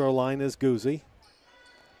free throw line is Guzzi.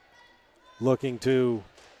 Looking to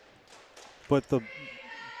put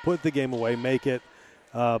the game away, make it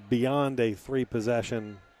beyond a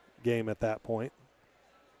 3-possession game at that point.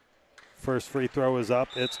 First free throw is up.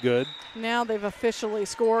 It's good. Now they've officially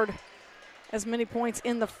scored as many points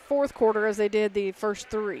in the fourth quarter as they did the first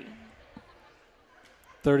 3.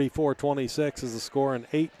 34-26 is the score, an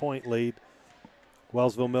 8-point lead.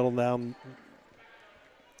 Wellsville-Middletown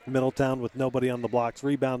with nobody on the blocks.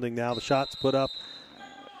 Rebounding now. The shot's put up.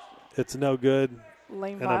 It's no good.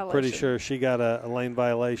 Lane and violation. I'm pretty sure she got a lane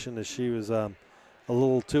violation as she was a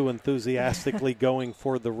little too enthusiastically going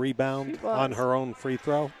for the rebound on her own free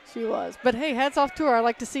throw. She was. But, hey, hats off to her. I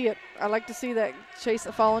like to see it. I like to see that chase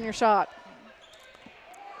the following your shot.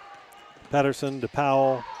 Pedersen to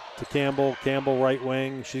Powell to Campbell. Campbell right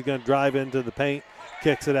wing. She's going to drive into the paint.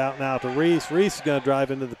 Kicks it out now to Reese. Reese is going to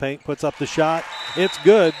drive into the paint. Puts up the shot. It's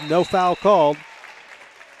good. No foul called.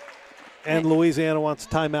 And Louisiana wants a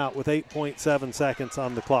timeout with 8.7 seconds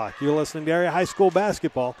on the clock. You're listening to Area High School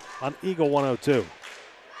Basketball on Eagle 102.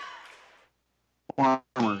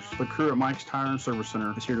 Farmers, the crew at Mike's Tire and Service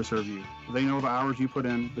Center is here to serve you. They know the hours you put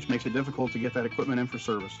in, which makes it difficult to get that equipment in for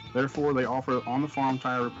service. Therefore, they offer on-the-farm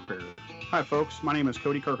tire repairs. Hi, folks. My name is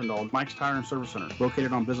Cody Kirkendall, Mike's Tire and Service Center,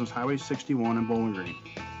 located on Business Highway 61 in Bowling Green.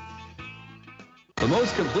 The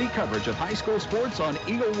most complete coverage of high school sports on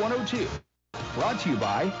Eagle 102. Brought to you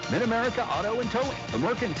by Mid-America Auto and Towing, the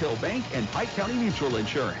Mercantile Bank, and Pike County Mutual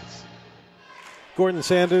Insurance. Gordon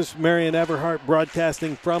Sanders, Marion Everhart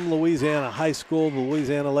broadcasting from Louisiana High School. The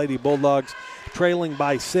Louisiana Lady Bulldogs trailing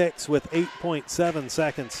by 6 with 8.7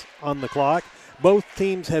 seconds on the clock. Both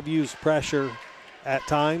teams have used pressure at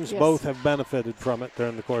times. Yes. Both have benefited from it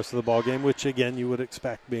during the course of the ball game, which, again, you would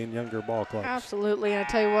expect being younger ball clubs. Absolutely. And I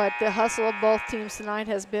tell you what, the hustle of both teams tonight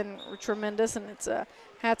has been tremendous, and it's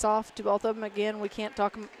hats off to both of them. Again, we can't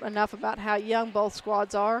talk enough about how young both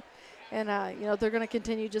squads are. And, they're going to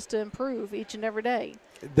continue just to improve each and every day.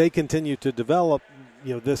 They continue to develop.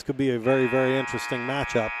 This could be a very, very interesting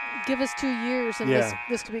matchup. Give us 2 years, and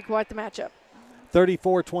this could be quite the matchup.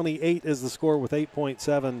 34-28 is the score with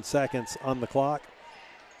 8.7 seconds on the clock.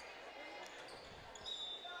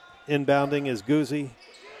 Inbounding is Guzzi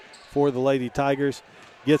for the Lady Tigers.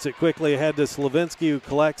 Gets it quickly ahead to Slavinsky, who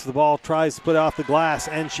collects the ball, tries to put it off the glass,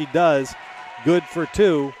 and she does. Good for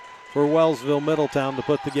 2. For Wellsville-Middletown to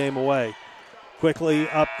put the game away. Quickly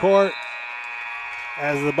up court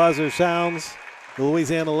as the buzzer sounds. The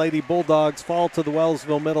Louisiana Lady Bulldogs fall to the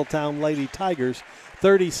Wellsville-Middletown Lady Tigers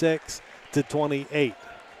 36-28.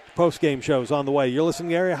 Post-game shows on the way. You're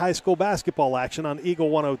listening to area high school basketball action on Eagle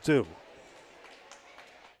 102.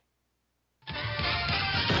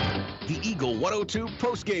 The Eagle 102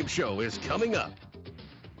 post-game show is coming up.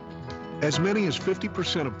 As many as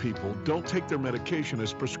 50% of people don't take their medication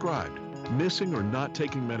as prescribed. Missing or not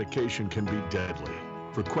taking medication can be deadly.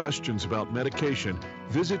 For questions about medication,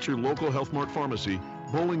 visit your local Health Mart pharmacy,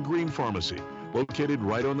 Bowling Green Pharmacy, located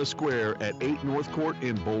right on the square at 8 North Court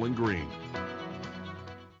in Bowling Green.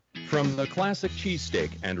 From the classic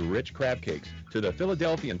cheesesteak and rich crab cakes to the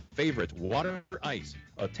Philadelphian favorite water ice,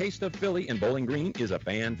 a taste of Philly in Bowling Green is a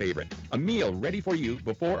fan favorite. A meal ready for you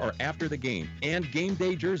before or after the game, and game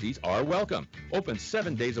day jerseys are welcome. Open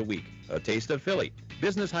 7 days a week. A taste of Philly.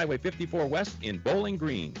 Business Highway 54 West in Bowling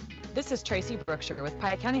Green. This is Tracy Brookshire with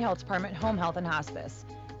Pike County Health Department Home Health and Hospice.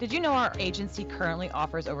 Did you know our agency currently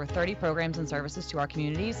offers over 30 programs and services to our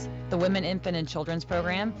communities? The Women, Infant, and Children's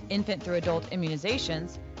Program, Infant through Adult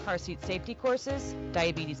Immunizations, car seat safety courses,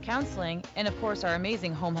 diabetes counseling, and of course our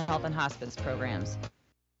amazing home health and hospice programs.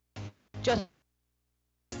 Just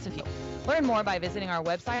a few. Learn more by visiting our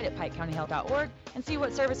website at pikecountyhealth.org and see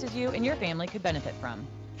what services you and your family could benefit from.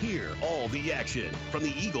 Hear all the action from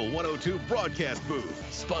the Eagle 102 broadcast booth,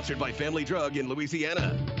 sponsored by Family Drug in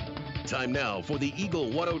Louisiana. Time now for the Eagle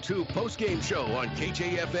 102 post-game show on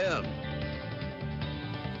KJFM.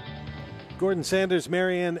 Gordon Sanders,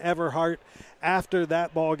 Marianne Everhart. After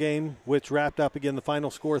that ball game, which wrapped up again, the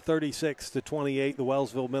final score 36-28, the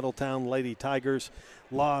Wellsville-Middletown Lady Tigers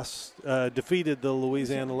defeated the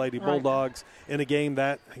Louisiana Lady Bulldogs in a game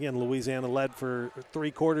that, again, Louisiana led for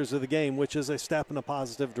 3/4 of the game, which is a step in a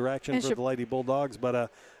positive direction for the Lady Bulldogs, but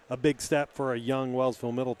a big step for a young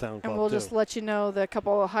Wellsville-Middletown club, and we'll just let you know the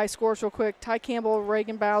couple of high scores real quick. Ty Campbell,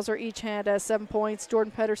 Reagan Bowser each had 7 points.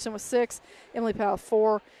 Jordan Pedersen with 6, Emily Powell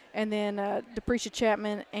 4, and then Deprecia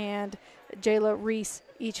Chapman and Jayla Reese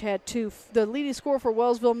each had 2. The leading scorer for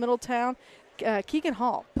Wellsville-Middletown, Keegan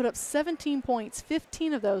Hall, put up 17 points,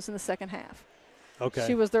 15 of those in the second half. Okay.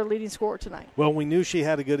 She was their leading scorer tonight. Well, we knew she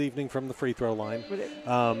had a good evening from the free throw line,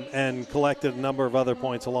 and collected a number of other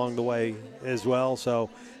points along the way as well. So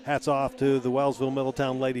hats off to the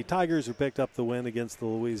Wellsville-Middletown Lady Tigers, who picked up the win against the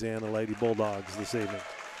Louisiana Lady Bulldogs this evening.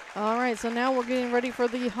 All right, so now we're getting ready for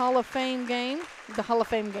the Hall of Fame game, the Hall of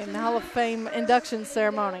Fame induction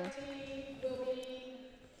ceremony.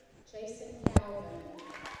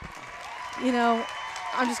 You know,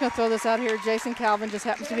 I'm just going to throw this out here. Jason Calvin just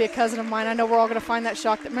happens to be a cousin of mine. I know we're all going to find that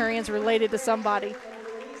shock that Marianne's related to somebody.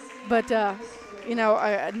 But, a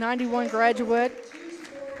 91 graduate.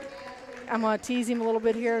 I'm going to tease him a little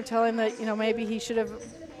bit here and tell him that, maybe he should have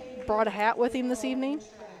brought a hat with him this evening.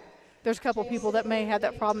 There's a couple people that may have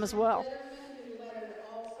that problem as well.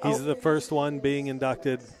 He's the first one being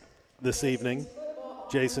inducted this evening.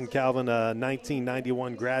 Jason Calvin, a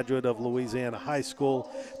 1991 graduate of Louisiana High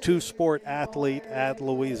School, 2-sport athlete at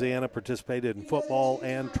Louisiana, participated in football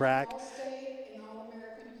and track.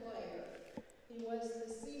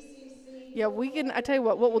 Yeah, I tell you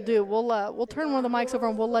what we'll do. We'll turn one of the mics over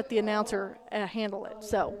and we'll let the announcer handle it.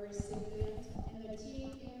 So.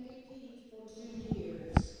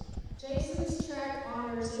 Jason's track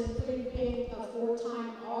honors include being a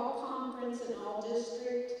 4-time all-conference and all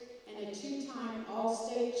and two-time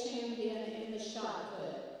All-State champion in the shot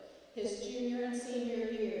put his junior and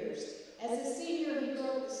senior years. As a senior, he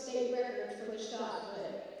broke the state record for the shot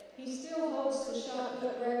put. He still holds the shot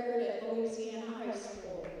put record at Louisiana High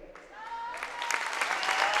School.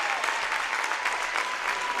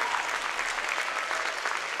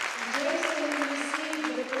 Jason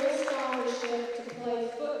received a full scholarship to play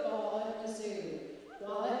football at Mizzou.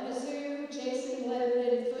 While at Mizzou, Jason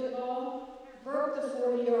lettered in football, broke the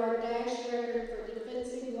 40-yard dash record for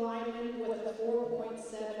defensive linemen with a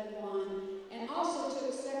 4.71, and also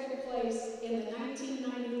took second place in the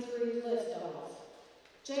 1993 liftoff.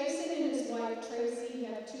 Jason and his wife Tracy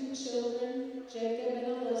have 2 children, Jacob and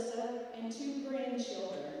Alyssa, and 2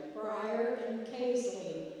 grandchildren, Briar and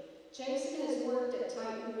Kaisley. Jason has worked at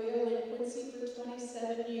Titan Wheel in Quincy for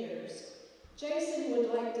 27 years. Jason would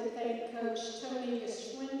like to thank Coach Tony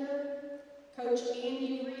Geschwinder, Coach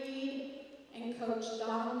Andy Reed, and Coach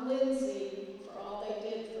Don Lindsay for all they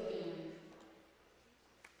did for him.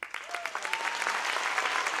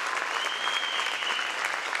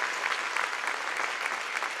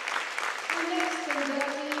 Our next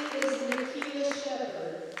inductee is Nakia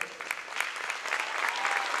Shepard.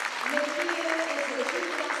 Nakia is a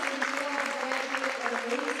 2012 graduate of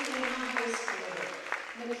Louisiana High School.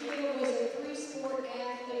 Nakia was a 3-sport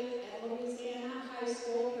athlete at Louisiana High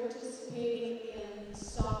School, participating in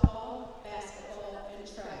softball, basketball, and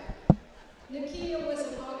track. Nakia was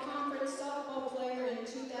an all-conference softball player in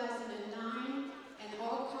 2009 and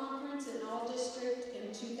all-conference and all-district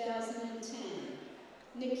in 2010.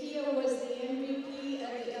 Nakia was the MVP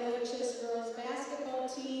of the LHS girls basketball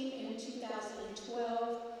team in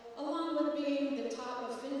 2012, along with being the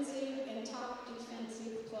top offensive and top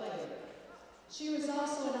defensive player. She was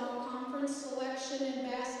also an all-conference selection in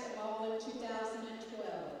basketball in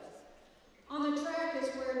 2012. On the track is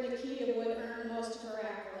where Nakia would earn most of her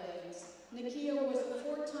accolades. Nakia was a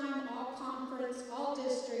 4-time all-conference,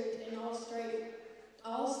 all-district, and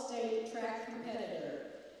all-state track competitor.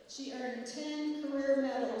 She earned 10 career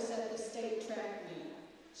medals at the state track meet.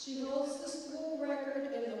 She holds the school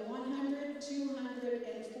record in the 100, 200,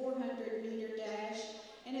 and 400 meter dash,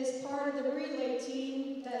 and is part of the relay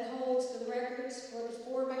team that holds the records for the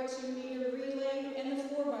 4x2 meter relay and the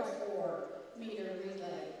 4x4 meter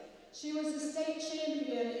relay. She was the state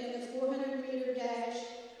champion in the 400 meter dash,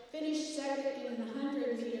 finished second in the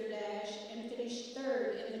 100 meter dash, and finished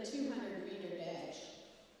third in the 200 meter dash.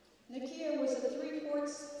 Nakia was a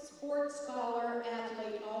 3-sport scholar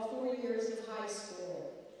athlete all 4 years of high school.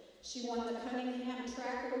 She won the Cunningham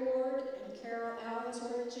Track Award and Carol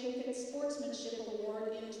Allensworth Jenkins Sportsmanship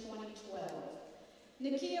Award in 2012.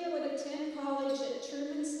 Nakia would attend college at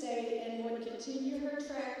Truman State and would continue her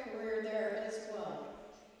track career there as well.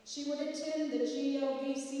 She would attend the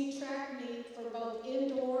GLVC track meet for both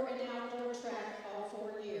indoor and outdoor track all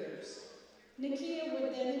 4 years. Nakia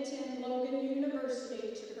would then attend Logan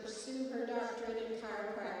University to pursue her doctorate in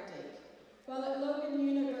chiropractic. While at Logan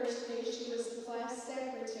University, she was the class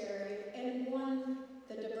secretary and won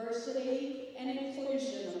the Diversity and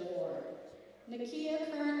Inclusion Award.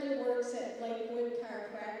 Nakia currently works at Lakewood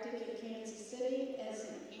Chiropractic in Kansas City and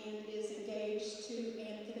is engaged to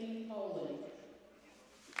Anthony Poland.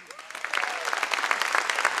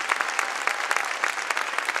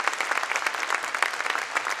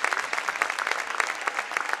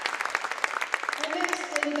 Our next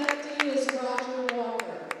inductee is Roger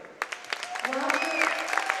Walker. Roger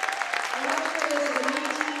is a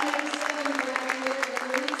 1987 graduate of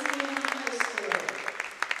Louisiana High School.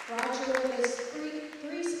 Roger was a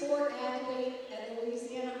 3-sport athlete at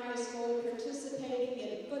Louisiana High School, participating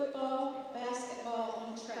in football, basketball,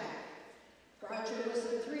 and track. Roger was a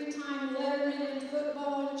 3-time letterman in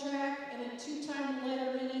football and track and a 2-time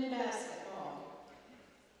letterman in basketball.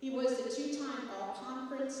 He was a 2-time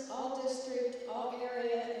all-conference, all-district,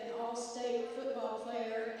 all-area, and all-state football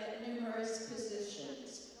player at numerous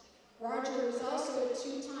positions. Roger was also a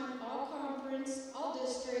 2-time all-conference,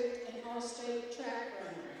 all-district, and all-state track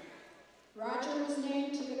runner. Roger was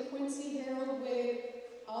named to the Quincy Herald-Whig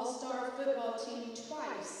All-Star football team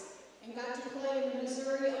twice and got to play in the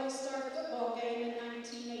Missouri All-Star football game in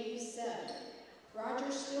 1987.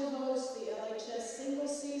 Roger still holds the LHS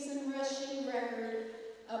single-season rushing record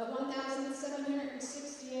of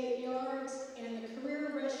 1,768 yards and the career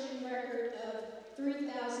rushing record of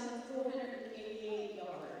 3,488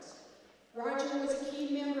 yards. Roger was a key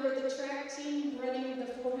member of the track team running the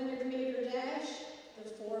 400-meter dash, the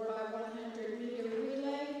 4x100 meter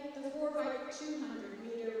relay, the 4x200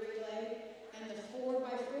 meter relay, and the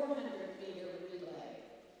 4x400 meter relay.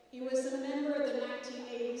 He was a member of the 19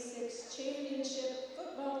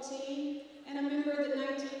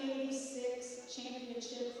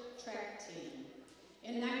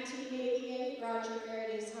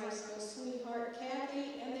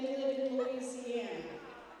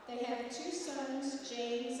 They have 2 sons,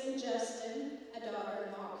 James and Justin, a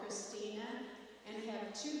daughter-in-law, Christina, and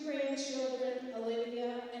have 2 grandchildren,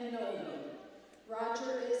 Olivia and Nolan.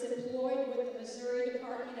 Roger is employed with the Missouri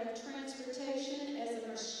Department of Transportation as a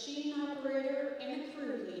machine operator and a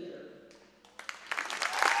crew leader.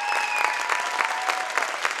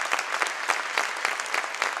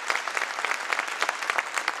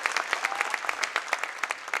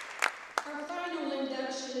 Our final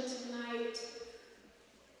induction tonight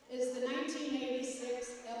is the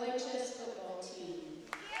 1986 LHS football team.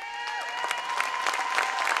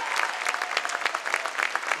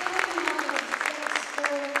 Coming off a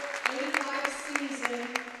successful 85 season,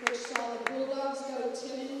 which saw the Bulldogs go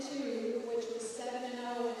 10-2, which was 7-0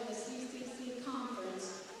 in the CCC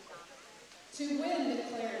conference, to win the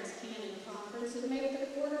Clarence Canyon Conference and make the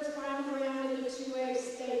quarterfinal round of the 2A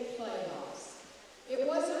state playoffs. It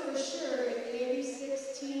wasn't for sure if the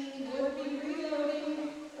 86 team would be reloading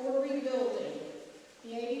or rebuilding.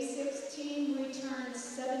 The 86 team returned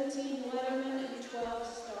 17 lettermen and 12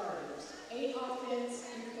 starters, 8 offense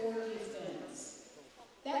and 4 defense.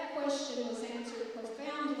 That question was answered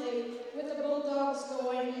profoundly with the Bulldogs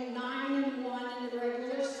going 9-1 in the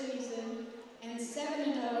regular season and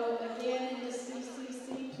 7-0 again in the CCC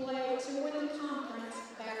play to win the conference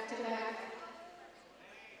back-to-back.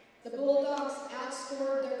 The Bulldogs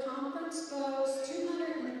outscored their conference foes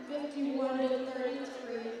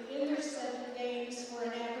 251-33 in their 7 games for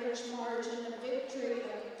an average margin of victory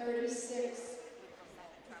of 36-5.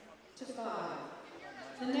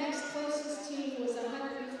 The next closest team was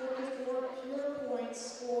 144 pure points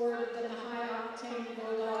scored than the high-octane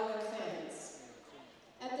Bulldog offense.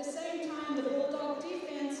 At the same time, the Bulldog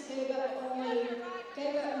defense gave up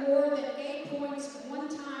more than 8 points one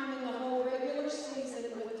time in the whole regular season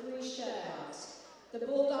with 3 shutouts. The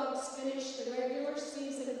Bulldogs finished the regular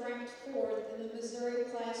season ranked 4th in the Missouri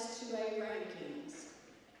Class 2A rankings.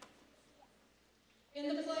 In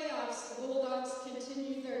the playoffs, the Bulldogs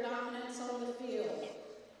continued their dominance on the field.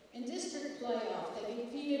 In district playoff, they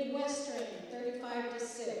defeated Western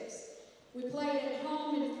 35-6. We played at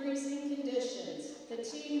home in freezing conditions. The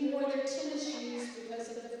team wore their tennis shoes because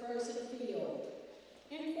of the frozen field.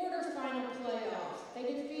 In quarterfinal playoff, they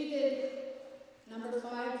defeated number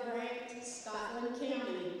 5 ranked Scotland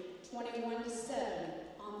County 21-7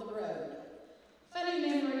 on the road. Funny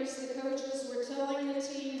memories, the coaches were telling the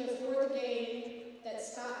team before the game that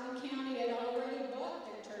Scotland County had already bought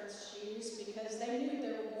their turf shoes because they knew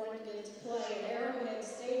they were going to get to play at Arrowhead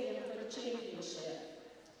Stadium for the championship.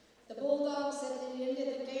 The Bulldogs at the end of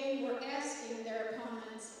the game were asking their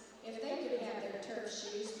opponents if they could have their turf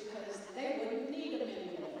shoes because they wouldn't need them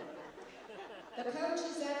anymore. The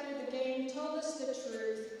coaches after the game told us the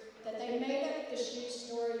truth that they made up the shoe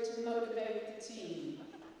story to motivate the team.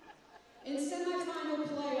 In semifinal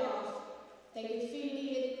playoff, they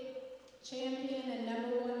defeated champion and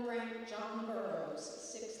number 1 ranked John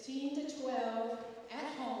Burroughs 16-12 at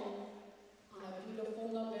home on a beautiful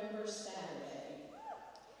November Saturday.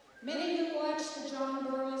 Many who watched the John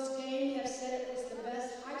Burroughs game have said it was the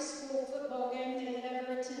best high school football game they had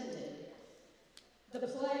ever attended. The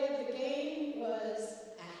play of the game was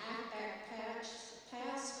a halfback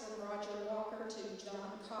pass from Roger Walker to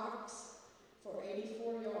John Cox for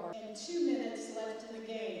 84 yards and 2 minutes left in the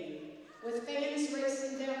game, with fans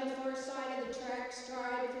racing down the far side of the track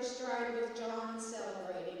stride for stride with John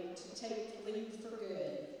celebrating to take the lead for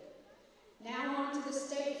good. Now on to the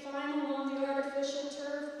state final on the artificial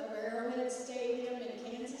turf of Arrowhead Stadium in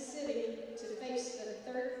Kansas City to face the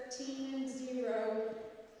 13-0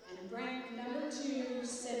 and ranked number 2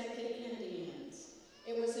 Seneca Indians.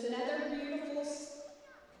 It was another beautiful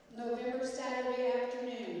November Saturday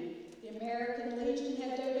afternoon. The American Legion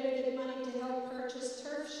had donated money to help purchase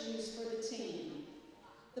turf shoes for the team.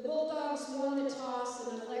 The Bulldogs won the toss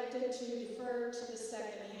and elected to defer to the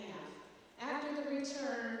second half. After the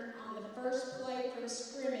return, on the first play from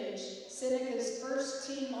scrimmage, Seneca's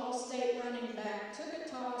first-team All-State running back took a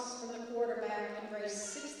toss from the quarterback and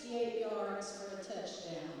raced 68 yards for a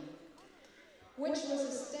touchdown, which was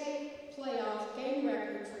a state playoff game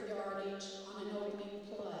record for yardage on an opening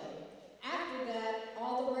play. After that,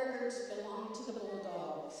 all the records belonged to the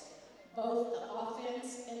Bulldogs. Both the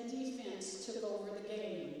offense and defense took over the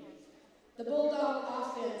game. The Bulldog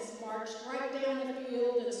offense marched right down the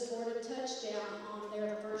field and scored a touchdown on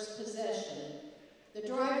their first possession. The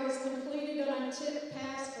drive was completed on a tip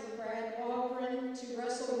pass from Brad Walgren to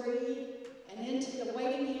Russell Reed and into the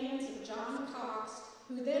waiting hands of John Cox,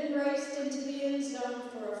 who then raced into the end zone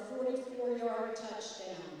for a 44-yard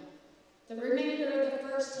touchdown. The remainder of the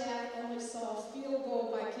first half only saw a field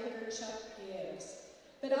goal by kicker Chuck Gibbs.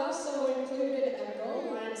 but also included a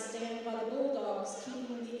goal line stand by the Bulldogs,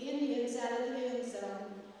 keeping the Indians out of the end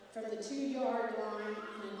zone from the 2-yard line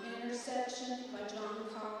and an interception by John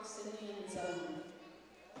Cox in the end zone.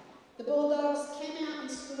 The Bulldogs came out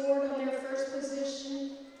and scored on their first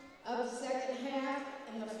possession of the second half,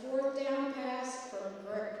 and the 4th down pass from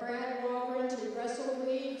Brad Walgren to Russell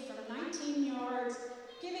Reed from 19 yards,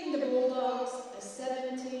 giving the Bulldogs a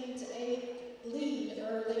 17-8 lead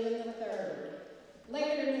early in the 3rd.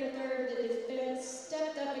 Later in the 3rd, the defense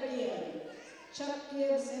stepped up again. Chuck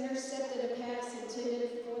Gibbs intercepted a pass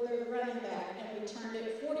intended for the running back and returned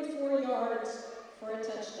it 44 yards for a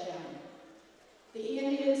touchdown. The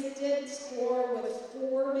Indians did score with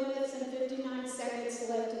 4 minutes and 59 seconds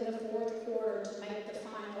left in the 4th quarter to make the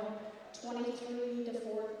final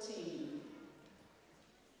 23-14.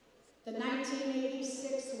 The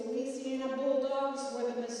 1986 Louisiana Bulldogs were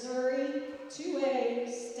the Missouri 2A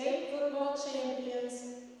state football champions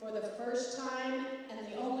for the first time and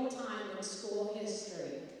the only time in school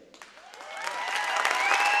history.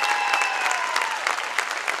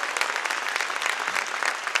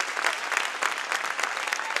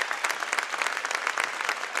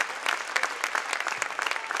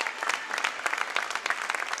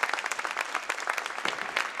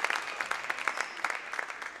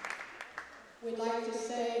 We'd like to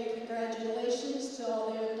say congratulations to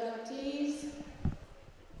all the inductees,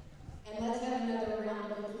 and let's have another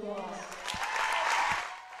round of applause.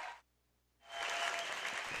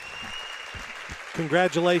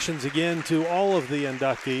 Congratulations again to all of the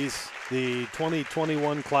inductees, the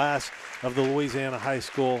 2021 class of the Louisiana High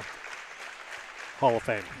School Hall of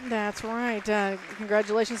Fame. That's right.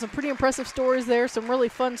 Congratulations. Some pretty impressive stories there, some really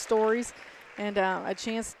fun stories, and a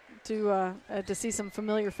chance to see some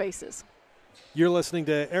familiar faces. You're listening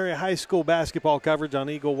to area high school basketball coverage on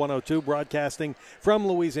Eagle 102, broadcasting from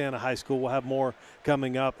Louisiana High School. We'll have more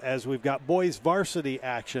coming up as we've got boys varsity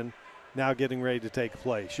action now getting ready to take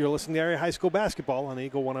place. You're listening to area high school basketball on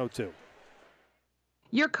Eagle 102.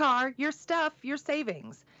 Your car, your stuff, your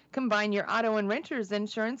savings. Combine your auto and renter's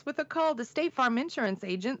insurance with a call to State Farm Insurance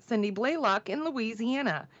agent Cindy Blaylock in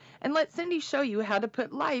Louisiana. And let Cindy show you how to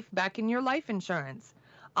put life back in your life insurance.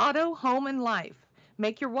 Auto, home, and life.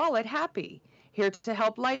 Make your wallet happy. Here to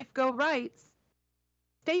help life go right,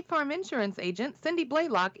 State Farm Insurance agent Cindy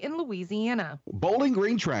Blaylock in Louisiana. Bowling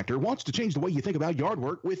Green Tractor wants to change the way you think about yard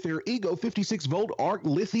work with their Ego 56-volt ARC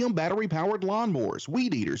lithium battery-powered lawnmowers,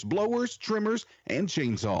 weed eaters, blowers, trimmers, and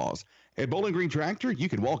chainsaws. At Bowling Green Tractor, you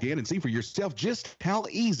can walk in and see for yourself just how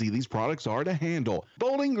easy these products are to handle.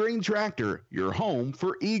 Bowling Green Tractor, your home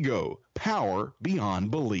for Ego. Power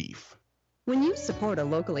beyond belief. When you support a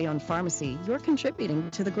locally owned pharmacy, you're contributing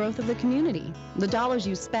to the growth of the community. The dollars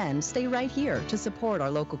you spend stay right here to support our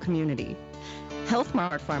local community. Health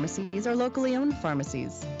Mart pharmacies are locally owned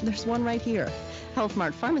pharmacies. There's one right here. Health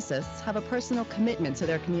Mart pharmacists have a personal commitment to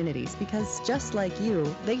their communities because, just like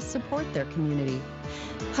you, they support their community.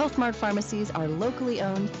 Health Mart pharmacies are locally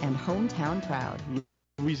owned and hometown proud.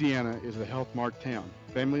 Louisiana is a Health Mart town.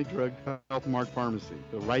 Family Drug Health Mart Pharmacy.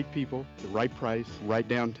 The right people, the right price, right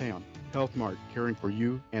downtown. Health Mart, caring for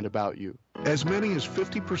you and about you. As many as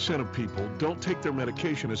 50% of people don't take their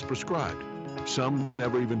medication as prescribed. Some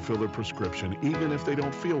never even fill their prescription, even if they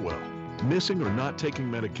don't feel well. Missing or not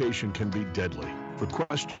taking medication can be deadly. For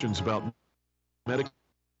questions about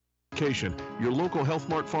medication, your local Health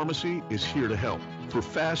Mart pharmacy is here to help. For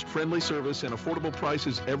fast, friendly service and affordable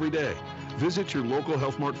prices every day, visit your local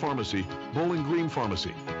Health Mart pharmacy, Bowling Green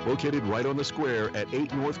Pharmacy, located right on the square at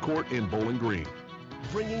 8 North Court in Bowling Green.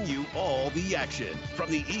 Bringing you all the action from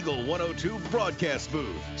the Eagle 102 broadcast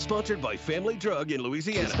booth. Sponsored by Family Drug in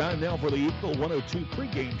Louisiana. It's time now for the Eagle 102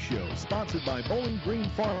 pregame show, sponsored by Bowling Green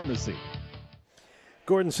Pharmacy.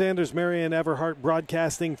 Gordon Sanders, Marianne Everhart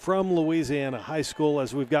broadcasting from Louisiana High School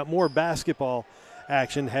as we've got more basketball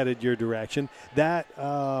action headed your direction. That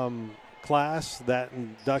class, that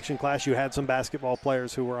induction class, you had some basketball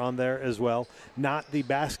players who were on there as well. Not the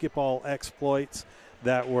basketball exploits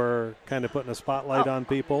that were kind of putting a spotlight on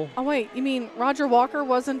people. Oh, wait, you mean Roger Walker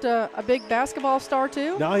wasn't a big basketball star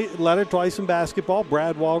too? No, he led her twice in basketball.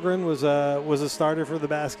 Brad Walgren was a starter for the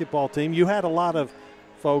basketball team. You had a lot of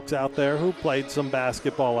folks out there who played some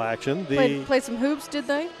basketball action. Played some hoops, did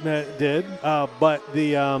they? Did, but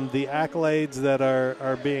the accolades that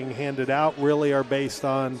are being handed out really are based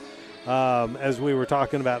on, as we were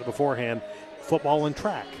talking about it beforehand, football and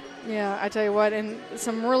track. Yeah, I tell you what, and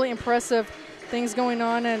some really impressive things going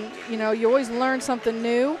on, and you always learn something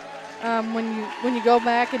new when you go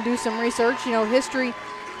back and do some research.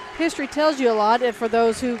 History tells you a lot for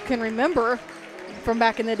those who can remember from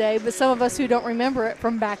back in the day, but some of us who don't remember it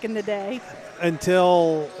from back in the day.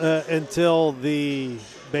 until the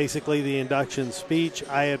basically the induction speech,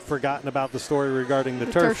 I had forgotten about the story regarding the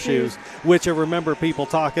turf shoes, which I remember people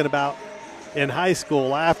talking about in high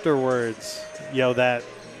school afterwards. That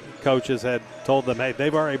coaches had told them, hey,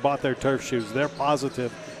 they've already bought their turf shoes. They're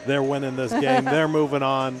positive they're winning this game. They're moving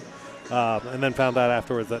on. And then found out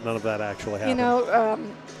afterwards that none of that actually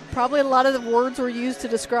happened. Probably a lot of the words were used to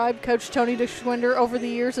describe Coach Tony DeSchwinder over the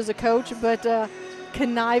years as a coach, but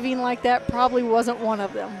conniving like that probably wasn't one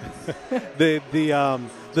of them.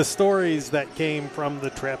 The stories that came from the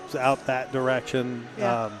trips out that direction,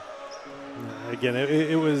 again,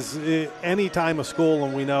 it was any time a school,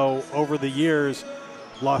 and we know over the years,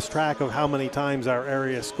 lost track of how many times our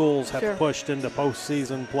area schools have pushed into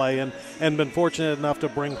postseason play and been fortunate enough to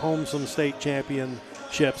bring home some state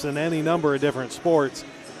championships in any number of different sports.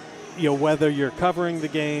 Whether you're covering the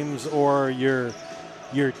games or you're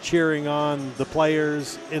cheering on the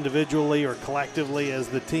players individually or collectively as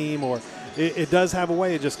the team, or it does have a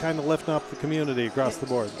way of just kind of lifting up the community across the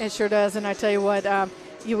board. It sure does, and I tell you what,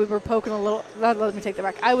 we were poking a little, let me take that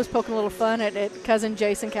back. I was poking a little fun at cousin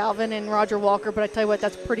Jason Calvin and Roger Walker, but I tell you what,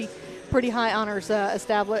 that's pretty high honors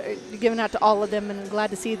given out to all of them, and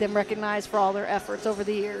glad to see them recognized for all their efforts over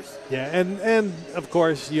the years. Yeah, and of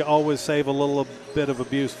course, you always save a little bit of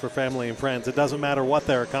abuse for family and friends. It doesn't matter what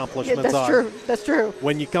their accomplishments are. That's true.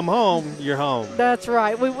 When you come home, you're home. That's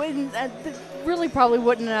right. We wouldn't, really probably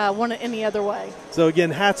wouldn't want it any other way. So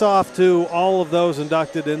again, hats off to all of those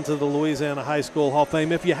inducted into the Louisiana High School Hall of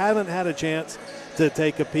Fame. If you haven't had a chance to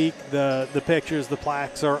take a peek, the pictures, the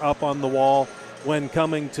plaques are up on the wall. When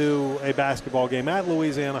coming to a basketball game at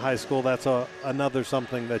Louisiana High School, that's another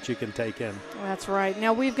something that you can take in. That's right.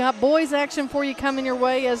 Now we've got boys action for you coming your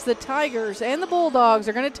way as the Tigers and the Bulldogs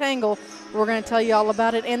are going to tangle. We're going to tell you all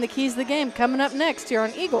about it and the keys to the game coming up next here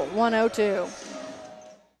on Eagle 102.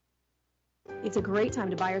 It's a great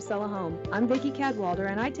time to buy or sell a home. I'm Vicki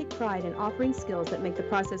Cadwalder, and I take pride in offering skills that make the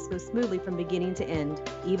process go smoothly from beginning to end.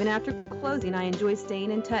 Even after closing, I enjoy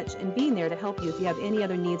staying in touch and being there to help you if you have any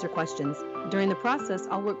other needs or questions. During the process,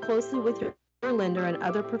 I'll work closely with your lender and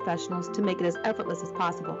other professionals to make it as effortless as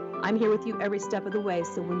possible. I'm here with you every step of the way,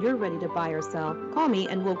 so when you're ready to buy or sell, call me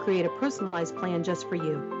and we'll create a personalized plan just for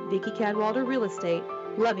you. Vicki Cadwalder Real Estate,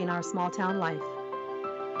 loving our small town life.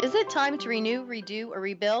 Is it time to renew, redo, or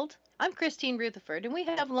rebuild? I'm Christine Rutherford, and we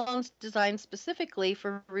have loans designed specifically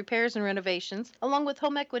for repairs and renovations, along with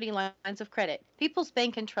home equity lines of credit. People's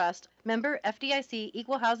Bank and Trust, member FDIC,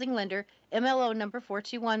 equal housing lender, MLO number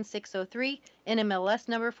 421603, NMLS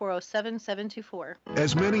number 407724.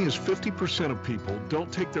 As many as 50% of people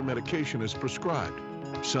don't take their medication as prescribed.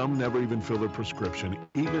 Some never even fill their prescription,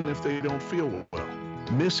 even if they don't feel well.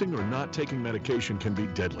 Missing or not taking medication can be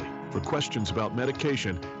deadly. For questions about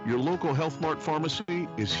medication, your local Health Mart pharmacy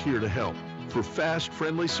is here to help. For fast,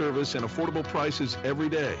 friendly service and affordable prices every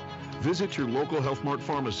day, visit your local Health Mart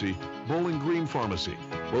pharmacy, Bowling Green Pharmacy,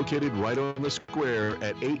 located right on the square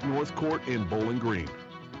at 8 North Court in Bowling Green.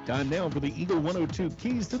 Time now for the Eagle 102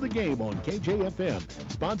 Keys to the Game on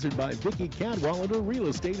KJFM, sponsored by Vicki Cadwalder Real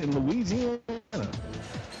Estate in Louisiana.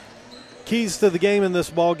 Keys to the game in this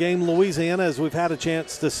ball game, Louisiana, as we've had a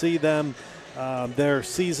chance to see them, their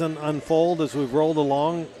season unfold as we've rolled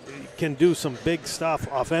along, can do some big stuff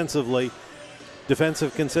offensively.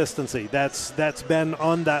 Defensive consistency, that's been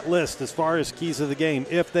on that list as far as keys of the game.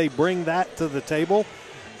 If they bring that to the table,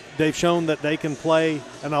 they've shown that they can play,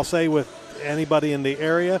 and I'll say with anybody in the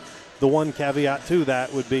area, the one caveat to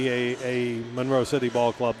that would be a Monroe City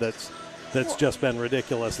ball club that's just been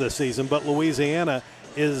ridiculous this season. But Louisiana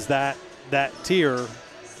is that tier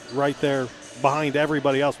right there behind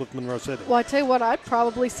everybody else with Monroe City. Well, I tell you what, I'd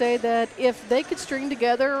probably say that if they could string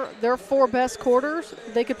together their 4 best quarters,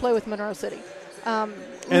 they could play with Monroe City.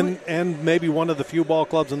 And maybe one of the few ball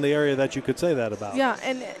clubs in the area that you could say that about. Yeah,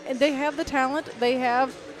 and they have the talent. They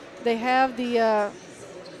have the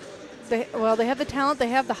talent. They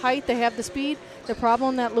have the height. They have the speed. The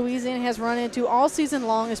problem that Louisiana has run into all season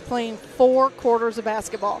long is playing 4 quarters of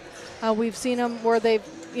basketball. We've seen them where they've,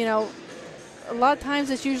 a lot of times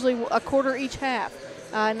it's usually a quarter each half,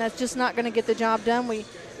 and that's just not going to get the job done. We,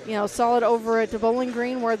 saw it over at the Bowling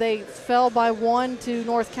Green where they fell by 1 to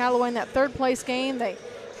North Callaway in that third-place game. They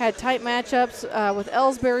had tight matchups with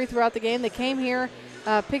Ellsbury throughout the game. They came here,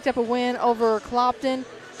 picked up a win over Clopton,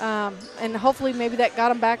 and hopefully maybe that got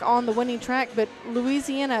them back on the winning track. But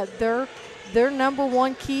Louisiana, their number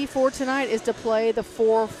one key for tonight is to play the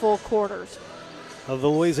 4 full quarters. The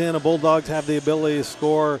Louisiana Bulldogs have the ability to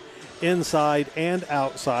score inside and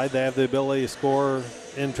outside. They have the ability to score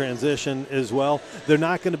in transition as well. They're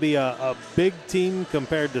not going to be a big team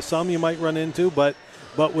compared to some you might run into, but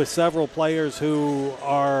but with several players who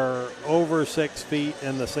are over 6 feet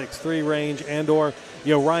in the 6'3" range, and or,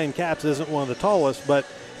 Ryan Capps isn't one of the tallest, but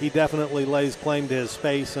he definitely lays claim to his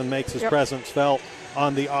space and makes his presence felt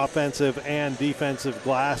on the offensive and defensive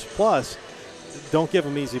glass. Plus, don't give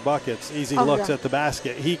him easy buckets, easy looks at the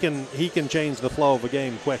basket. He can change the flow of a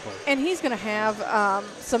game quickly. And he's going to have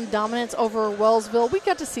some dominance over Wellsville. We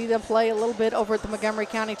got to see them play a little bit over at the Montgomery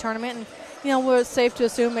County tournament, and we're safe to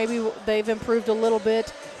assume maybe they've improved a little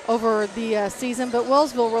bit over the season. But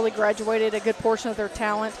Wellsville really graduated a good portion of their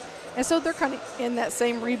talent, and so they're kind of in that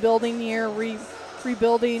same rebuilding year,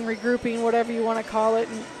 rebuilding, regrouping, whatever you want to call it.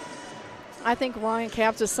 And I think Ryan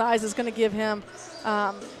Capps' size is going to give him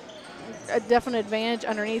a definite advantage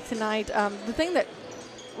underneath tonight. The thing that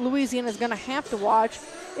Louisiana is going to have to watch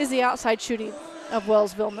is the outside shooting of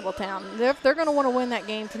Wellsville-Middletown. If they're going to want to win that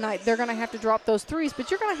game tonight, they're going to have to drop those threes,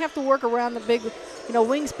 but you're going to have to work around the big,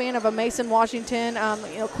 wingspan of a Mason Washington,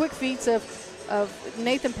 quick feats of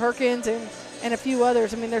Nathan Perkins and a few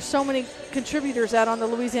others. I mean, there's so many contributors out on the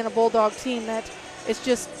Louisiana Bulldog team that it's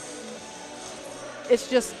just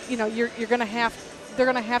they're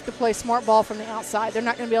going to have to play smart ball from the outside. They're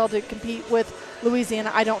not going to be able to compete with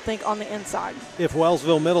Louisiana, I don't think, on the inside. If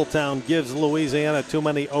Wellsville-Middletown gives Louisiana too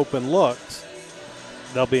many open looks,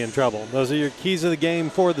 they'll be in trouble. Those are your keys of the game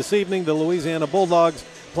for this evening. The Louisiana Bulldogs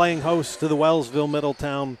playing host to the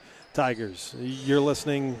Wellsville-Middletown Tigers. You're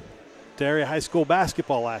listening to area high school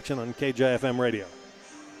basketball action on KJFM Radio.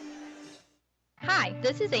 Hi,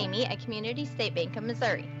 this is Amy at Community State Bank of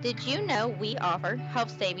Missouri. Did you know we offer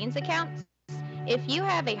health savings accounts? If you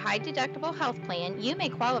have a high deductible health plan, you may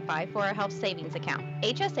qualify for a health savings account.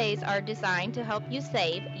 HSAs are designed to help you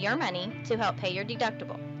save your money to help pay your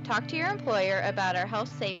deductible. Talk to your employer about our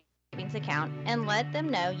health savings account and let them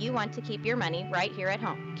know you want to keep your money right here at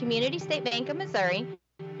home. Community State Bank of Missouri,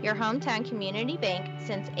 your hometown community bank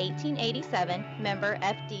since 1887, member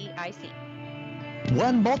FDIC.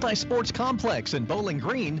 One Multi-Sports Complex in Bowling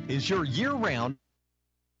Green is your year-round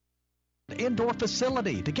indoor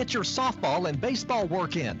facility to get your softball and baseball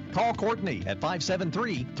work in. Call Courtney at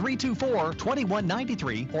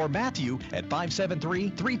 573-324-2193 or Matthew at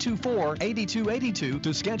 573-324-8282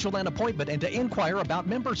 to schedule an appointment and to inquire about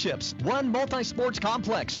memberships. One Multi-Sports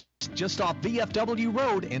Complex, just off VFW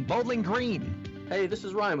Road in Bowling Green. Hey, this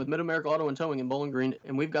is Ryan with Mid-America Auto and Towing in Bowling Green,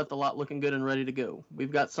 and we've got the lot looking good and ready to go.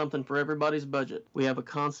 We've got something for everybody's budget. We have a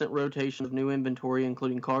constant rotation of new inventory,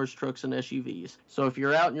 including cars, trucks, and SUVs. So if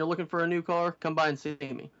you're out and you're looking for a new car, come by and see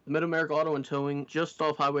me. The Mid-America Auto and Towing, just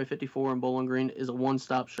off Highway 54 in Bowling Green, is a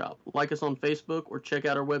one-stop shop. Like us on Facebook or check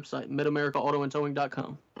out our website,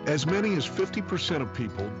 midamericaautoandtowing.com. As many as 50% of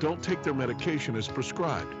people don't take their medication as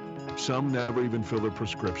prescribed. Some never even fill their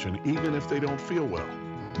prescription, even if they don't feel well.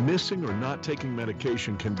 Missing or not taking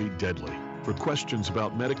medication can be deadly. For questions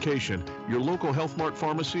about medication, your local Health Mart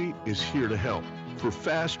pharmacy is here to help. For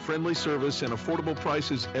fast, friendly service and affordable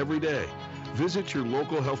prices every day, visit your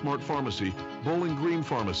local Health Mart pharmacy, Bowling Green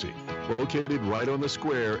Pharmacy, located right on the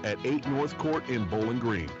square at 8 North Court in Bowling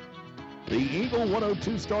Green. The Eagle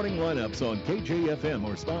 102 starting lineups on KJFM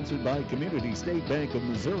are sponsored by Community State Bank of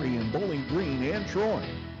Missouri in Bowling Green and Troy.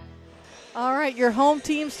 All right, your home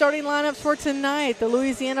team starting lineups for tonight. The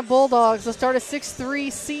Louisiana Bulldogs will start a 6'3"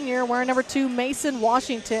 senior wearing number 2, Mason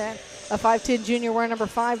Washington. A 5'10" junior wearing number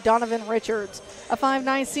 5, Donovan Richards. A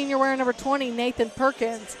 5'9" senior wearing number 20, Nathan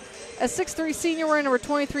Perkins. A 6'3" senior wearing number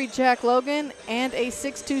 23, Jack Logan. And a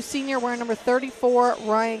 6'2" senior wearing number 34,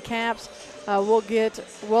 Ryan Capps. We'll get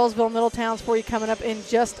Wellsville-Middletown's for you coming up in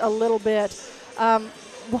just a little bit.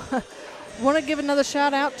 Want to give another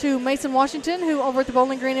shout out to Mason Washington, who over at the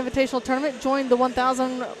Bowling Green Invitational Tournament joined the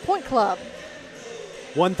 1,000 point club.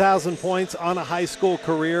 1,000 points on a high school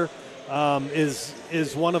career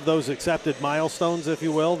is one of those accepted milestones, if you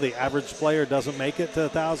will. The average player doesn't make it to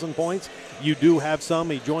 1,000 points. You do have some.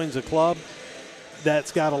 He joins a club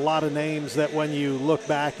that's got a lot of names that when you look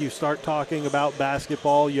back, you start talking about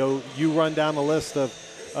basketball. You run down a list of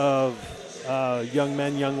young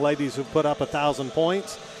men, young ladies who put up 1,000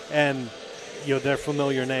 points, and they're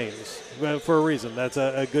familiar names for a reason. That's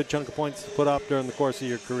a good chunk of points to put up during the course of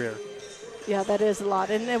your career. Yeah, that is a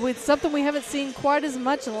lot, and it's something we haven't seen quite as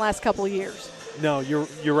much in the last couple of years. No,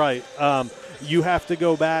 you're right. You have to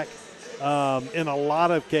go back in a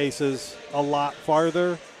lot of cases a lot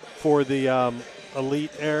farther for the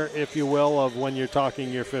elite era, if you will, of when you're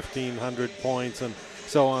talking your 1,500 points and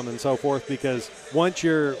so on and so forth. Because once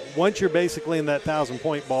you're basically in that 1,000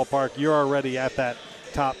 point ballpark, you're already at that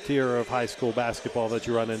top tier of high school basketball that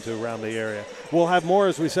you run into around the area. We'll have more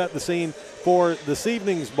as we set the scene for this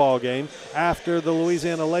evening's ball game after the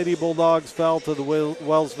Louisiana Lady Bulldogs fell to the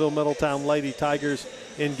Wellsville-Middletown Lady Tigers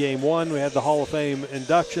in Game 1. We had the Hall of Fame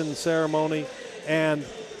induction ceremony, and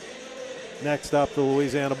next up, the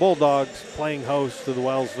Louisiana Bulldogs playing host to the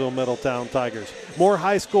Wellsville-Middletown Tigers. More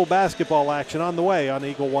high school basketball action on the way on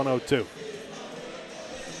Eagle 102.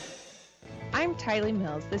 I'm Tylee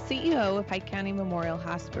Mills, the CEO of Pike County Memorial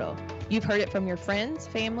Hospital. You've heard it from your friends,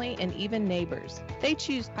 family, and even neighbors. They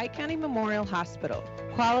choose Pike County Memorial Hospital.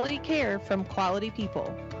 Quality care from quality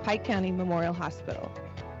people. Pike County Memorial Hospital.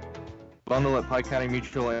 Bundle at Pike County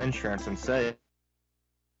Mutual Insurance and save.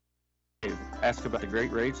 Ask about the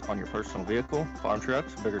great rates on your personal vehicle, farm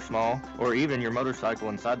trucks, big or small, or even your motorcycle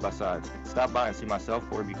and side-by-sides. Stop by and see myself,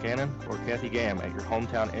 Corey Buchanan, or Kathy Gam at your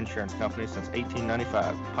hometown insurance company since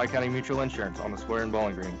 1895. Pike County Mutual Insurance on the square in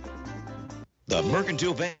Bowling Green. The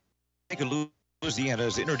Mercantile Bank of Louisiana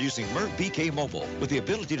is introducing Merc BK Mobile with the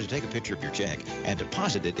ability to take a picture of your check and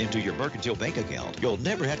deposit it into your Mercantile Bank account. You'll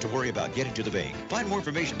never have to worry about getting to the bank. Find more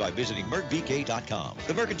information by visiting mercbk.com.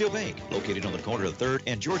 The Mercantile Bank, located on the corner of 3rd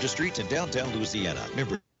and Georgia Streets in downtown Louisiana.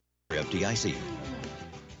 Member FDIC.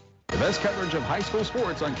 The best coverage of high school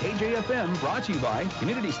sports on KJFM brought to you by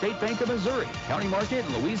Community State Bank of Missouri, County Market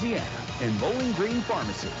in Louisiana, and Bowling Green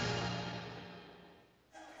Pharmacy.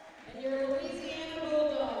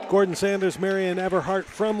 Gordon Sanders, Marion Everhart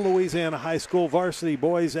from Louisiana High School varsity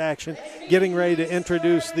boys action, getting ready to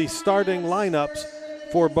introduce the starting lineups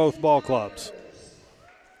for both ball clubs.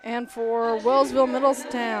 And for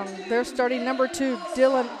Wellsville-Middletown, they're starting number 2,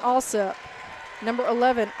 Dylan Alsop. Number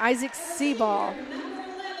 11, Isaac Seaball.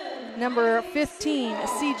 Number 15,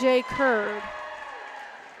 C.J. Curd.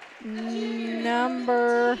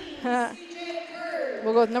 We'll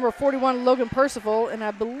go with number 41, Logan Percival, and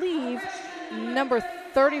I believe number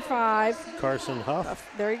 35, Carson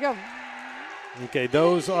Huff. There you go. Okay,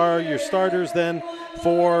 those are your starters then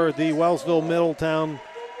for the Wellsville-Middletown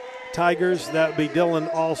Tigers. That would be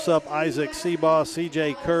Dylan Alsop, Isaac Seabaugh,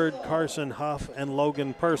 C.J. Curd, Carson Huff, and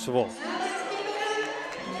Logan Percival.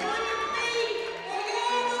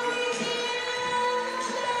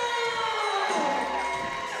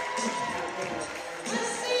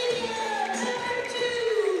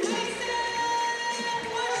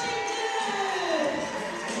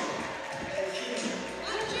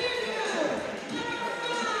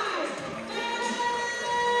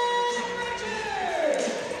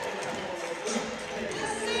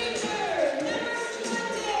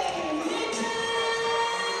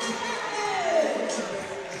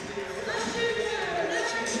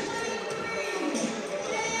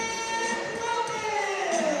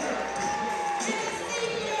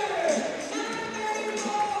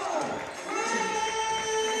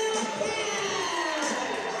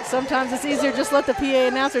 Sometimes it's easier just let the PA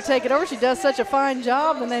announcer take it over. She does such a fine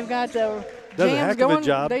job, and they've got the jams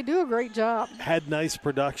going. They do a great job. Had nice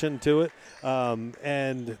production to it.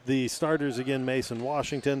 And the starters again, Mason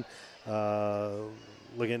Washington,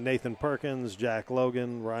 looking at Nathan Perkins, Jack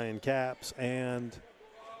Logan, Ryan Capps, and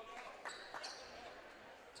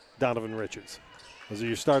Donovan Richards. Those are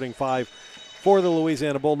your starting 5 for the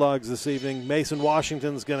Louisiana Bulldogs this evening. Mason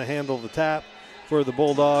Washington's going to handle the tap for the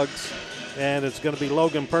Bulldogs, and it's going to be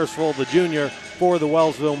Logan Percival, the junior, for the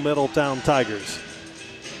Wellsville-Middletown Tigers.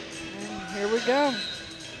 And here we go.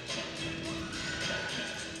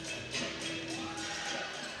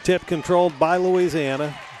 Tip controlled by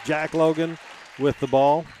Louisiana. Jack Logan with the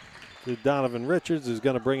ball to Donovan Richards, who's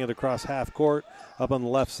going to bring it across half court up on the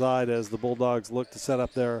left side as the Bulldogs look to set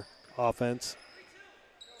up their offense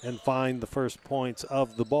and find the first points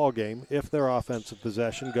of the ball game if their offensive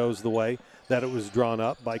possession goes the way that it was drawn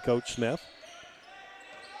up by Coach Smith.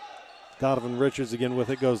 Donovan Richards again with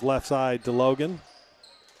it, goes left side to Logan.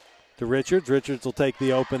 To Richards. Richards will take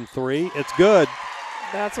the open 3. It's good.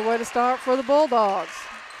 That's a way to start for the Bulldogs.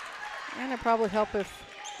 And it'd probably help if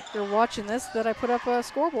you're watching this that I put up a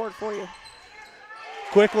scoreboard for you.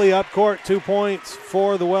 Quickly up court, 2 points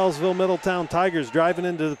for the Wellsville-Middletown Tigers. Driving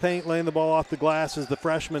into the paint, laying the ball off the glass is the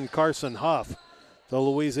freshman Carson Huff. So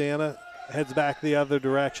Louisiana heads back the other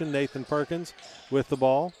direction. Nathan Perkins with the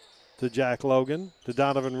ball to Jack Logan, to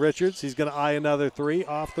Donovan Richards. He's going to eye another 3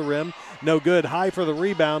 off the rim. No good. High for the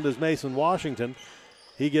rebound is Mason Washington.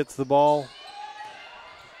 He gets the ball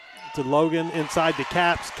to Logan, inside to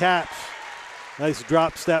Capps. Capps, nice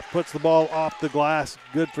drop step, puts the ball off the glass.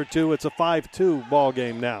 Good for 2. It's a 5-2 ball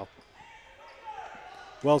game now.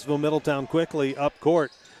 Wellsville-Middletown quickly up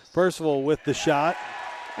court. Percival with the shot.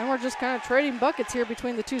 And we're just kind of trading buckets here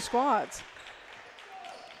between the 2 squads.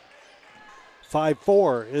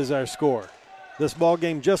 5-4 is our score. This ball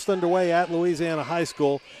game just underway at Louisiana High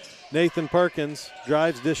School. Nathan Perkins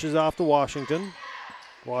drives, dishes off to Washington.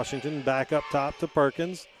 Washington back up top to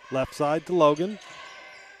Perkins. Left side to Logan.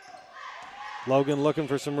 Logan looking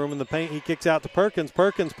for some room in the paint. He kicks out to Perkins.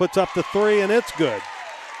 Perkins puts up the three, and it's good.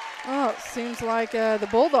 Oh, it seems like the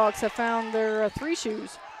Bulldogs have found their three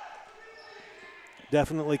shoes.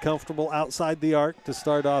 Definitely comfortable outside the arc to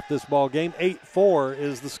start off this ball game. 8-4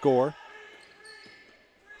 is the score.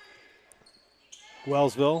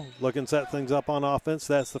 Wellsville looking to set things up on offense.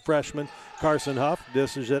 That's the freshman Carson Huff.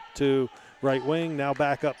 Dishes it to right wing. Now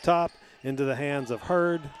back up top into the hands of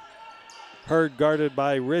Hurd. Hurd guarded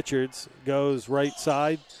by Richards. Goes right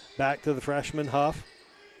side. Back to the freshman Huff.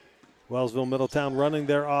 Wellsville-Middletown running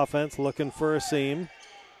their offense, looking for a seam.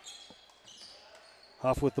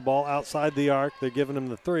 Huff with the ball outside the arc. They're giving him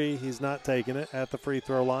the three. He's not taking it at the free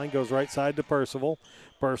throw line. Goes right side to Percival.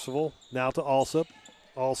 Percival now to Alsop.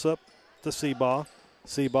 Alsop to Seabaugh.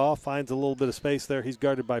 Seabaugh finds a little bit of space there. He's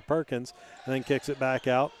guarded by Perkins and then kicks it back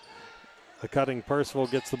out. The cutting Percival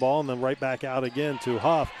gets the ball and then right back out again to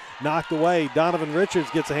Huff. Knocked away. Donovan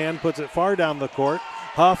Richards gets a hand, puts it far down the court.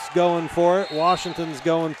 Huff's going for it. Washington's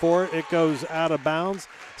going for it. It goes out of bounds,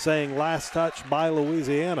 saying last touch by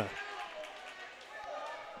Louisiana.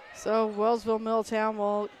 So Wellsville-Middletown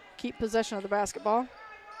will keep possession of the basketball.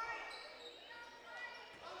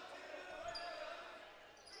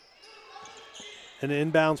 An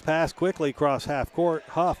inbounds pass quickly across half court.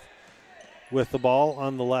 Huff with the ball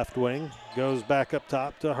on the left wing. Goes back up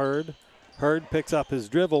top to Hurd. Hurd picks up his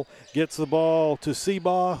dribble, gets the ball to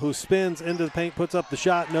Seabaugh, who spins into the paint, puts up the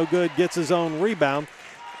shot, no good, gets his own rebound,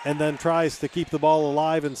 and then tries to keep the ball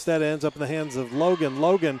alive. Instead ends up in the hands of Logan.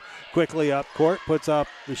 Logan quickly up court, puts up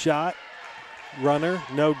the shot. Runner,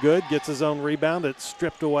 no good, gets his own rebound. It's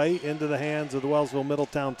stripped away into the hands of the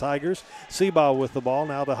Wellsville-Middletown Tigers. Seabaugh with the ball,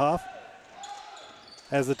 now to Huff.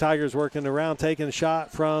 As the Tigers working around, taking a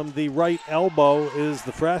shot from the right elbow is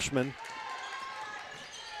the freshman.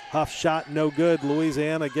 Huff shot no good.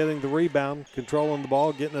 Louisiana getting the rebound, controlling the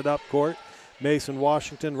ball, getting it up court. Mason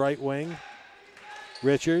Washington, right wing.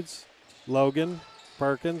 Richards, Logan,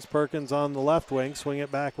 Perkins. Perkins on the left wing. Swing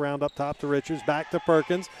it back round up top to Richards. Back to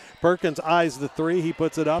Perkins. Perkins eyes the three. He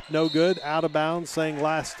puts it up. No good. Out of bounds, saying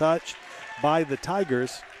last touch by the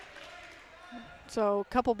Tigers. So a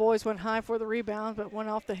couple boys went high for the rebound, but went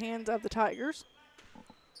off the hands of the Tigers.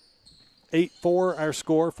 8-4 our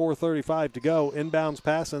score, 4:35 to go. Inbounds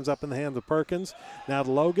pass ends up in the hands of Perkins. Now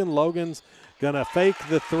to Logan. Logan's going to fake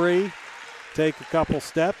the three, take a couple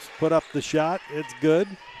steps, put up the shot. It's good.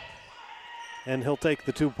 And he'll take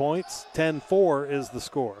the 2 points. 10-4 is the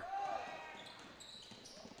score.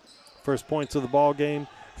 First points of the ball game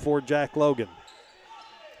for Jack Logan.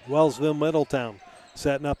 Wellsville-Middletown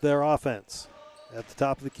setting up their offense. At the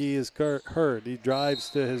top of the key is Hurd. He drives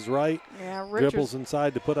to his right, dribbles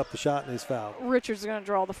inside to put up the shot, and he's fouled. Richards is going to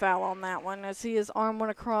draw the foul on that one as his arm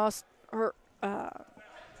went across her.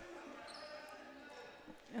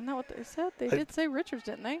 Isn't that what they said? They did say Richards,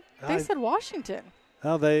 didn't they? They said Washington.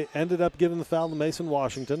 Well, they ended up giving the foul to Mason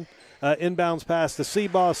Washington. Inbounds pass to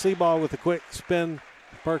Seabaugh. Seabaugh with a quick spin.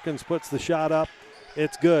 Perkins puts the shot up.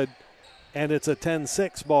 It's good. And it's a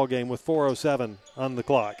 10-6 ball game with 4:07 on the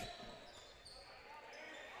clock.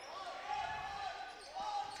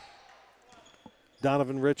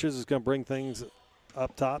 Donovan Richards is going to bring things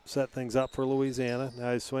up top, set things up for Louisiana.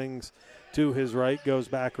 Now he swings to his right, goes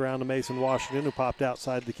back around to Mason Washington, who popped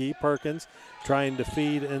outside the key. Perkins trying to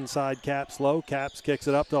feed inside Caps low. Caps kicks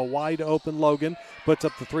it up to a wide open Logan, puts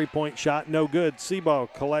up the three-point shot, no good.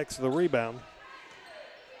 Seabaugh collects the rebound.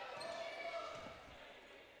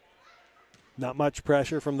 Not much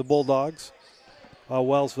pressure from the Bulldogs.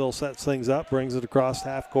 Wellsville sets things up, brings it across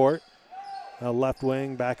half court. Left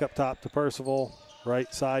wing, back up top to Percival.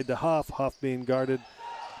 Right side to Huff. Huff being guarded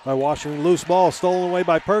by Washington. Loose ball stolen away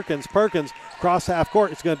by Perkins. Perkins cross half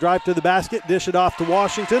court. It's going to drive to the basket, dish it off to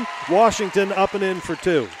Washington. Washington up and in for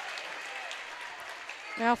two.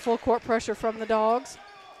 Now full court pressure from the Dogs.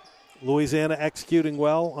 Louisiana executing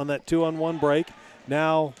well on that 2-on-1 break.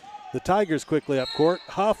 Now the Tigers quickly up court.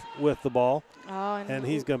 Huff with the ball, and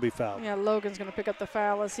he's going to be fouled. Yeah, Logan's going to pick up the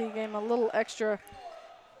foul as he gave him a little extra,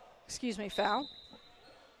 foul.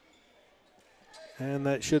 And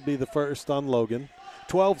that should be the first on Logan.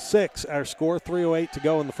 12-6 our score, 3:08 to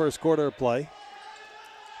go in the first quarter of play.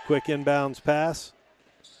 Quick inbounds pass.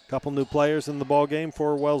 Couple new players in the ball game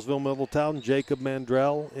for Wellsville-Middletown. Jacob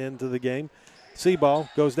Mandrell into the game. Seabaugh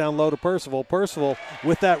goes down low to Percival. Percival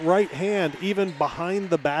with that right hand, even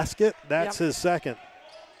behind the basket. That's his second.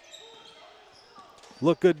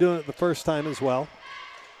 Looked good doing it the first time as well.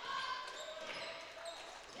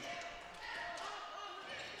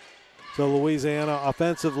 So Louisiana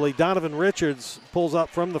offensively, Donovan Richards pulls up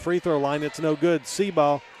from the free throw line. It's no good.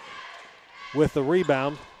 Seaball with the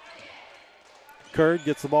rebound. Curd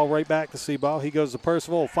gets the ball right back to Seaball. He goes to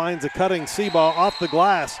Percival, finds a cutting Seaball off the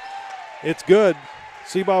glass. It's good.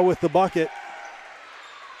 Seaball with the bucket.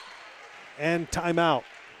 And timeout.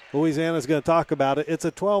 Louisiana's going to talk about it. It's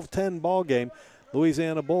a 12-10 ball game.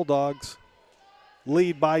 Louisiana Bulldogs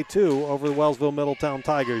lead by 2 over the Wellsville-Middletown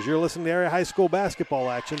Tigers. You're listening to area high school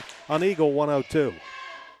basketball action on Eagle 102.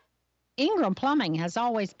 Ingram Plumbing has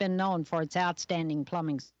always been known for its outstanding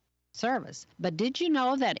plumbing service. But did you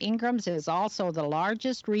know that Ingram's is also the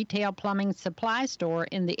largest retail plumbing supply store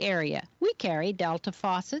in the area? We carry Delta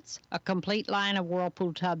faucets, a complete line of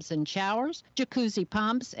Whirlpool tubs and showers, jacuzzi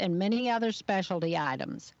pumps, and many other specialty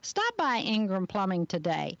items. Stop by Ingram Plumbing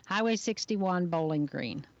today, Highway 61, Bowling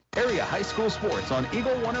Green. Area high school sports on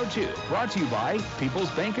Eagle 102. Brought to you by People's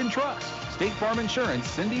Bank and Trust, State Farm Insurance,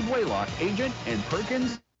 Cindy Blaylock, agent, and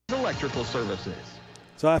Perkins Electrical Services.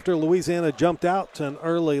 So after Louisiana jumped out to an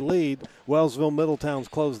early lead, Wellsville-Middletown's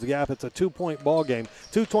closed the gap. It's a 2-point ball game.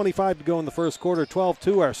 2:25 to go in the first quarter,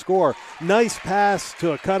 12-2 our score. Nice pass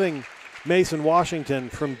to a cutting Mason Washington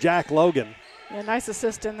from Jack Logan. Yeah, nice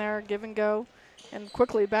assist in there, give and go. And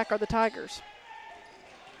quickly back are the Tigers.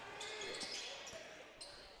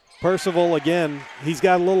 Percival again, he's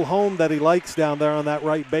got a little home that he likes down there on that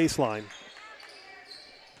right baseline.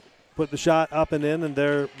 Put the shot up and in, and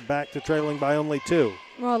they're back to trailing by only 2.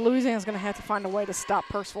 Well, Louisiana's going to have to find a way to stop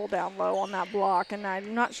Percival down low on that block, and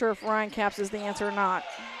I'm not sure if Ryan Capps is the answer or not.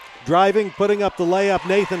 Driving, putting up the layup,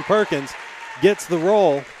 Nathan Perkins gets the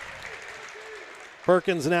roll.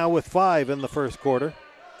 Perkins now with 5 in the first quarter.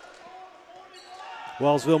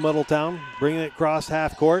 Wellsville-Middletown bringing it across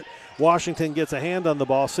half court. Washington gets a hand on the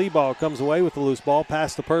ball. Seaball comes away with the loose ball,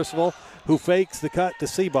 pass to Percival, who fakes the cut to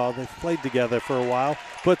Seaball. They've played together for a while.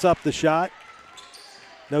 Puts up the shot.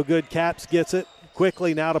 No good. Capps gets it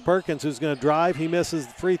quickly now to Perkins, who's going to drive. He misses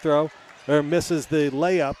the free throw, or misses the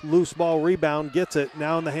layup. Loose ball rebound, gets it.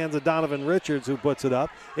 Now in the hands of Donovan Richards, who puts it up.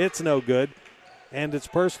 It's no good. And it's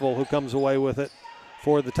Percival who comes away with it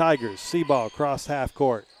for the Tigers. Seaball across half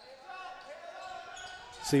court.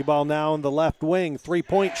 Seaball now in the left wing.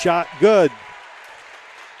 3-point shot, good.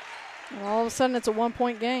 And all of a sudden, it's a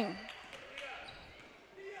 1-point game.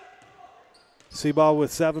 Seaball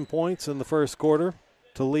with 7 points in the first quarter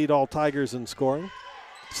to lead all Tigers in scoring.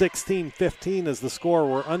 16-15 is the score.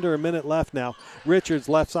 We're under a minute left now. Richards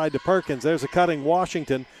left side to Perkins. There's a cutting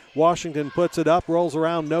Washington. Washington puts it up, rolls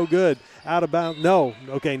around, no good. Out of bounds, no.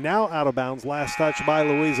 Okay, now out of bounds. Last touch by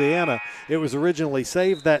Louisiana. It was originally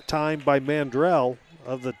saved that time by Mandrell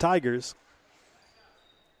of the Tigers.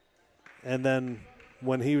 And then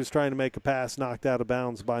when he was trying to make a pass, knocked out of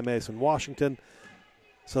bounds by Mason Washington.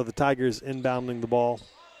 So the Tigers inbounding the ball.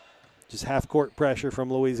 Just half-court pressure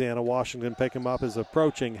from Louisiana. Washington pick him up as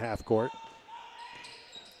approaching half-court.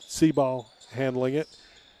 Seaball handling it.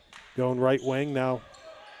 Going right wing now.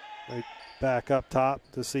 Right back up top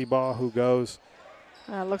to Seaball, who goes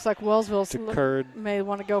looks like Wellsville may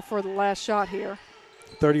want to go for the last shot here.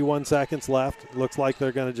 31 seconds left. Looks like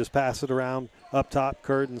they're going to just pass it around up top,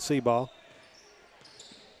 Curd and Seaball.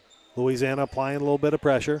 Louisiana applying a little bit of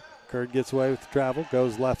pressure. Curd gets away with the travel,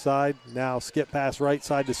 goes left side. Now skip pass right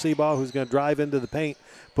side to Seaball, who's going to drive into the paint,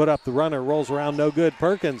 put up the runner, rolls around, no good.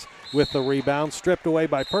 Perkins with the rebound, stripped away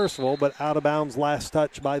by Percival, but out of bounds, last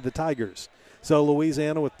touch by the Tigers. So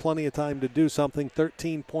Louisiana with plenty of time to do something,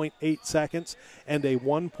 13.8 seconds and a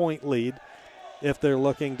 1-point lead. If they're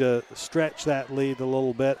looking to stretch that lead a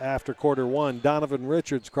little bit after quarter one. Donovan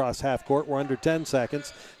Richards cross half court. We're under 10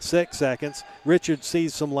 seconds, 6 seconds. Richards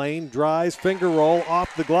sees some lane, drives, finger roll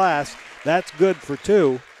off the glass. That's good for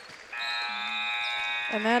 2.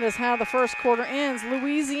 And that is how the first quarter ends.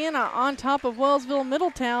 Louisiana on top of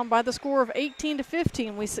Wellsville-Middletown by the score of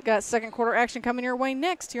 18-15. We got second quarter action coming your way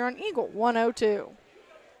next here on Eagle 102.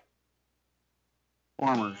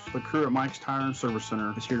 Farmers, the crew at Mike's Tire and Service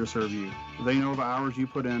Center is here to serve you. They know the hours you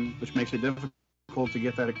put in, which makes it difficult to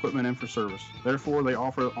get that equipment in for service. Therefore, they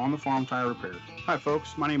offer on-the-farm tire repair. Hi,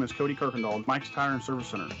 folks. My name is Cody Kirkendall, Mike's Tire and Service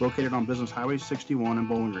Center, located on Business Highway 61 in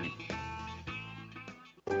Bowling Green.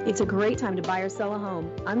 It's a great time to buy or sell a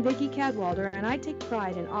home. I'm Vicki Cadwalder, and I take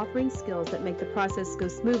pride in offering skills that make the process go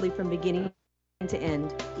smoothly from beginning to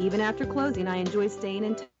end. Even after closing, I enjoy staying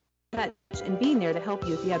in touch and being there to help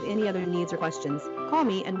you if you have any other needs or questions. Call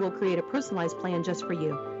me and we'll create a personalized plan just for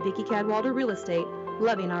you. Vicki Cadwalder Real Estate,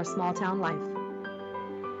 loving our small town life.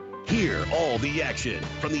 Hear all the action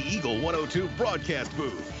from the Eagle 102 broadcast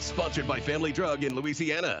booth, sponsored by Family Drug in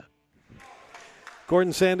Louisiana.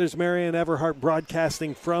 Gordon Sanders, Marion Everhart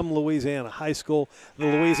broadcasting from Louisiana High School. The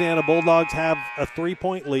Louisiana Bulldogs have a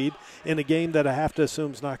 3-point lead in a game that I have to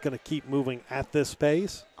assume is not going to keep moving at this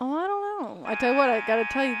pace. Oh, I don't know. I tell you what, I got to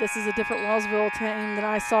tell you, this is a different Wellsville team than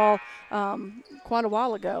I saw quite a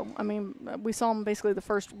while ago. I mean, we saw them basically the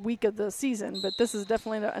first week of the season, but this is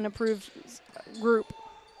definitely an improved group.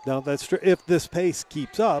 No, that's true. If this pace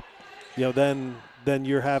keeps up, then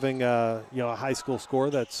you're having a high school score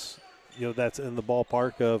that's in the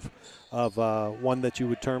ballpark of one that you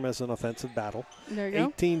would term as an offensive battle. There you go.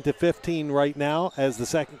 18-15 right now as the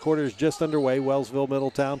second quarter is just underway.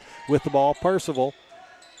 Wellsville-Middletown with the ball. Percival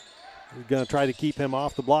is going to try to keep him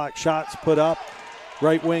off the block. Shots put up.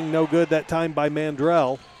 Right wing, no good that time by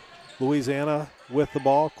Mandrell. Louisiana with the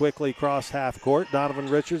ball, quickly cross half court. Donovan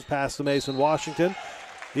Richards pass to Mason Washington.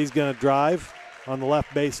 He's going to drive on the left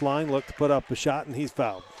baseline, look to put up a shot, and he's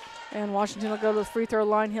fouled. And Washington will go to the free throw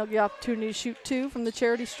line. He'll get opportunity to shoot 2 from the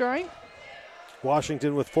charity stripe.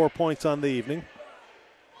 Washington with 4 points on the evening.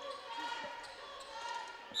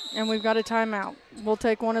 And we've got a timeout. We'll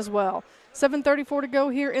take one as well. 7:34 to go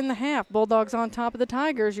here in the half. Bulldogs on top of the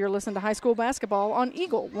Tigers. You're listening to high school basketball on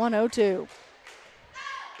Eagle 102.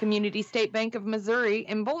 Community State Bank of Missouri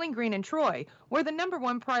in Bowling Green and Troy, where the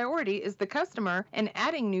 #1 priority is the customer and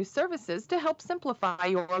adding new services to help simplify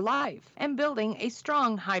your life and building a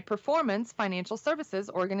strong, high-performance financial services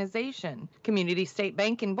organization. Community State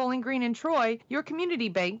Bank in Bowling Green and Troy, your community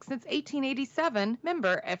bank since 1887,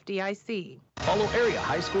 member FDIC. Follow area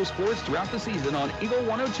high school sports throughout the season on Eagle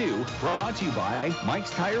 102, brought to you by Mike's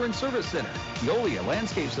Tire and Service Center, Veolia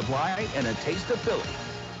Landscape Supply, and A Taste of Philly.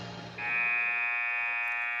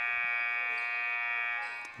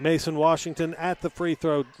 Mason Washington at the free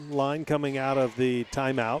throw line coming out of the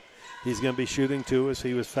timeout. He's going to be shooting 2 as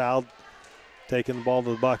he was fouled, taking the ball to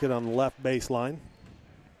the bucket on the left baseline.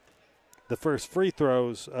 The first free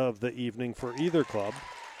throws of the evening for either club.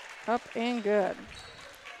 Up and good.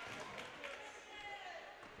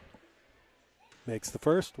 Makes the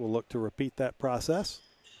first. We'll look to repeat that process.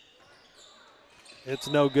 It's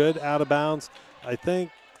no good, out of bounds. I think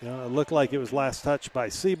it looked like it was last touch by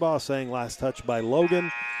Seabaugh, saying last touch by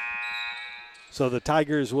Logan. So the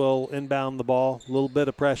Tigers will inbound the ball. A little bit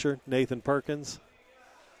of pressure. Nathan Perkins.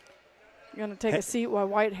 You're going to take a seat while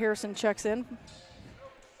White Harrison checks in.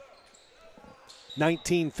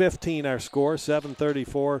 19-15 our score.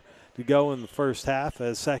 7:34 to go in the first half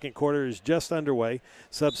as second quarter is just underway.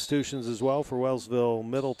 Substitutions as well for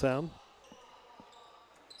Wellsville-Middletown.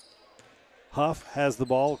 Huff has the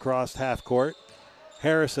ball across half court.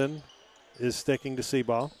 Harrison is sticking to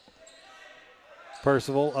Seabaugh.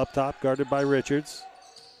 Percival up top, guarded by Richards.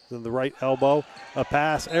 Then the right elbow, a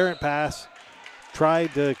pass, errant pass.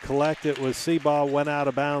 Tried to collect it with Seabaugh, went out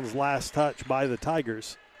of bounds, last touch by the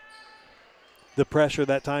Tigers. The pressure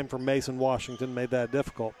that time from Mason Washington made that a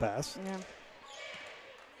difficult pass. Yeah.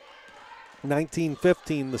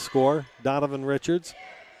 19-15 the score. Donovan Richards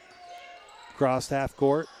crossed half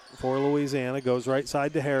court for Louisiana, goes right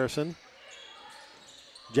side to Harrison.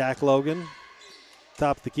 Jack Logan,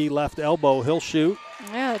 top of the key, left elbow, he'll shoot.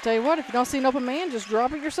 Yeah, I tell you what, if you don't see an open man, just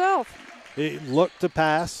drop it yourself. He looked to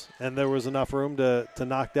pass, and there was enough room to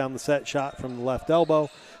knock down the set shot from the left elbow.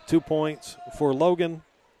 2 points for Logan.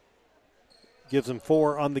 Gives him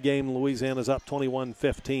 4 on the game. Louisiana's up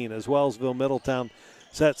 21-15 as Wellsville-Middletown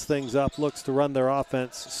sets things up, looks to run their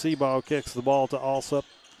offense. Seabaugh kicks the ball to Alsop.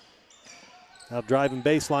 Now driving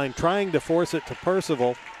baseline, trying to force it to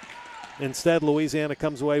Percival. Instead, Louisiana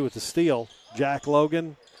comes away with the steal. Jack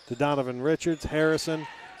Logan to Donovan Richards. Harrison,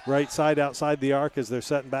 right side outside the arc as they're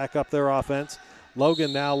setting back up their offense.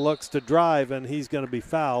 Logan now looks to drive, and he's going to be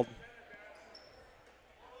fouled.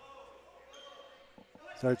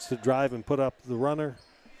 Starts to drive and put up the runner.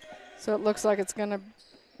 So it looks like it's going to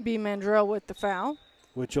be Mandrell with the foul,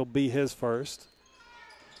 which will be his first.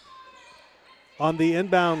 On the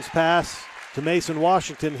inbounds pass to Mason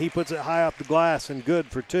Washington, he puts it high up the glass and good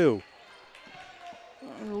for 2.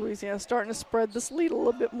 Louisiana starting to spread this lead a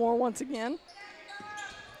little bit more once again.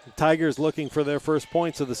 The Tigers looking for their first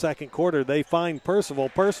points of the second quarter. They find Percival.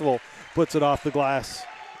 Percival puts it off the glass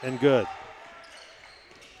and good.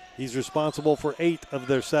 He's responsible for 8 of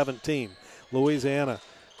their 17. Louisiana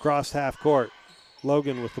crossed half court.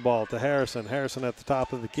 Logan with the ball to Harrison. Harrison at the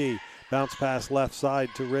top of the key. Bounce pass left side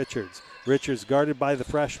to Richards. Richards guarded by the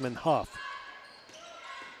freshman Huff.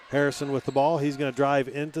 Harrison with the ball. He's going to drive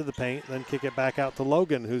into the paint, then kick it back out to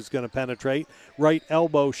Logan, who's going to penetrate. Right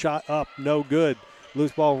elbow shot up, no good.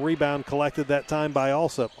 Loose ball rebound collected that time by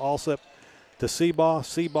Alsop. Alsop to Seabaugh.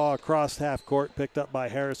 Seabaugh across half court, picked up by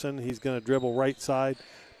Harrison. He's going to dribble right side,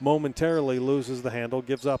 momentarily loses the handle,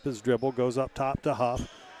 gives up his dribble, goes up top to Huff.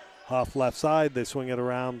 Huff left side, they swing it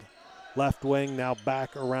around left wing, now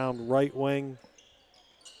back around right wing.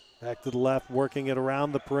 Back to the left, working it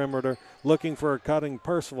around the perimeter, looking for a cutting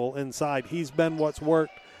Percival inside. He's been what's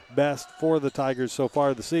worked best for the Tigers so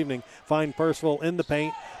far this evening. Find Percival in the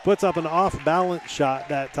paint, puts up an off-balance shot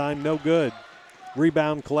that time, no good.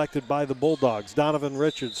 Rebound collected by the Bulldogs. Donovan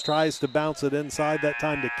Richards tries to bounce it inside, that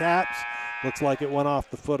time to Caps. Looks like it went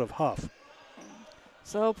off the foot of Huff.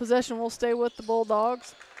 So possession will stay with the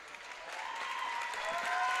Bulldogs.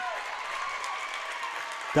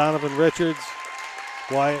 Donovan Richards,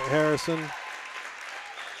 Wyatt Harrison.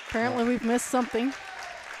 Apparently we've missed something.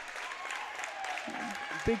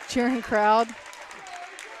 Big cheering crowd.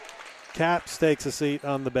 Caps takes a seat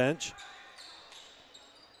on the bench.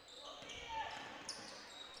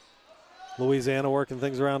 Louisiana working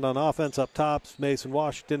things around on offense up top. Mason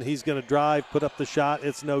Washington, he's going to drive, put up the shot.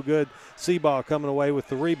 It's no good. Seabaugh coming away with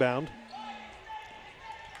the rebound.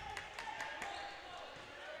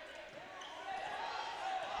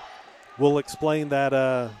 We'll explain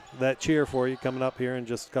that cheer for you coming up here in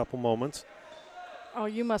just a couple moments. Oh,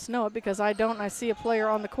 you must know it because I don't. I see a player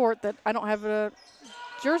on the court that I don't have a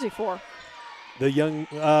jersey for. The young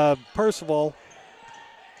Percival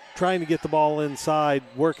trying to get the ball inside,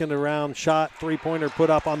 working around, shot, three-pointer put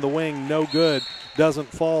up on the wing, no good. Doesn't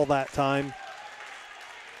fall that time.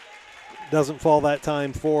 Doesn't fall that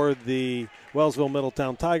time for the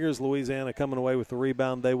Wellsville-Middletown Tigers. Louisiana coming away with the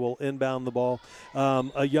rebound. They will inbound the ball.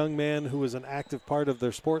 A young man who was an active part of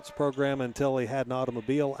their sports program until he had an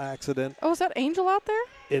automobile accident. Oh, is that Angel out there?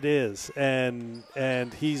 It is, and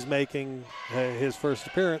he's making his first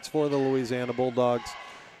appearance for the Louisiana Bulldogs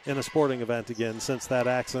in a sporting event again since that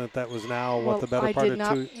accident. That was now, the better part of 2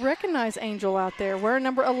 I did not recognize Angel out there. We're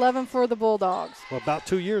number 11 for the Bulldogs. Well, about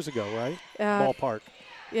 2 years ago, right? Ballpark.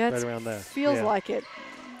 Yeah, right around there. Feels like it.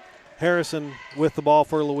 Harrison with the ball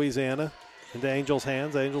for Louisiana into Angel's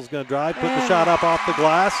hands. Angel's going to drive, put the shot up off the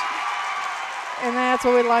glass. And that's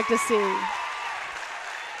what we'd like to see.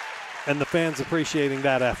 And the fans appreciating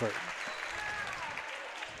that effort.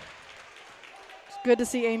 It's good to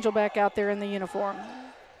see Angel back out there in the uniform.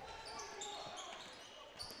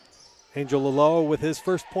 Angel Laloa with his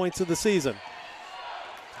first points of the season.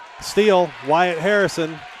 Steal, Wyatt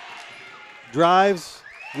Harrison drives,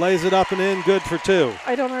 lays it up and in, good for two.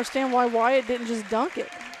 I don't understand why Wyatt didn't just dunk it.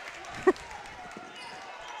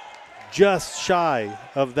 Just shy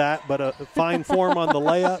of that, but a fine form on the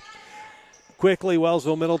layup. Quickly,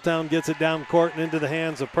 Wellsville-Middletown gets it down court and into the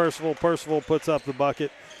hands of Percival. Percival puts up the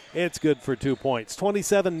bucket. It's good for 2 points.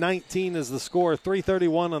 27-19 is the score,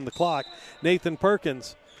 3:31 on the clock. Nathan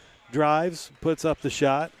Perkins drives, puts up the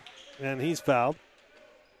shot, and he's fouled.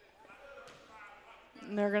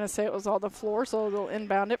 And they're going to say it was on the floor, so they'll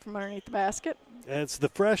inbound it from underneath the basket. It's the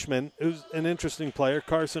freshman, who's an interesting player,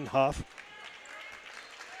 Carson Huff.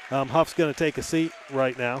 Huff's going to take a seat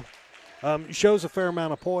right now. Shows a fair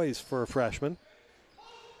amount of poise for a freshman.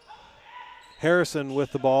 Harrison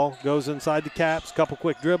with the ball, goes inside the Caps, couple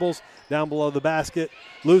quick dribbles, down below the basket,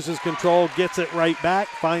 loses control, gets it right back,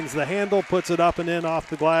 finds the handle, puts it up and in off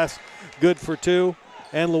the glass, good for two.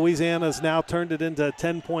 And Louisiana's now turned it into a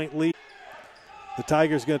 10-point lead. The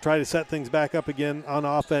Tigers going to try to set things back up again on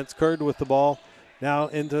offense. Curd with the ball, now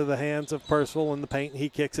into the hands of Percival in the paint. He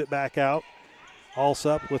kicks it back out.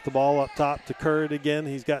 Alsup with the ball up top to Curd again.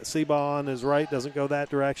 He's got Seabaugh on his right, doesn't go that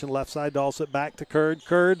direction. Left side to Alsup, back to Curd.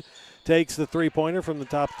 Curd takes the three-pointer from the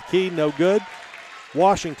top of the key, no good.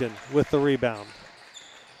 Washington with the rebound.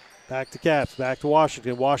 Back to Caps, back to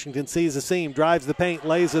Washington. Washington sees the seam, drives the paint,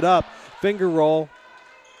 lays it up. Finger roll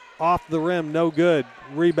off the rim, no good.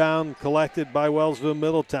 Rebound collected by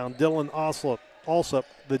Wellsville-Middletown. Dylan Alsup,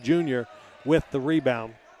 the junior, with the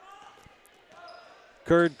rebound.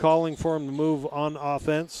 Curd calling for him to move on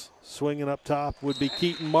offense. Swinging up top would be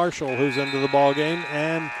Keaton Marshall, who's into the ball game,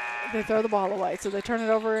 and they throw the ball away, so they turn it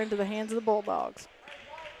over into the hands of the Bulldogs.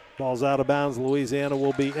 Ball's out of bounds. Louisiana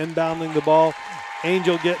will be inbounding the ball.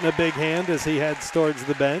 Angel getting a big hand as he heads towards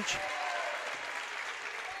the bench.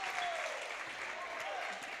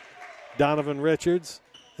 Donovan Richards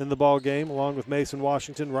in the ball game, along with Mason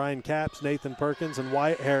Washington, Ryan Caps, Nathan Perkins, and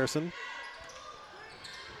Wyatt Harrison.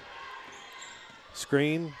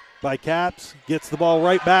 Screen by Caps, gets the ball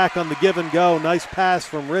right back on the give and go. Nice pass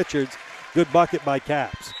from Richards. Good bucket by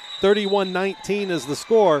Caps. 31-19 is the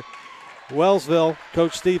score. Wellsville,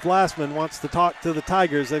 Coach Steve Lassman wants to talk to the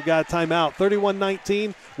Tigers. They've got a timeout.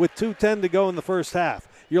 31-19 with 2:10 to go in the first half.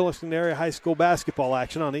 You're listening to area high school basketball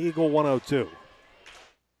action on the Eagle 102.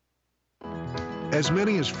 As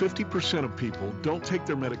many as 50% of people don't take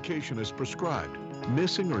their medication as prescribed.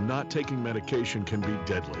 Missing or not taking medication can be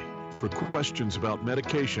deadly. For questions about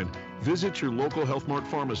medication, visit your local Health Mart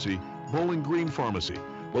pharmacy, Bowling Green Pharmacy,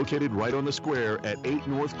 located right on the square at 8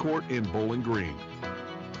 North Court in Bowling Green.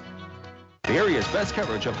 The area's best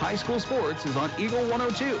coverage of high school sports is on Eagle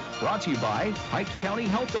 102. Brought to you by Pike County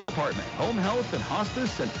Health Department, home health and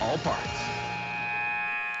hospice in all parts.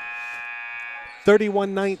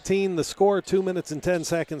 31-19 the score, 2 minutes and 10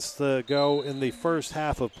 seconds to go in the first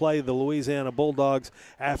half of play. The Louisiana Bulldogs,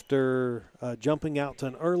 after jumping out to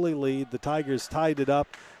an early lead, the Tigers tied it up.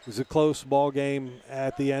 It was a close ball game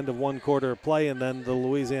at the end of one quarter of play, and then the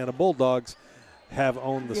Louisiana Bulldogs have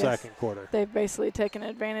owned the second quarter. They've basically taken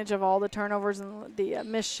advantage of all the turnovers and the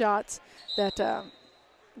missed shots that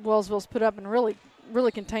Wellsville's put up and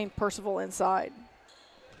really contained Percival inside.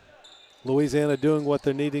 Louisiana doing what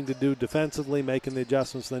they're needing to do defensively, making the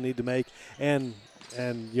adjustments they need to make, and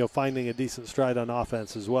finding a decent stride on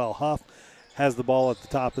offense as well. Huff has the ball at the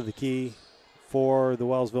top of the key for the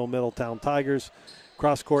Wellsville-Middletown Tigers.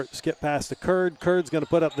 Cross-court skip pass to Curd. Curd's going to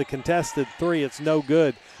put up the contested three. It's no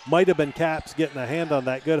good. Might have been Caps getting a hand on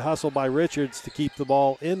that. Good hustle by Richards to keep the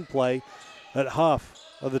ball in play. But Huff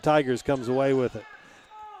of the Tigers comes away with it.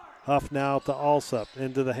 Huff now to Alsup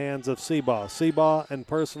into the hands of Seabaugh. Seabaugh and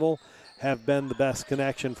Percival have been the best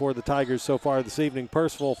connection for the Tigers so far this evening.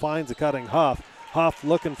 Percival finds a cutting Huff. Huff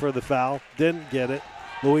looking for the foul, didn't get it.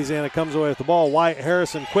 Louisiana comes away with the ball. Wyatt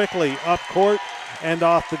Harrison quickly up court and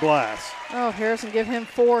off the glass. Oh, Harrison give him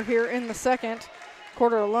 4 here in the second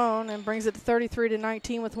quarter alone and brings it to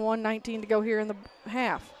 33-19 with 1:19 to go here in the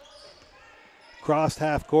half. Crossed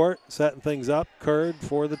half court, setting things up. Curd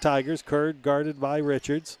for the Tigers. Curd guarded by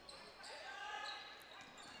Richards.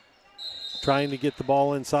 Trying to get the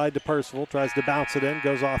ball inside to Percival. Tries to bounce it in.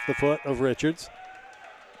 Goes off the foot of Richards.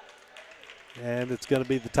 And it's going to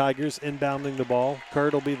be the Tigers inbounding the ball.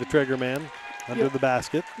 Curd will be the trigger man under the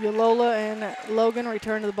basket. Yolola and Logan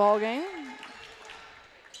return to the ball game.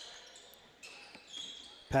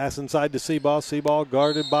 Pass inside to Seabaugh. Seabaugh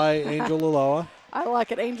guarded by Angel Laloa. I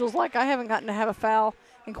like it. Angel's like, I haven't gotten to have a foul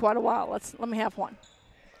in quite a while. Let me have one.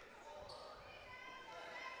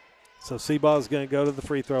 So Seabaugh is going to go to the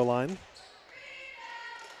free throw line.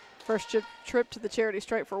 First trip to the charity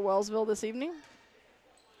stripe for Wellsville this evening.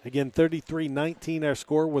 Again, 33-19 our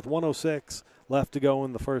score with 1:06 left to go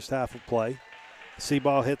in the first half of play.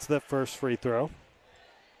 Seabaugh hits that first free throw.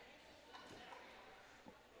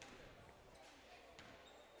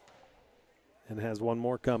 And has one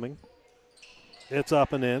more coming. It's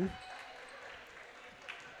up and in.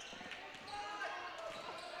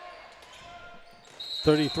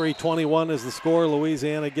 (33-21) is the score.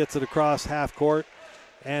 Louisiana gets it across half court,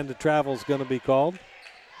 and the travel's going to be called.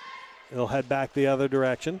 It'll head back the other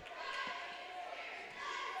direction.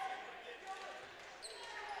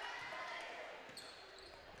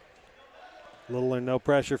 Little or no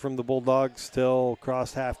pressure from the Bulldogs till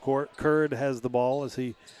cross half court. Curd has the ball as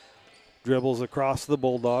he dribbles across the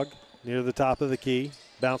Bulldog near the top of the key.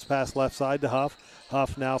 Bounce pass left side to Huff.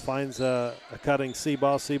 Huff now finds a cutting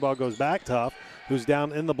Seabaugh. Seabaugh goes back to Huff, who's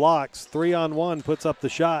down in the blocks. 3-on-1, puts up the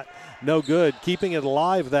shot. No good. Keeping it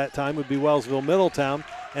alive that time would be Wellsville-Middletown.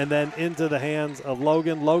 And then into the hands of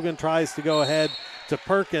Logan. Logan tries to go ahead to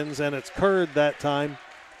Perkins, and it's Curd that time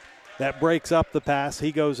that breaks up the pass.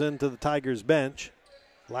 He goes into the Tigers bench.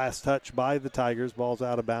 Last touch by the Tigers. Ball's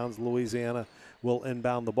out of bounds. Louisiana will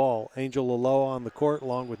inbound the ball. Angel Laloa on the court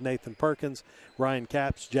along with Nathan Perkins, Ryan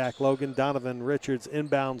Capps, Jack Logan. Donovan Richards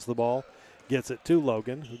inbounds the ball. Gets it to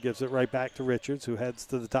Logan, who gives it right back to Richards, who heads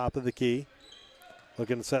to the top of the key.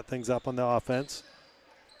 Looking to set things up on the offense.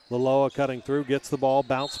 Laloa cutting through, gets the ball,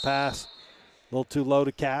 bounce pass, a little too low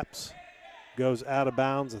to Capps. Goes out of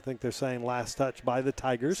bounds. I think they're saying last touch by the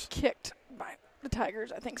Tigers. Kicked by the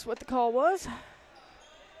Tigers, I think is what the call was.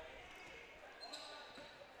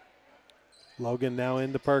 Logan now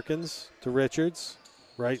into Perkins to Richards.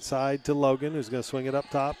 Right side to Logan, who's going to swing it up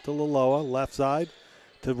top to Laloa. Left side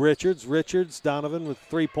to Richards. Richards, Donovan with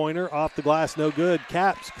three-pointer. Off the glass, no good.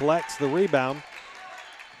 Capps collects the rebound.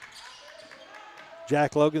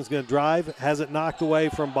 Jack Logan's going to drive, has it knocked away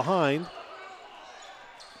from behind.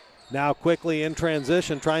 Now quickly in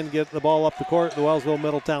transition, trying to get the ball up the court. The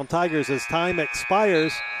Wellsville-Middletown Tigers, as time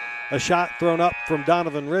expires, a shot thrown up from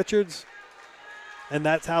Donovan Richards, and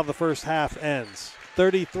that's how the first half ends.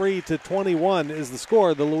 33-21 is the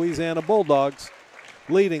score. The Louisiana Bulldogs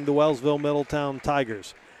leading the Wellsville-Middletown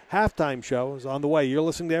Tigers. Halftime show is on the way. You're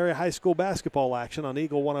listening to area high school basketball action on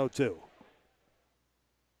Eagle 102.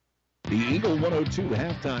 The Eagle 102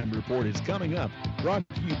 halftime report is coming up. Brought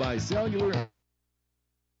to you by Cellular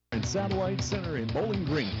and Satellite Center in Bowling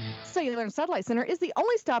Green. Cellular and Satellite Center is the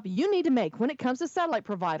only stop you need to make when it comes to satellite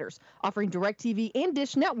providers, offering DirecTV and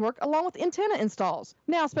Dish Network along with antenna installs.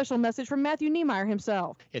 Now, a special message from Matthew Niemeyer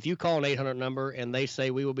himself. If you call an 800 number and they say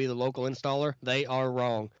we will be the local installer, they are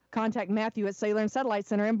wrong. Contact Matthew at Cellular and Satellite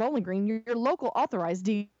Center in Bowling Green, your local authorized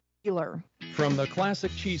dealer. From the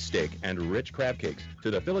classic cheesesteak and rich crab cakes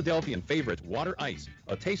to the Philadelphian favorite water ice,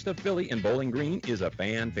 a taste of Philly in Bowling Green is a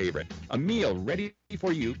fan favorite. A meal ready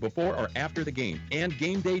for you before or after the game, and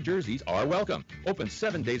game day jerseys are welcome. Open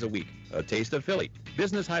 7 days a week. A taste of Philly.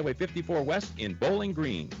 Business Highway 54 West in Bowling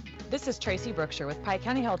Green. This is Tracy Brookshire with Pike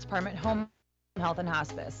County Health Department Home Health and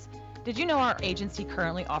Hospice. Did you know our agency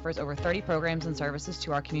currently offers over 30 programs and services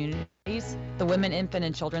to our communities? The Women, Infant,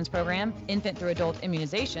 and Children's Program, infant through adult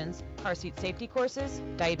immunizations, car seat safety courses,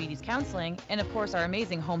 diabetes counseling, and of course our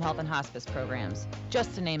amazing home health and hospice programs,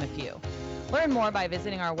 just to name a few. Learn more by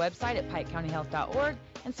visiting our website at pikecountyhealth.org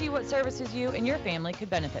and see what services you and your family could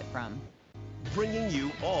benefit from. Bringing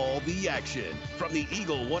you all the action from the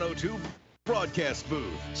Eagle 102 broadcast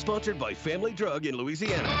booth, sponsored by Family Drug in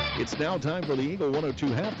Louisiana. It's now time for the Eagle 102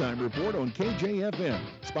 halftime report on KJFM,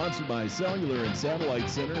 sponsored by Cellular and Satellite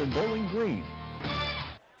Center in Bowling Green.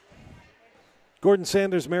 Gordon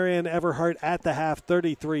Sanders, Marianne Everhart at the half,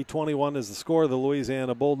 33-21 is the score. The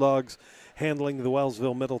Louisiana Bulldogs handling the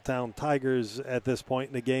Wellsville-Middletown Tigers at this point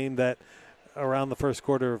in a game that around the first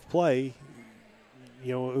quarter of play,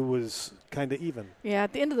 it was kind of even. Yeah,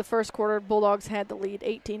 at the end of the first quarter, Bulldogs had the lead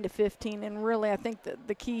 18-15, and really I think that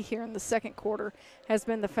the key here in the second quarter has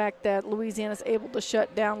been the fact that Louisiana's able to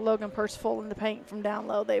shut down Logan Percival in the paint from down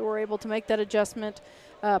low. They were able to make that adjustment.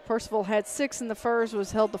 Percival had 6 in the first,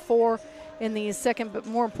 was held to 4 in the second, but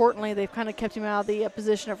more importantly, they've kind of kept him out of the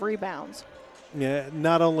position of rebounds. Yeah,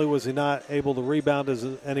 not only was he not able to rebound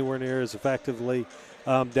anywhere near as effectively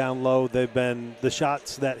down low, they've been the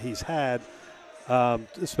shots that he's had,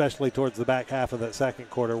 especially towards the back half of that second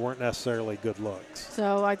quarter, weren't necessarily good looks.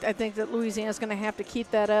 So I think that Louisiana's going to have to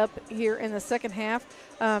keep that up here in the second half.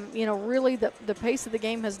 Really the pace of the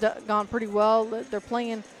game has gone pretty well. They're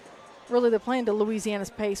playing to Louisiana's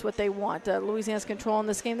pace, what they want. Louisiana's controlling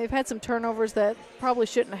this game. They've had some turnovers that probably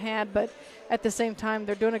shouldn't have had, but at the same time,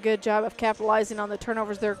 they're doing a good job of capitalizing on the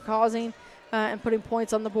turnovers they're causing and putting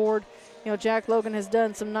points on the board. Jack Logan has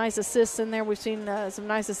done some nice assists in there. We've seen some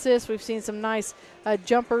nice assists. We've seen some nice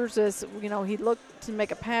jumpers as, he looked to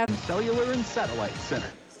make a pass. Cellular and Satellite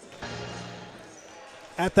Center.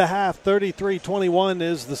 At the half, 33-21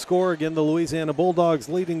 is the score. Again, the Louisiana Bulldogs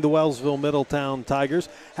leading the Wellsville-Middletown Tigers.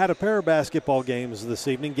 Had a pair of basketball games this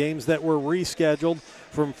evening, games that were rescheduled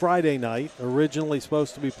from Friday night. Originally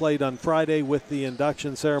supposed to be played on Friday with the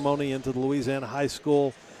induction ceremony into the Louisiana High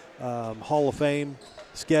School Hall of Fame,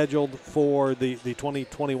 scheduled for the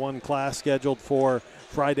 2021 class, scheduled for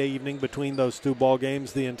Friday evening between those two ball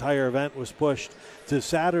games. The entire event was pushed to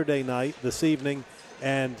Saturday night this evening,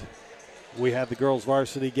 and we had the girls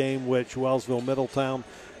varsity game, which Wellsville-Middletown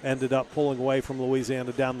ended up pulling away from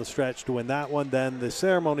Louisiana down the stretch to win that one. Then the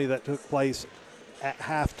ceremony that took place at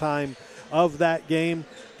halftime of that game,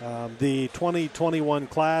 the 2021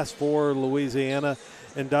 class for Louisiana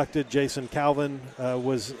inducted. Jason Calvin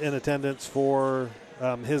was in attendance for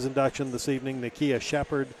his induction this evening. Nakia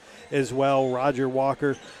Shepard as well, Roger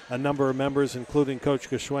Walker, a number of members, including Coach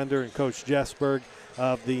Geschwender and Coach Jessberg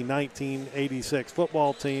of the 1986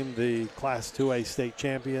 football team, the Class 2A state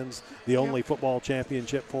champions, the only football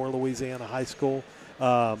championship for Louisiana High School.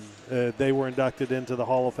 They were inducted into the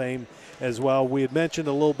Hall of Fame as well. We had mentioned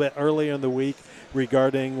a little bit earlier in the week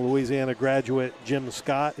regarding Louisiana graduate Jim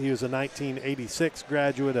Scott. He was a 1986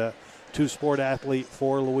 graduate, a two-sport athlete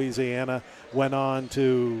for Louisiana, went on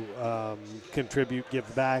to contribute,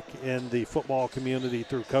 give back in the football community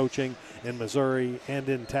through coaching in Missouri and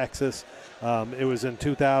in Texas. It was in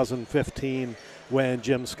 2015 when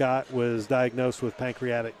Jim Scott was diagnosed with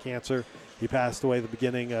pancreatic cancer. He passed away at the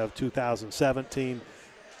beginning of 2017.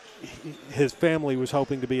 His family was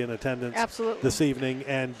hoping to be in attendance this evening,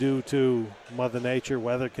 and due to Mother Nature,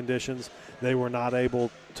 weather conditions, they were not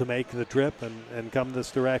able to make the trip and come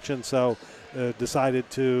this direction. So the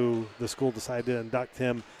school decided to induct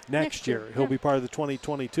him next year. He'll be part of the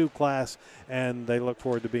 2022 class, and they look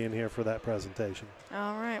forward to being here for that presentation.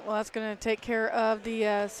 All right. Well, that's going to take care of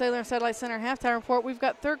the Cellular and Satellite Center halftime report. We've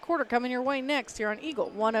got third quarter coming your way next here on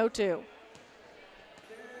Eagle 102.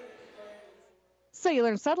 Cellular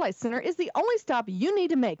and Satellite Center is the only stop you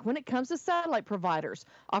need to make when it comes to satellite providers,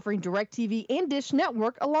 offering DirecTV and Dish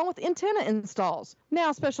Network along with antenna installs.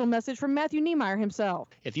 Now, a special message from Matthew Niemeyer himself.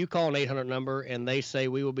 If you call an 800 number and they say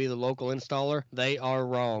we will be the local installer, they are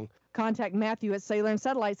wrong. Contact Matthew at Sailor and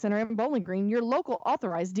Satellite Center in Bowling Green, your local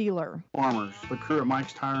authorized dealer. Farmers, the crew at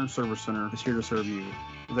Mike's Tire and Service Center is here to serve you.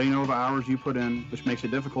 They know the hours you put in, which makes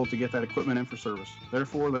it difficult to get that equipment in for service.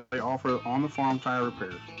 Therefore, they offer on-the-farm tire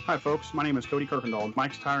repair. Hi, folks. My name is Cody Kirkendall,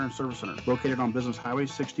 Mike's Tire and Service Center, located on Business Highway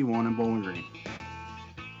 61 in Bowling Green.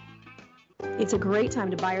 It's a great time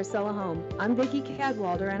to buy or sell a home. I'm Vicki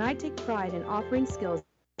Cadwalder, and I take pride in offering skills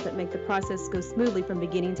that make the process go smoothly from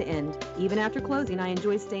beginning to end. Even after closing, I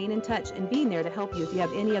enjoy staying in touch and being there to help you if you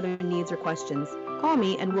have any other needs or questions. Call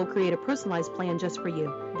me and we'll create a personalized plan just for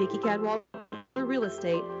you. Vicki Cadwalder Real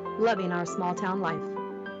Estate, loving our small town life.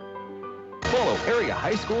 Follow area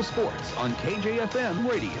high school sports on KJFM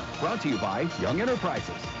Radio. Brought to you by Young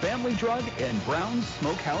Enterprises, Family Drug, and Brown's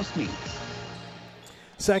Smokehouse Meats.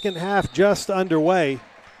 Second half just underway.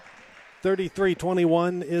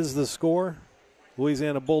 33-21 is the score.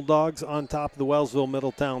 Louisiana Bulldogs on top of the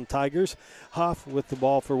Wellsville-Middletown Tigers. Huff with the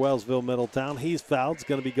ball for Wellsville-Middletown. He's fouled. He's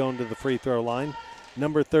going to be going to the free throw line.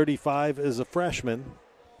 Number 35 is a freshman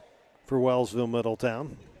for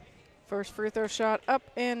Wellsville-Middletown. First free throw shot up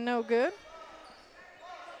and no good.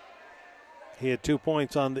 He had 2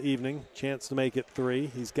 points on the evening. Chance to make it 3.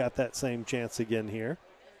 He's got that same chance again here.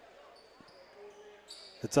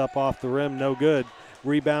 It's up off the rim, no good.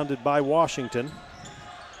 Rebounded by Washington.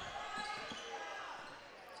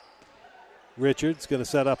 Richards going to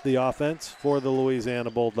set up the offense for the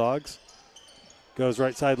Louisiana Bulldogs. Goes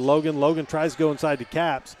right side Logan. Logan tries to go inside to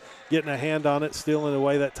Caps. Getting a hand on it, stealing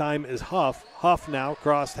away that time is Huff. Huff now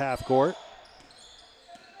crossed half court.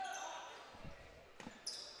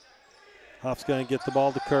 Huff's going to get the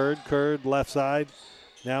ball to Curd. Curd left side.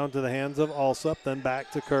 Now into the hands of Alsup. Then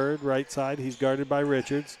back to Curd, right side. He's guarded by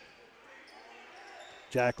Richards.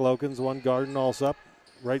 Jack Logan's one guarding Alsup.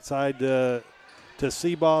 Right side to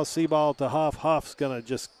Seaball. Seaball to Huff. Huff's going to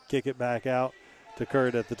just kick it back out to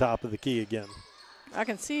Curd at the top of the key again. I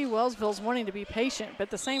can see Wellsville's wanting to be patient, but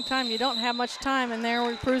at the same time, you don't have much time, and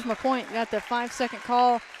there proves my point. You got the 5-second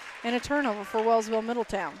call and a turnover for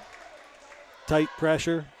Wellsville-Middletown. Tight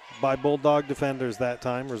pressure by Bulldog defenders that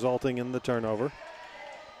time, resulting in the turnover.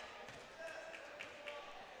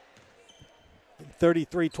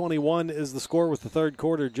 33-21 is the score with the third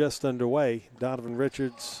quarter just underway. Donovan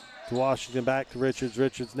Richards to Washington, back to Richards.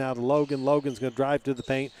 Richards now to Logan. Logan's going to drive to the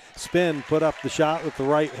paint, spin, put up the shot with the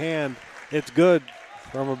right hand. It's good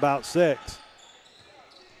from about 6.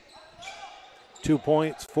 2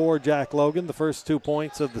 points for Jack Logan, the first 2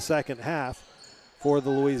 points of the second half for the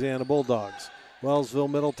Louisiana Bulldogs.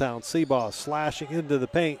 Wellsville-Middletown, Seabaugh slashing into the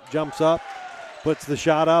paint, jumps up, puts the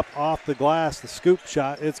shot up off the glass, the scoop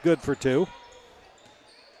shot. It's good for 2.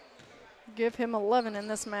 Give him 11 in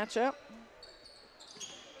this matchup.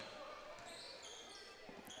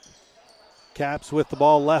 Caps with the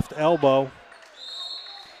ball, left elbow.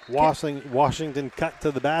 Washington cut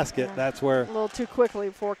to the basket. Yeah. That's where. A little too quickly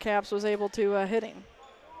before Caps was able to hit him.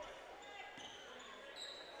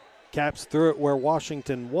 Caps threw it where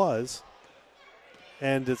Washington was,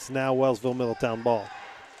 and it's now Wellsville-Middletown ball.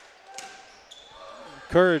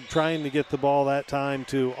 Curd trying to get the ball that time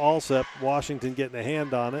to Alsup. Washington getting a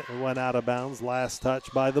hand on it. It went out of bounds. Last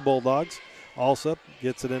touch by the Bulldogs. Alsup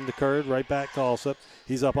gets it into Curd, right back to Alsup.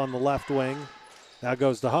 He's up on the left wing. Now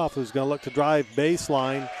goes to Huff, who's going to look to drive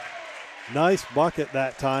baseline. Nice bucket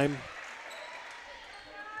that time.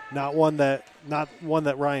 Not one that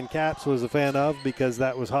Ryan Caps was a fan of, because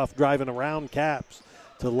that was Huff driving around Caps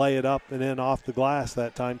to lay it up and in off the glass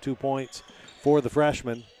that time. 2 points for the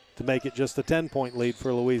freshman to make it just a 10-point lead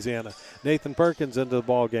for Louisiana. Nathan Perkins into the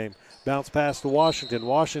ball game. Bounce pass to Washington.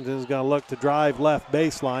 Washington is going to look to drive left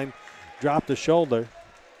baseline. Dropped the shoulder.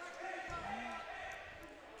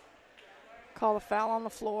 Call a foul on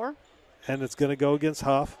the floor. And it's going to go against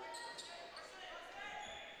Huff,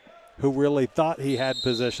 who really thought he had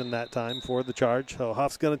position that time for the charge. So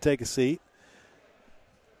Huff's going to take a seat.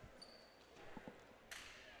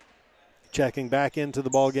 Checking back into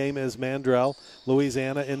the ball game is Mandrell.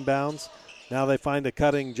 Louisiana inbounds. Now they find a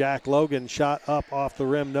cutting Jack Logan. Shot up off the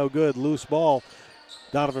rim, no good. Loose ball.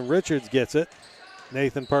 Donovan Richards gets it.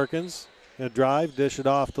 Nathan Perkins going to drive, dish it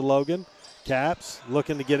off to Logan. Caps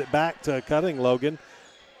looking to get it back to cutting Logan.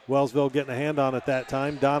 Wellsville getting a hand on it that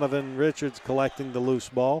time. Donovan Richards collecting the loose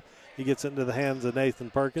ball. He gets it into the hands of Nathan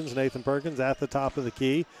Perkins. Nathan Perkins at the top of the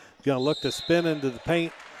key. Going to look to spin into the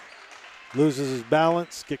paint. Loses his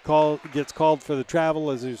balance. Gets called for the travel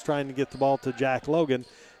as he was trying to get the ball to Jack Logan.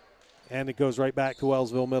 And it goes right back to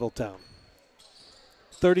Wellsville-Middletown.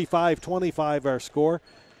 35-25 our score.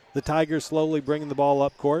 The Tigers slowly bringing the ball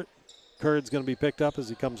up court. Curd's going to be picked up as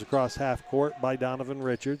he comes across half court by Donovan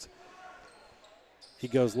Richards. He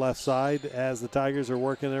goes left side as the Tigers are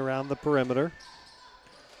working around the perimeter.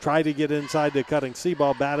 Try to get inside the cutting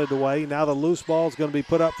C-ball, batted away. Now the loose ball is going to be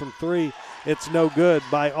put up from 3. It's no good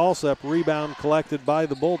by Alsep. Rebound collected by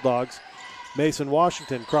the Bulldogs. Mason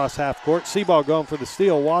Washington cross half court. C-ball going for the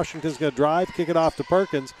steal. Washington's going to drive, kick it off to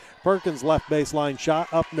Perkins. Perkins left baseline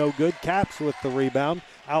shot, up no good. Caps with the rebound.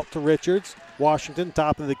 Out to Richards. Washington,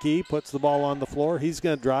 top of the key, puts the ball on the floor. He's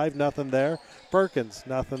going to drive, nothing there. Perkins,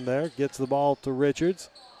 nothing there. Gets the ball to Richards.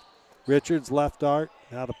 Richards left arc.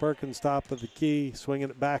 Now to Perkins, top of the key. Swinging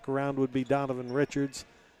it back around would be Donovan Richards.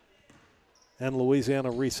 And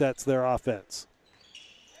Louisiana resets their offense.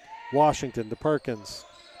 Washington to Perkins.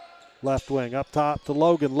 Left wing up top to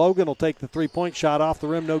Logan. Logan will take the three-point shot off the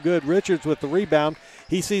rim, no good. Richards with the rebound.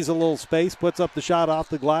 He sees a little space, puts up the shot off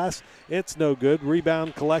the glass. It's no good.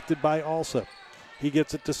 Rebound collected by Alsop. He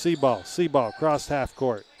gets it to Seaball. Seaball crossed half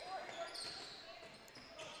court.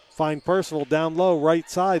 Find Percival down low, right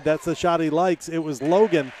side. That's the shot he likes. It was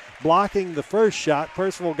Logan blocking the first shot.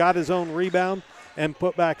 Percival got his own rebound and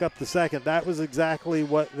put back up the second. That was exactly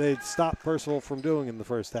what they'd stopped Percival from doing in the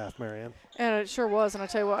first half, Marianne. And it sure was. And I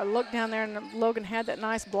tell you what, I looked down there and Logan had that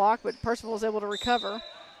nice block, but Percival was able to recover.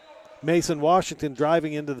 Mason Washington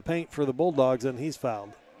driving into the paint for the Bulldogs, and he's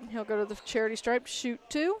fouled. He'll go to the charity stripe, shoot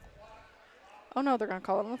 2. Oh, no, they're going to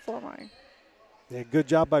call it on the floor, Mike. Yeah, good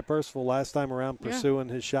job by Percival last time around pursuing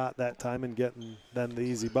his shot that time and getting then the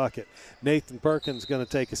easy bucket. Nathan Perkins going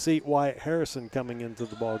to take a seat. Wyatt Harrison coming into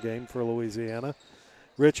the ball game for Louisiana.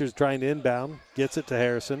 Richards trying to inbound, gets it to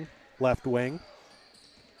Harrison, left wing.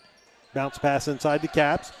 Bounce pass inside to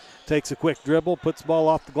Caps, takes a quick dribble, puts the ball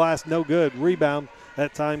off the glass, no good. Rebound,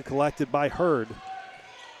 that time collected by Hurd.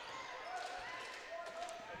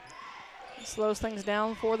 Slows things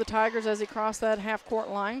down for the Tigers as he crossed that half-court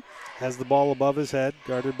line. Has the ball above his head,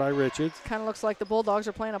 guarded by Richards. Kind of looks like the Bulldogs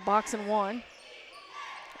are playing a box and one,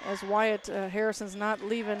 as Wyatt Harrison's not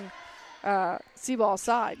leaving Seaball's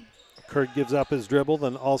side. Kurt gives up his dribble,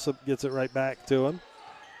 then also gets it right back to him.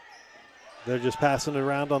 They're just passing it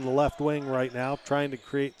around on the left wing right now, trying to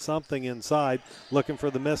create something inside, looking for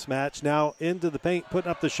the mismatch. Now into the paint,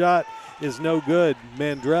 putting up the shot is no good.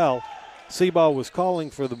 Mandrell. Seaball was calling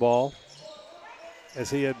for the ball as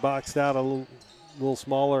he had boxed out a little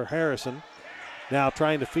smaller Harrison. Now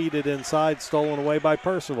trying to feed it inside, stolen away by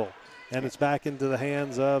Percival. And it's back into the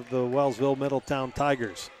hands of the Wellsville-Middletown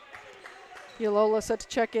Tigers. Yalola set to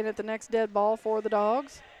check in at the next dead ball for the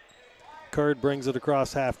Dogs. Curd brings it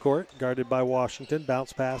across half court, guarded by Washington.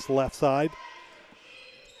 Bounce pass left side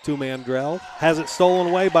to Mandrell. Has it stolen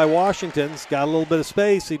away by Washington. He's got a little bit of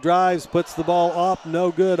space. He drives, puts the ball up,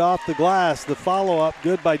 no good off the glass. The follow-up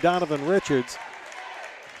good by Donovan Richards.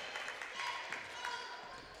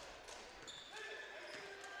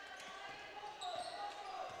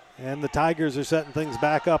 And the Tigers are setting things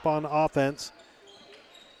back up on offense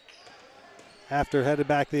after headed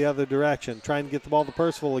back the other direction. Trying to get the ball to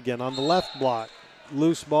Percival again on the left block.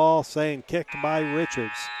 Loose ball saying kicked by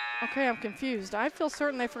Richards. Okay, I'm confused. I feel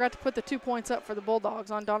certain they forgot to put the 2 points up for the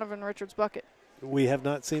Bulldogs on Donovan Richards' bucket. We have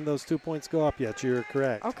not seen those 2 points go up yet. You're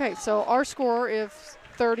correct. Okay, so our score is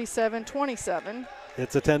 37-27.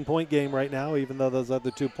 It's a 10-point game right now, even though those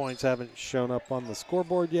other 2 points haven't shown up on the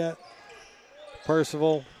scoreboard yet.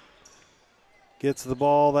 Percival gets the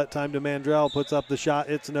ball that time to Mandrell, puts up the shot.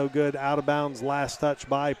 It's no good. Out of bounds, last touch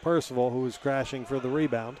by Percival, who was crashing for the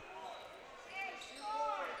rebound.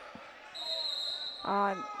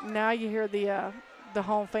 Now you hear the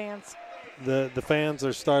home fans. The fans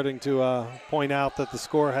are starting to point out that the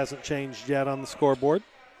score hasn't changed yet on the scoreboard.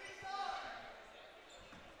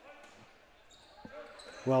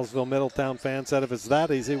 Wellsville-Middletown fan said if it's that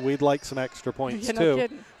easy, we'd like some extra points You're too. not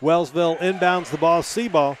kidding. Wellsville inbounds the ball.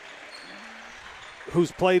 Seaball,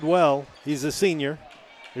 who's played well. He's a senior.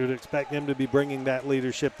 You would expect him to be bringing that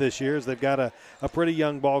leadership this year, as they've got a pretty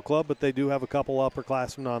young ball club, but they do have a couple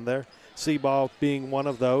upperclassmen on there. Seaball being one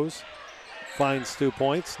of those. Finds 2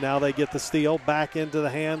 points. Now they get the steal back into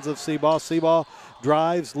the hands of Seaball. Seaball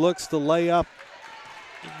drives, looks to lay up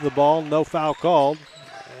the ball. No foul called.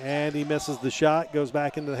 And he misses the shot. Goes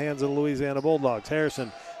back into the hands of the Louisiana Bulldogs.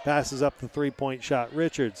 Harrison passes up the three-point shot.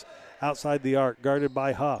 Richards outside the arc, guarded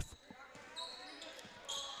by Huff.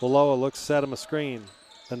 Beloa looks to set him a screen,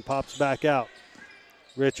 then pops back out.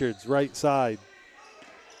 Richards, right side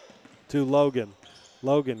to Logan.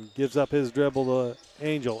 Logan gives up his dribble to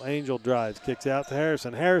Angel. Angel drives, kicks out to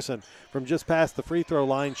Harrison. Harrison from just past the free throw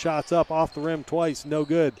line, shots up off the rim twice, no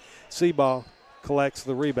good. Seaball collects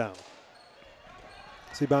the rebound.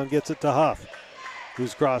 Seaball gets it to Huff,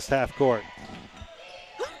 who's crossed half court.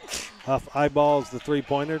 Huff eyeballs the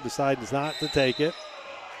three-pointer, decides not to take it.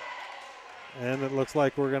 And it looks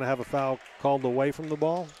like we're going to have a foul called away from the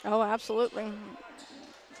ball. Oh, absolutely.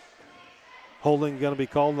 Holding going to be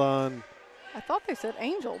called on. I thought they said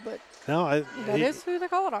Angel, but no, that is who they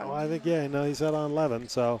call it on. Oh, I think, yeah, no, he said on Levin.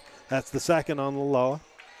 So that's the second on Laloa.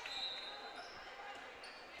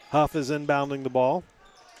 Huff is inbounding the ball.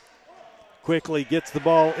 Quickly gets the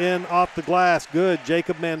ball in off the glass. Good.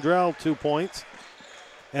 Jacob Mandrell, 2 points.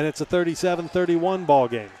 And it's a 37-31 ball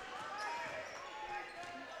game.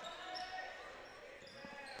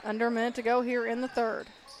 Under a minute to go here in the third.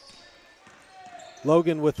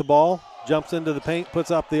 Logan with the ball. Jumps into the paint,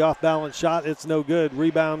 puts up the off-balance shot. It's no good.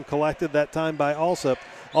 Rebound collected that time by Alsop.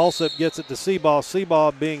 Alsop gets it to Seabaugh.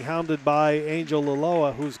 Seabaugh being hounded by Angel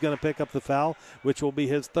Laloa, who's going to pick up the foul, which will be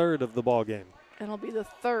his third of the ball game. It'll be the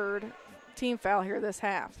third team foul here this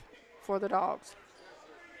half for the Dogs.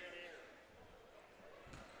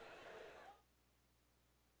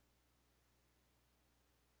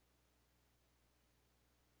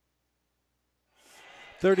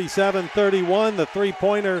 (37-31). The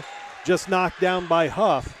three-pointer just knocked down by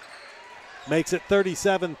Huff. Makes it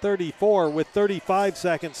 37-34 with 35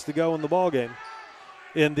 seconds to go in the ballgame.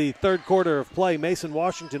 In the third quarter of play, Mason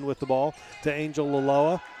Washington with the ball to Angel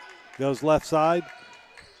Laloa. Goes left side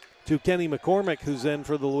to Kenny McCormick, who's in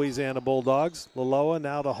for the Louisiana Bulldogs. Laloa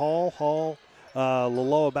now to Hall.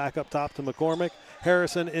 Laloa back up top to McCormick.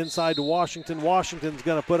 Harrison inside to Washington. Washington's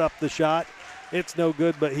going to put up the shot. It's no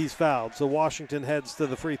good, but he's fouled. So Washington heads to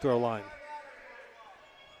the free throw line.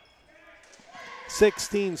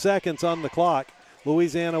 16 seconds on the clock.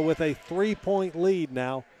 Louisiana with a 3-point lead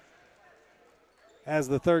now as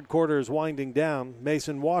the third quarter is winding down.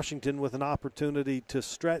 Mason Washington with an opportunity to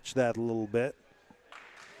stretch that a little bit.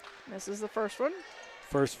 This is the first one.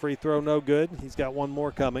 First free throw, no good. He's got one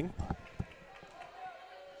more coming.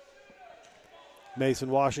 Mason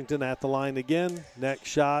Washington at the line again. Next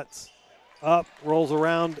shot's up, rolls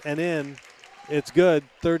around and in. It's good.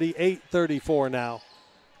 38-34 now.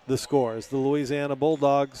 The score as the Louisiana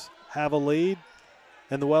Bulldogs have a lead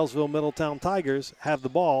and the Wellsville-Middletown Tigers have the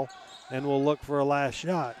ball and will look for a last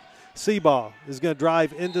shot. Seabaugh is going to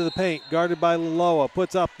drive into the paint, guarded by Laloa,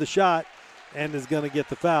 puts up the shot and is going to get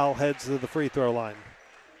the foul, heads to the free throw line.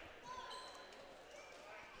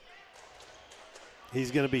 He's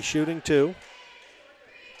going to be shooting 2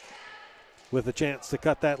 with a chance to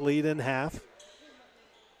cut that lead in half.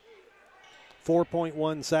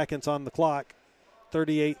 4.1 seconds on the clock.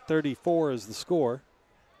 38-34 is the score.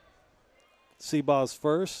 Seabaugh's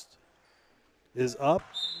first is up,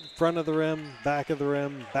 front of the rim, back of the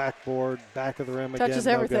rim, backboard, back of the rim again. Touches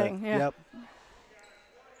everything, yeah. Yep.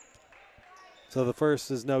 So the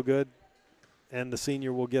first is no good, and the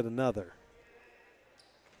senior will get another.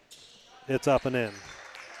 It's up and in.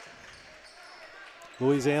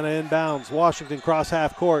 Louisiana inbounds. Washington cross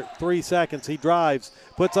half court. 3 seconds. He drives,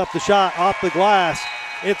 puts up the shot off the glass.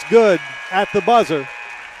 It's good at the buzzer.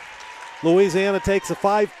 Louisiana takes a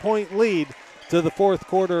 5-point lead to the fourth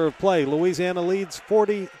quarter of play. Louisiana leads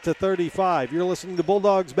 40-35. You're listening to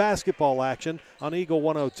Bulldogs basketball action on Eagle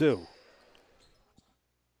 102.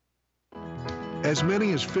 As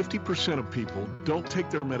many as 50% of people don't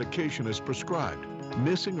take their medication as prescribed.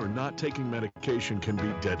 Missing or not taking medication can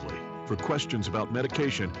be deadly. For questions about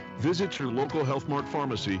medication, visit your local Health Mart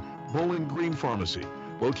pharmacy, Bowling Green Pharmacy,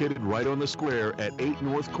 located right on the square at 8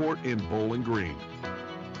 North Court in Bowling Green.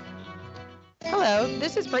 Hello,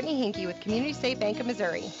 this is Brittany Hinkey with Community State Bank of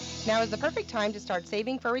Missouri. Now is the perfect time to start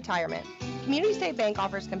saving for retirement. Community State Bank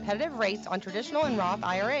offers competitive rates on traditional and Roth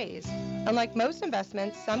IRAs. Unlike most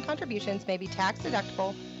investments, some contributions may be tax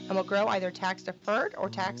deductible and will grow either tax deferred or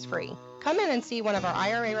tax free. Come in and see one of our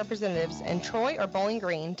IRA representatives in Troy or Bowling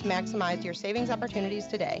Green to maximize your savings opportunities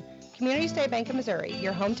today. Community State Bank of Missouri,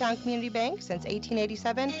 your hometown community bank since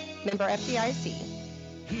 1887, member FDIC.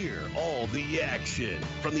 Hear all the action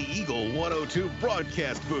from the Eagle 102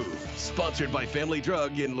 broadcast booth, sponsored by Family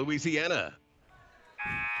Drug in Louisiana.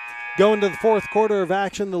 Going to the fourth quarter of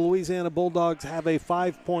action, the Louisiana Bulldogs have a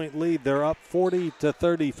 5-point lead. They're up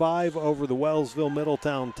 40-35 over the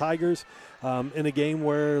Wellsville-Middletown Tigers in a game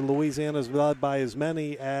where Louisiana's led by as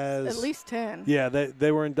many as at least 10. Yeah,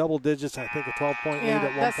 they were in double digits. I think a 12-point lead at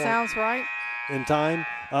one point. That sounds right. In time,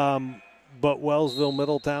 but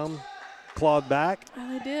Wellsville-Middletown clawed back.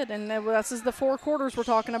 Well, they did, and this is the 4 quarters we're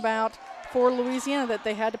talking about for Louisiana that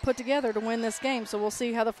they had to put together to win this game. So we'll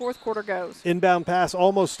see how the fourth quarter goes. Inbound pass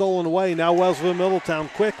almost stolen away. Now Wellsville-Middletown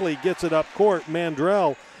quickly gets it up court.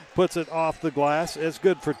 Mandrell puts it off the glass. It's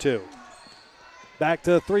good for 2. Back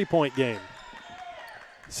to a 3-point game.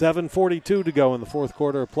 7:42 to go in the fourth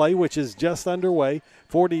quarter of play, which is just underway.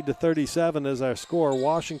 40-37 is our score.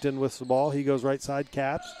 Washington with the ball. He goes right side,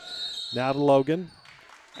 Caps. Now to Logan.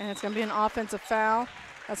 And it's going to be an offensive foul.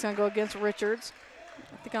 That's going to go against Richards.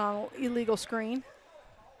 I think on an illegal screen.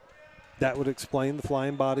 That would explain the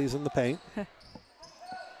flying bodies in the paint.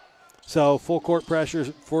 So full court pressure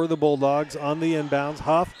for the Bulldogs on the inbounds.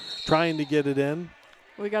 Huff trying to get it in.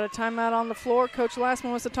 We got a timeout on the floor. Coach Lassman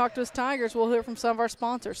wants to talk to his Tigers. We'll hear from some of our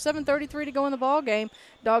sponsors. 7:33 to go in the ball game.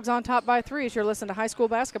 Dogs on top by 3 as you're listening to high school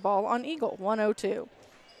basketball on Eagle 102.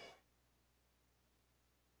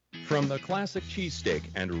 From the classic cheesesteak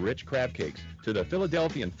and rich crab cakes to the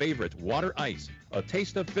Philadelphian favorite water ice, a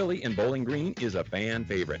taste of Philly in Bowling Green is a fan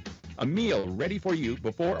favorite. A meal ready for you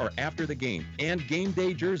before or after the game, and game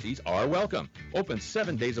day jerseys are welcome. Open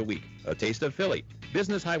 7 days a week. A taste of Philly.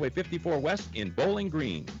 Business Highway 54 West in Bowling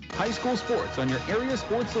Green. High school sports on your area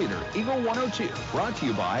sports leader, Eagle 102. Brought to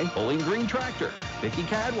you by Bowling Green Tractor, Vicki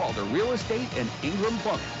Cadwalder Real Estate, and Ingram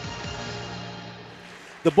Plumbing.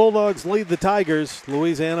 The Bulldogs lead the Tigers.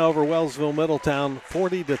 Louisiana over Wellsville-Middletown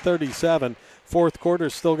 40-37. Fourth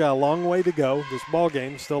quarter's still got a long way to go. This ball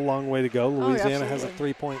game's still a long way to go. Louisiana has a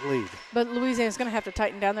 3-point lead. But Louisiana's going to have to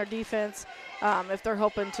tighten down their defense if they're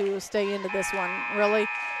hoping to stay into this one. Really,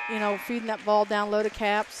 feeding that ball down low to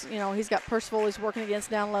Caps. He's got Percival he's working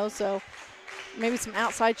against down low, so maybe some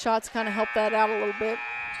outside shots kind of help that out a little bit.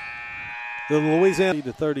 The Louisiana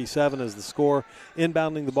 37 is the score.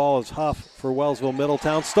 Inbounding the ball is Huff for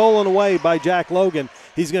Wellsville-Middletown. Stolen away by Jack Logan.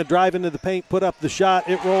 He's going to drive into the paint, put up the shot.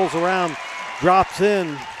 It rolls around, drops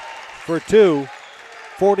in for 2.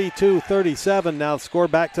 42-37. Now the score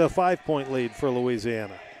back to a 5-point lead for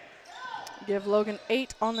Louisiana. Give Logan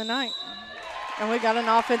 8 on the night. And we got an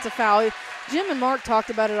offensive foul. Jim and Mark talked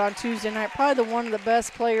about it on Tuesday night. Probably one of the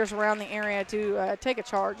best players around the area to take a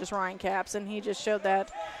charge is Ryan Capps, and he just showed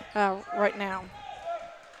that right now.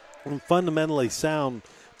 A fundamentally sound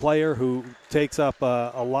player who takes up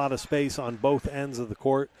a lot of space on both ends of the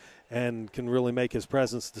court and can really make his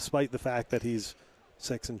presence despite the fact that he's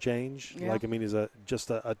 6 and change. Yeah. He's just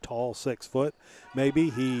a tall 6 foot. Maybe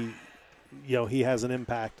he has an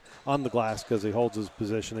impact on the glass because he holds his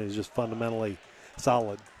position and he's just fundamentally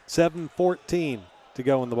solid. 7:14 to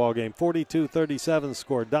go in the ball game. 42-37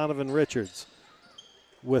 score. Donovan Richards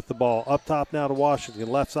with the ball. Up top now to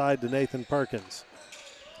Washington. Left side to Nathan Perkins.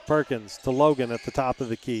 Perkins to Logan at the top of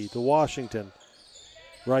the key. To Washington.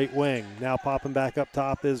 Right wing. Now popping back up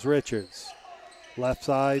top is Richards. Left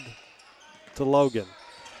side to Logan.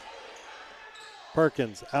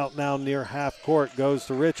 Perkins out now near half court. Goes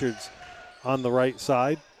to Richards on the right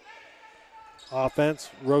side. Offense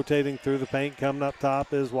rotating through the paint. Coming up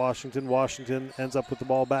top is Washington. Washington ends up with the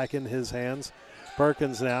ball back in his hands.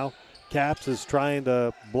 Perkins now. Caps is trying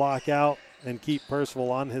to block out and keep Percival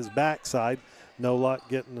on his backside. No luck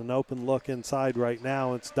getting an open look inside right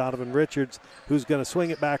now. It's Donovan Richards who's going to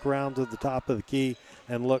swing it back around to the top of the key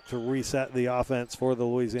and look to reset the offense for the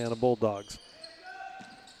Louisiana Bulldogs.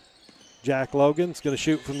 Jack Logan's going to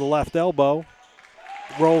shoot from the left elbow.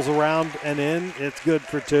 Rolls around and in. It's good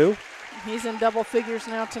for 2. He's in double figures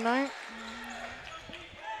now tonight.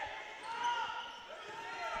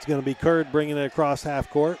 It's going to be Curd bringing it across half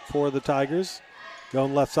court for the Tigers.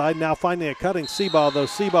 Going left side. Now finding a cutting Seaball, though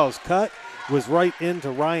Seaball's cut was right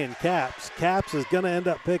into Ryan Capps. Capps is going to end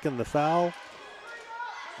up picking the foul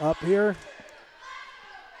up here.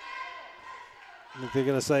 I think they're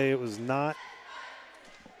going to say it was not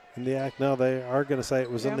in the act. No, they are going to say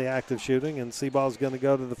it was in the act of shooting, and Seaball's going to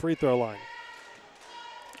go to the free throw line.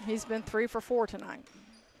 He's been 3 for 4 tonight.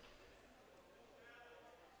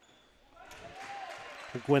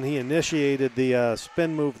 When he initiated the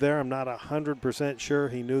spin move there, I'm not 100% sure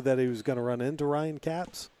he knew that he was going to run into Ryan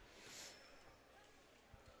Capps.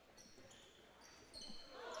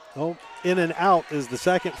 Oh, in and out is the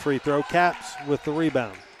second free throw. Capps with the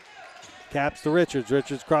rebound. Capps to Richards.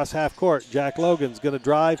 Richards cross half court. Jack Logan's going to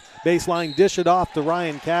drive. Baseline, dish it off to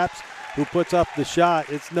Ryan Capps, who puts up the shot.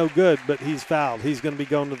 It's no good, but he's fouled. He's going to be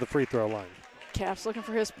going to the free throw line. Capps looking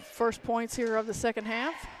for his first points here of the second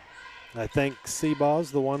half. I think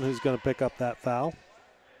Seaball's the one who's going to pick up that foul.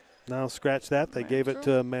 Now scratch that. They gave it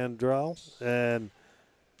to Mandrell. And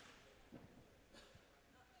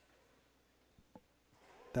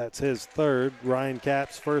that's his third. Ryan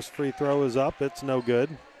Capps' first free throw is up. It's no good.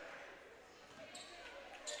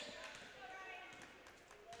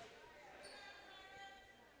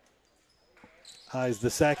 High's the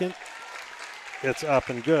second. It's up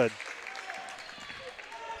and good.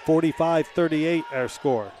 45-38 our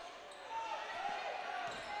score.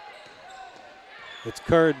 It's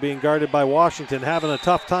Curd being guarded by Washington, having a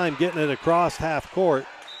tough time getting it across half court.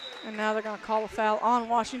 And now they're going to call a foul on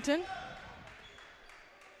Washington.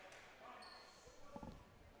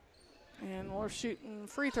 And we're shooting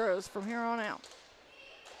free throws from here on out.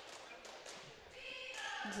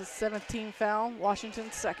 This is 17th foul,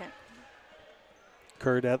 Washington's second.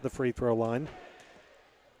 Curd at the free throw line.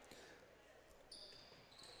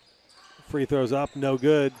 Free throws up, no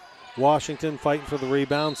good. Washington fighting for the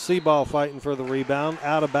rebound. Seaball fighting for the rebound.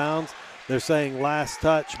 Out of bounds. They're saying last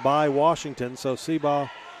touch by Washington, so Seaball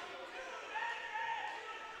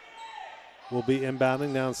will be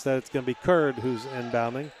inbounding. Now instead it's going to be Curd who's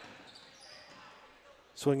inbounding.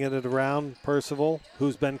 Swinging it around, Percival,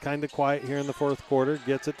 who's been kind of quiet here in the fourth quarter,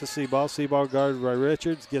 gets it to Seaball. Seaball guarded by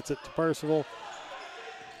Richards, gets it to Percival.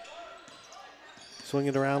 Swinging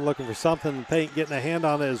it around, looking for something in the paint, getting a hand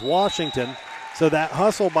on it is Washington. So that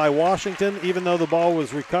hustle by Washington, even though the ball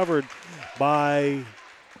was recovered by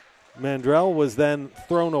Mandrell, was then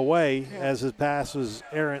thrown away as his pass was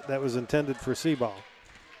errant that was intended for Seaball.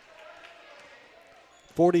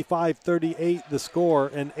 45-38 the score,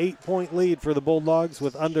 an 8-point lead for the Bulldogs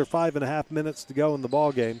with under 5.5 minutes to go in the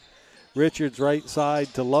ball game. Richards right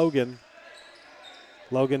side to Logan.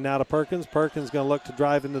 Logan now to Perkins. Perkins going to look to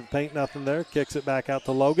drive into the paint, nothing there. Kicks it back out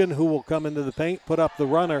to Logan, who will come into the paint, put up the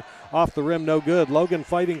runner, off the rim, no good. Logan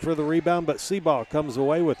fighting for the rebound, but Seaball comes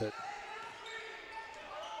away with it.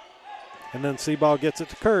 And then Seaball gets it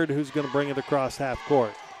to Curd, who's going to bring it across half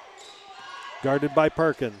court. Guarded by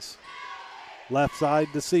Perkins. Left side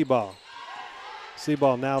to Seaball.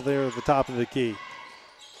 Seaball now there at the top of the key.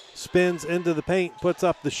 Spins into the paint, puts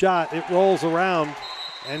up the shot. It rolls around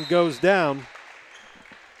and goes down.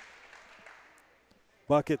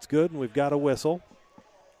 Bucket's good, and we've got a whistle.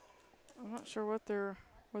 I'm not sure what they're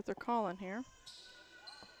calling here.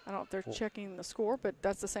 I don't know if they're checking the score, but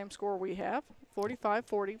that's the same score we have.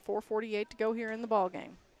 45-40, 4:48 to go here in the ball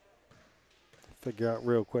game. Figure out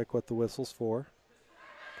real quick what the whistle's for.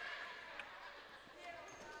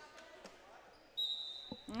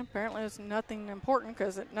 Apparently it's nothing important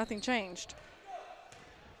because nothing changed.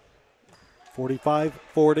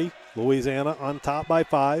 45-40, Louisiana on top by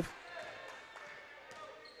 5.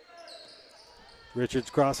 Richards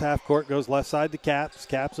cross half court, goes left side to Caps.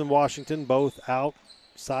 Caps and Washington both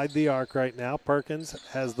outside the arc right now. Perkins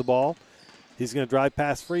has the ball. He's going to drive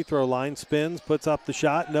past free throw line, spins, puts up the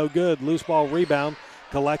shot, no good. Loose ball rebound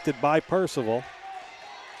collected by Percival.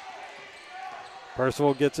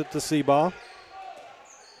 Percival gets it to Seaball.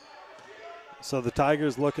 So the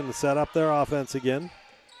Tigers looking to set up their offense again.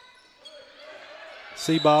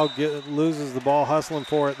 Seaball loses the ball, hustling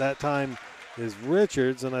for it that time is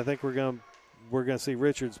Richards, and I think we're going to see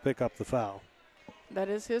Richards pick up the foul. That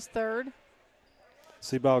is his third.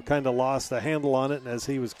 Seaball kind of lost the handle on it, and as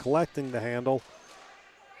he was collecting the handle,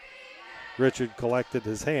 Richard collected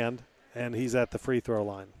his hand, and he's at the free throw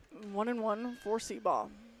line. 1-1 for Seaball.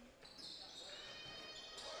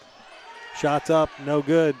 Shots up, no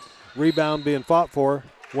good. Rebound being fought for.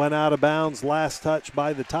 Went out of bounds, last touch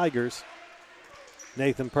by the Tigers.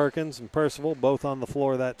 Nathan Perkins and Percival both on the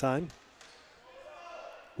floor that time.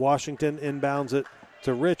 Washington inbounds it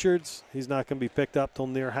to Richards. He's not going to be picked up till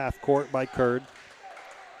near half court by Curd.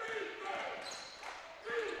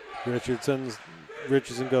 Richardson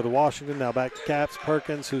go to Washington. Now back to Caps.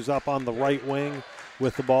 Perkins, who's up on the right wing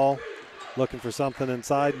with the ball. Looking for something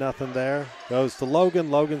inside. Nothing there. Goes to Logan.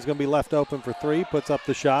 Logan's going to be left open for three. Puts up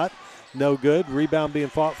the shot. No good. Rebound being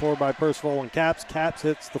fought for by Percival and Caps. Caps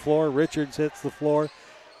hits the floor. Richards hits the floor.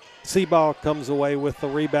 Seaball comes away with the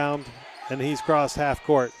rebound, and he's crossed half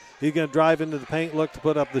court. He's going to drive into the paint, look to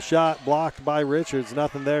put up the shot. Blocked by Richards.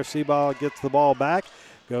 Nothing there. Seaball gets the ball back.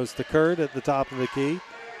 Goes to Curd at the top of the key.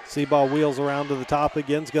 Seaball wheels around to the top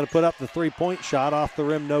again. He's going to put up the three-point shot off the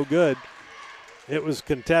rim. No good. It was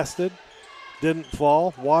contested. Didn't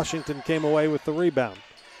fall. Washington came away with the rebound.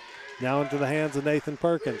 Now into the hands of Nathan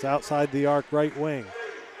Perkins. Outside the arc right wing.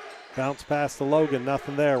 Bounce pass to Logan.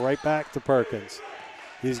 Nothing there. Right back to Perkins.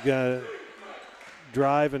 He's going to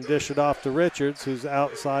drive and dish it off to Richards, who's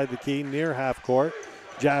outside the key near half court.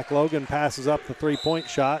 Jack Logan passes up the three-point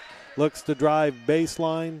shot. Looks to drive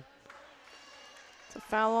baseline. It's a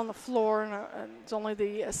foul on the floor, and it's only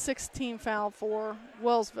the 16th foul for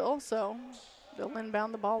Wellsville, so they'll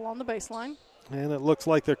inbound the ball on the baseline. And it looks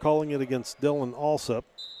like they're calling it against Dylan Alsup.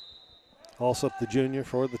 Alsup, the junior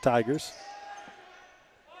for the Tigers.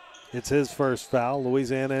 It's his first foul.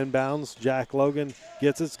 Louisiana inbounds. Jack Logan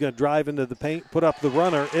gets it. It's going to drive into the paint, put up the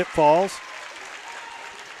runner. It falls.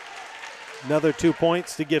 Another 2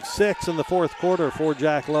 points to give 6 in the fourth quarter for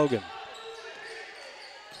Jack Logan.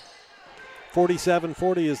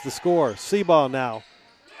 47-40 is the score. Seaball now.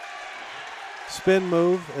 Spin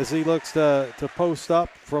move as he looks to post up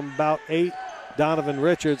from about 8. Donovan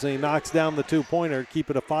Richards, and he knocks down the two-pointer, keep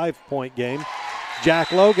it a 5-point game.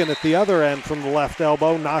 Jack Logan at the other end from the left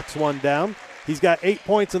elbow knocks one down. He's got 8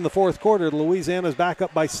 points in the fourth quarter. Louisiana's back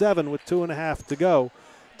up by 7 with 2.5 to go.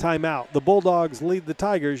 Timeout. The Bulldogs lead the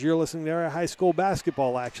Tigers. You're listening to area high school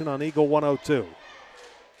basketball action on Eagle 102.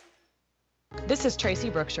 This is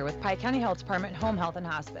Tracy Brookshire with Pike County Health Department Home Health and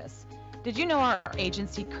Hospice. Did you know our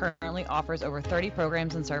agency currently offers over 30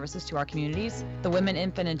 programs and services to our communities? The Women,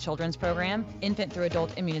 Infant, and Children's Program, infant through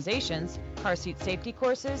adult immunizations, car seat safety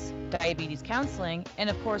courses, diabetes counseling, and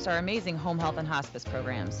of course our amazing home health and hospice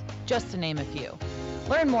programs, just to name a few.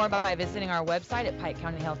 Learn more by visiting our website at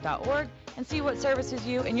pikecountyhealth.org and see what services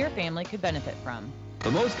you and your family could benefit from.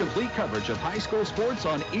 The most complete coverage of high school sports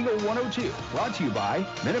on Eagle 102. Brought to you by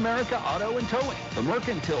Mid-America Auto and Towing, the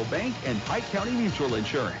Mercantile Bank, and Pike County Mutual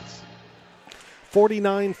Insurance.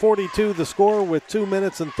 49-42 the score with 2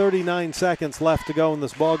 minutes and 39 seconds left to go in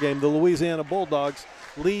this ballgame. The Louisiana Bulldogs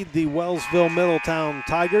lead the Wellsville-Middletown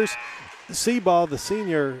Tigers. Seabaugh, the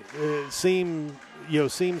senior,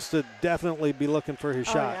 seems to definitely be looking for his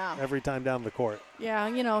shot every time down the court. Yeah,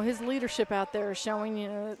 his leadership out there is showing,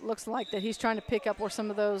 it looks like that he's trying to pick up where some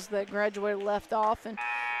of those that graduated left off. And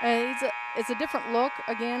it's a different look.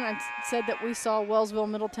 Again, I said that we saw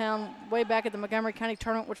Wellsville-Middletown way back at the Montgomery County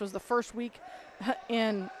Tournament, which was the first week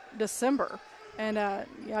in December. And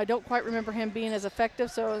I don't quite remember him being as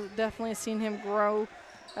effective, so definitely seen him grow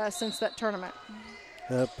since that tournament.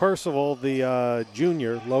 Percival, the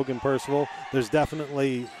junior, Logan Percival, there's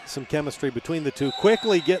definitely some chemistry between the two.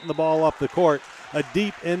 Quickly getting the ball up the court. A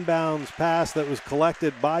deep inbounds pass that was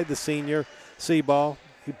collected by the senior, Seabaugh.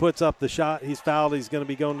 He puts up the shot. He's fouled. He's going to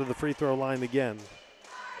be going to the free throw line again.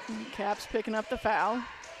 Caps picking up the foul.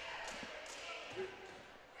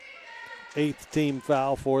 8th team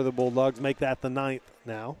foul for the Bulldogs. Make that the 9th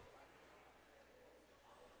now.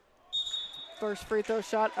 First free throw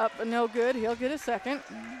shot up and no good. He'll get a second.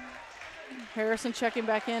 Harrison checking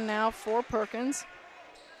back in now for Perkins.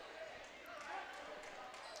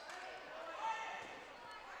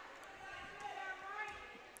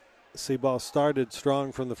 Seabaugh started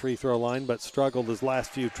strong from the free throw line, but struggled his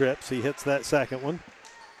last few trips. He hits that second one.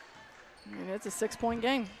 And it's a 6-point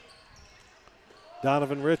game.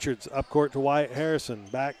 Donovan Richards up court to Wyatt Harrison.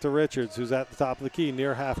 Back to Richards, who's at the top of the key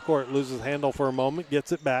near half court. Loses handle for a moment,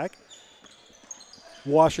 gets it back.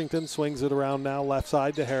 Washington swings it around now, left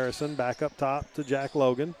side to Harrison. Back up top to Jack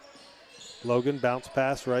Logan. Logan bounce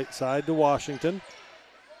pass right side to Washington.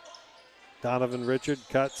 Donovan Richard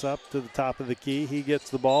cuts up to the top of the key. He gets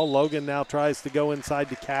the ball. Logan now tries to go inside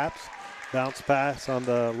to Caps. Bounce pass on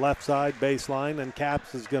the left side baseline, and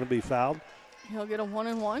Caps is going to be fouled. He'll get a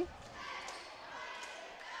 1-and-1.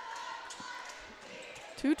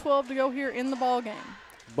 2:12 to go here in the ball game.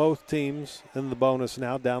 Both teams in the bonus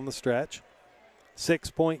now down the stretch.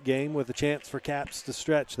 6-point game with a chance for Caps to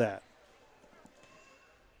stretch that.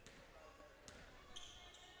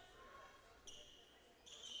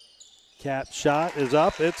 Caps shot is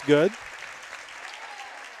up. It's good.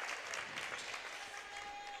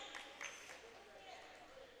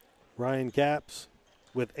 Ryan Caps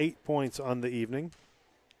with 8 points on the evening.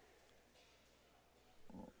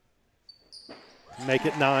 Make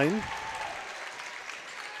it 9.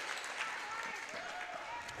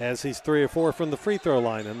 As he's 3 or 4 from the free throw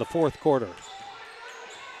line in the fourth quarter.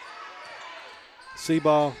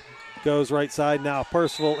 Seabaugh goes right side. Now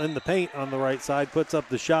Percival in the paint on the right side. Puts up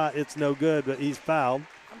the shot. It's no good, but he's fouled.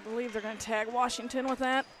 I believe they're going to tag Washington with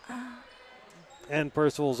that. And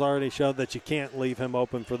Percival's already showed that you can't leave him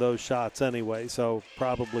open for those shots anyway, so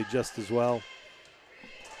probably just as well.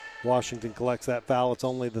 Washington collects that foul. It's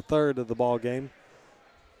only the 3rd of the ball game.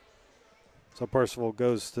 So Percival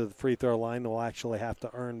goes to the free throw line. Will actually have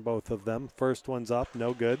to earn both of them. First one's up,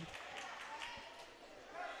 no good.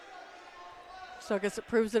 So I guess it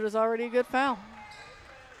proves that it's already a good foul.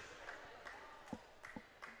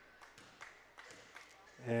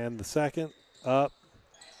 And the second up.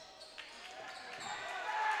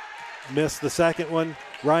 Missed the second one.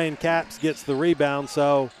 Ryan Caps gets the rebound,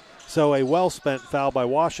 so a well-spent foul by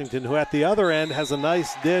Washington, who at the other end has a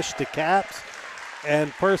nice dish to Caps.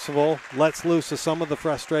 And Percival lets loose of some of the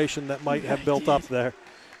frustration that might have built up there.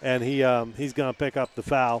 And he's going to pick up the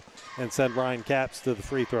foul and send Ryan Caps to the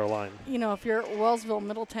free throw line. If you're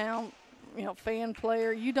Wellsville-Middletown, fan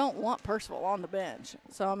player, you don't want Percival on the bench.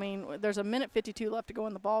 So, there's a minute 52 left to go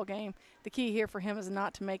in the ball game. The key here for him is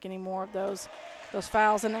not to make any more of those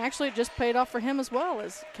fouls. And actually it just paid off for him as well,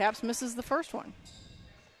 as Caps misses the first one.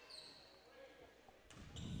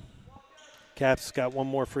 Caps got one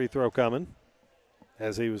more free throw coming,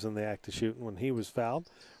 as he was in the act of shooting when he was fouled.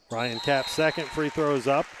 Ryan Caps' second free throw is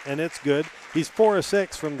up, and it's good. He's 4 of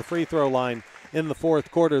 6 from the free throw line in the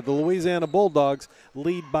fourth quarter. The Louisiana Bulldogs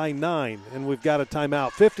lead by 9, and we've got a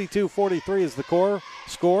timeout. 52-43 is the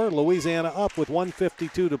score. Louisiana up with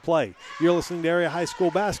 1:52 to play. You're listening to area high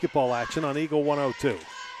school basketball action on Eagle 102.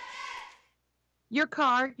 Your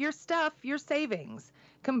car, your stuff, your savings.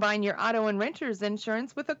 Combine your auto and renter's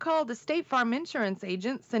insurance with a call to State Farm Insurance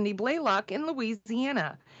agent Cindy Blaylock in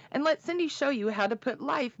Louisiana, and let Cindy show you how to put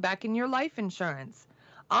life back in your life insurance.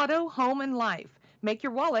 Auto, home, and life. Make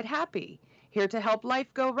your wallet happy. Here to help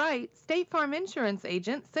life go right, State Farm Insurance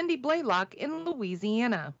agent Cindy Blaylock in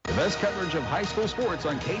Louisiana. The best coverage of high school sports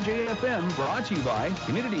on KJFM, brought to you by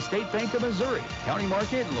Community State Bank of Missouri, County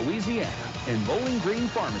Market in Louisiana, and Bowling Green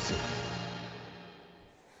Pharmacy.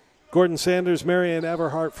 Gordon Sanders, Marianne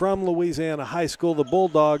Everhart from Louisiana High School. The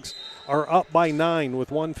Bulldogs are up by 9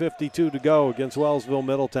 with 1:52 to go against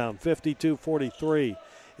Wellsville-Middletown. 52-43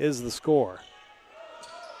 is the score.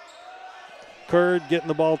 Curd getting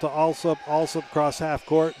the ball to Alsup. Alsup cross half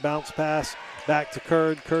court. Bounce pass back to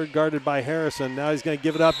Curd. Curd guarded by Harrison. Now he's going to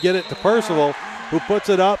give it up, get it to Percival, who puts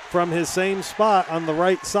it up from his same spot on the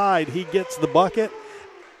right side. He gets the bucket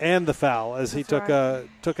and the foul as he took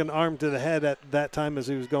an arm to the head at that time as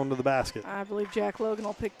he was going to the basket. I believe Jack Logan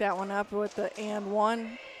will pick that one up with the and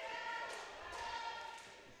one.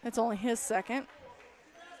 It's only his second.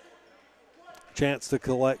 Chance to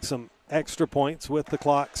collect some extra points with the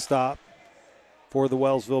clock stop for the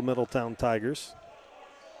Wellsville-Middletown Tigers.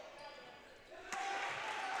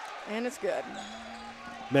 And it's good.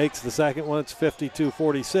 Makes the second one. It's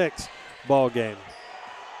 52-46 ball game.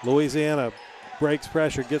 Louisiana breaks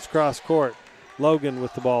pressure, gets cross court. Logan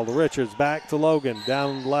with the ball to Richards. Back to Logan,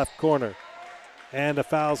 down in the left corner. And a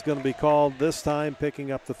foul's going to be called. This time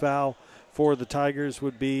picking up the foul for the Tigers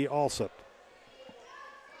would be Alsup.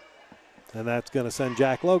 And that's going to send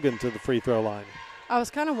Jack Logan to the free throw line. I was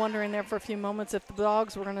kind of wondering there for a few moments if the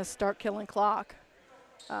Dogs were going to start killing clock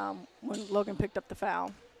when Logan picked up the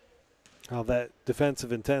foul. How that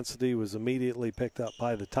defensive intensity was immediately picked up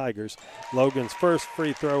by the Tigers. Logan's first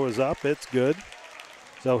free throw is up. It's good.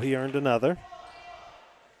 So he earned another.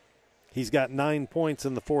 He's got 9 points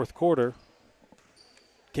in the fourth quarter.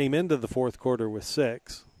 Came into the fourth quarter with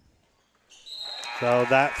 6. So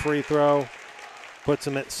that free throw puts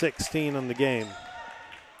him at 16 on the game,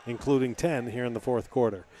 including 10 here in the fourth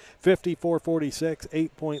quarter. 54-46,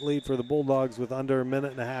 8-point lead for the Bulldogs with under a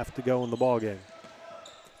minute and a half to go in the ballgame.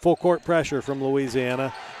 Full court pressure from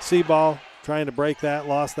Louisiana. Seaball trying to break that,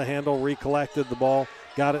 lost the handle, recollected the ball,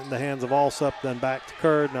 got it in the hands of Alsup, then back to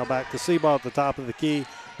Curd, now back to Seaball at the top of the key,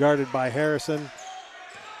 guarded by Harrison.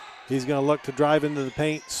 He's going to look to drive into the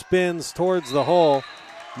paint, spins towards the hole.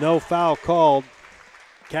 No foul called.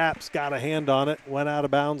 Caps got a hand on it, went out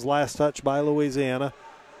of bounds, last touch by Louisiana.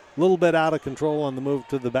 A little bit out of control on the move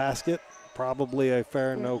to the basket. Probably a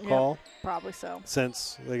fair no call. Probably so.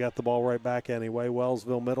 Since they got the ball right back anyway.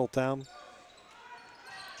 Wellsville-Middletown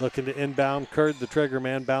looking to inbound. Curd, the trigger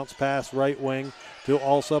man, bounce pass right wing to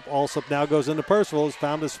Alsup. Alsup now goes into Percival. He's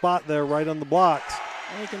found his spot there right on the blocks.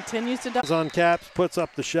 And he continues to on Caps, puts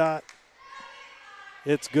up the shot.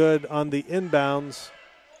 It's good on the inbounds.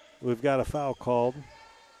 We've got a foul called.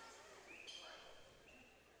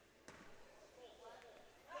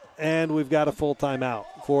 And we've got a full timeout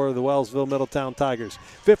for the Wellsville-Middletown Tigers.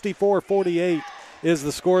 54-48 is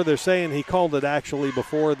the score. They're saying he called it actually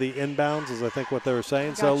before the inbounds is I think what they were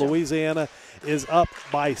saying. Gotcha. So Louisiana is up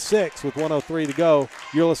by 6 with 1:03 to go.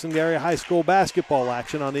 You're listening to area high school basketball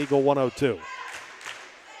action on Eagle 102.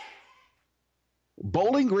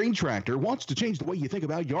 Bowling Green Tractor wants to change the way you think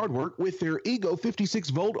about yard work with their Ego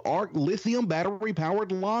 56-volt ARC lithium battery-powered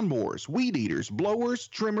lawnmowers, weed eaters, blowers,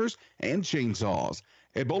 trimmers, and chainsaws.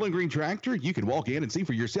 At Bowling Green Tractor, you can walk in and see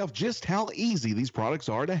for yourself just how easy these products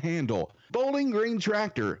are to handle. Bowling Green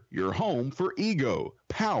Tractor, your home for Ego.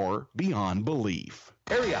 Power beyond belief.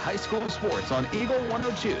 Area high school sports on Eagle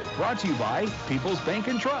 102. Brought to you by People's Bank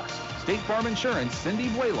and Trust, State Farm Insurance, Cindy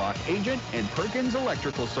Blaylock, agent, and Perkins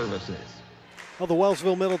Electrical Services. Well, the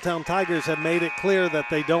Wellsville-Middletown Tigers have made it clear that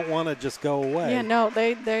they don't want to just go away. Yeah, no,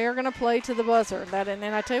 they are going to play to the buzzer. And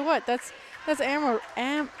I tell you what, that's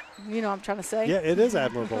you know what I'm trying to say. Yeah, it is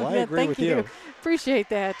admirable. I agree with you. Appreciate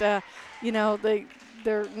that. You know,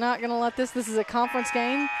 they're not going to let this is a conference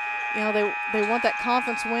game. You know, they want that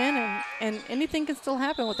conference win, and anything can still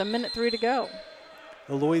happen with 1:03 to go.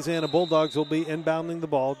 The Louisiana Bulldogs will be inbounding the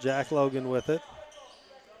ball. Jack Logan with it.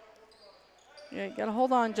 Yeah, you got to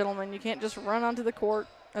hold on, gentlemen. You can't just run onto the court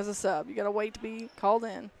as a sub. You got to wait to be called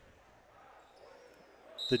in.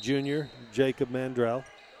 The junior, Jacob Mandrell,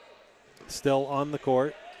 still on the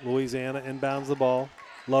court. Louisiana inbounds the ball.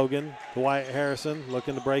 Logan to Wyatt Harrison,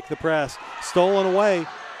 looking to break the press. Stolen away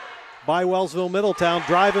by Wellsville-Middletown.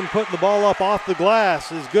 Driving, putting the ball up off the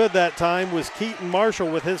glass is good that time was Keaton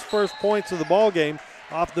Marshall with his first points of the ball game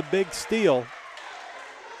off the big steal.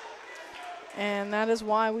 And that is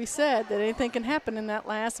why we said that anything can happen in that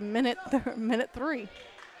last minute, minute 3.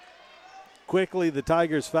 Quickly, the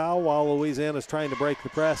Tigers foul while Louisiana's trying to break the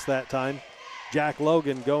press that time. Jack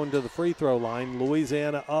Logan going to the free throw line.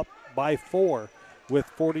 Louisiana up by 4 with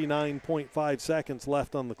 49.5 seconds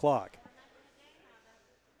left on the clock.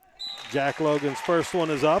 Jack Logan's first one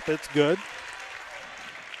is up. It's good.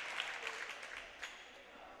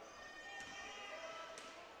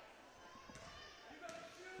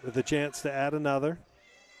 With a chance to add another.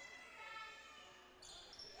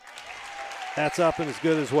 That's up and is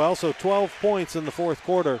good as well. So 12 points in the fourth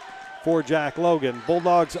quarter for Jack Logan.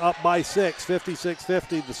 Bulldogs up by 6,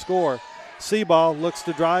 56-50 the score. Seaball looks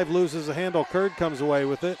to drive, loses a handle. Curd comes away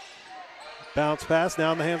with it. Bounce pass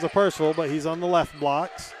now in the hands of Percival, but he's on the left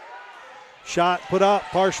blocks. Shot put up,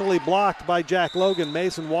 partially blocked by Jack Logan.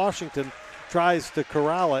 Mason Washington tries to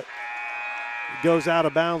corral it. Goes out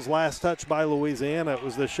of bounds, last touch by Louisiana. It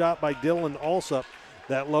was the shot by Dylan Alsup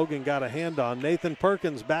that Logan got a hand on. Nathan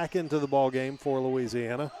Perkins back into the ball game for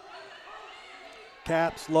Louisiana.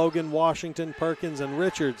 Caps, Logan, Washington, Perkins, and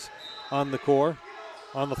Richards on the floor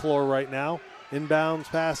right now. Inbounds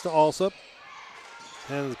pass to Alsup.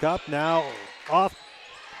 And the cup now off.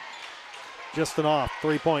 Just an off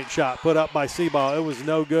three-point shot put up by Seaball. It was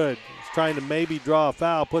no good. He's trying to maybe draw a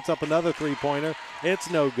foul. Puts up another three-pointer.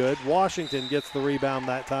 It's no good. Washington gets the rebound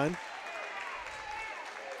that time.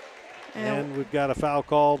 And we've got a foul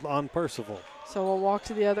called on Percival. So we'll walk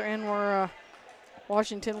to the other end where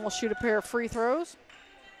Washington will shoot a pair of free throws.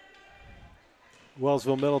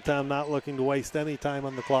 Wellsville-Middletown not looking to waste any time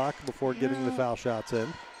on the clock before getting the foul shots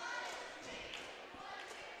in.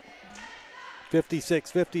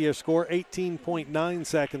 56-50 your score, 18.9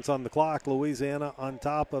 seconds on the clock. Louisiana on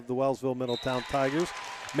top of the Wellsville-Middletown Tigers.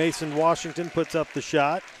 Mason Washington puts up the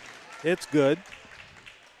shot. It's good.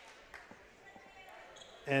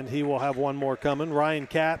 And he will have one more coming. Ryan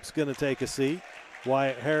Capp's going to take a seat.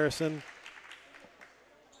 Wyatt Harrison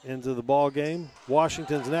into the ball game.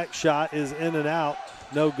 Washington's next shot is in and out.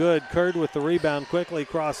 No good. Curd with the rebound quickly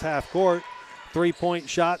across half court. Three-point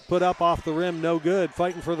shot put up off the rim. No good.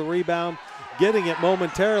 Fighting for the rebound. Getting it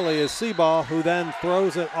momentarily is Seaball, who then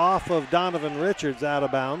throws it off of Donovan Richards out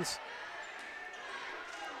of bounds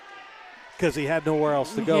because he had nowhere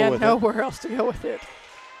else to go with it. He had nowhere else to go with it.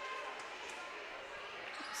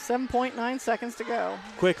 7.9 seconds to go.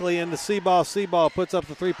 Quickly into Seaball. Seaball puts up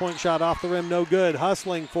the three-point shot off the rim. No good.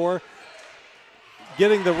 Hustling for.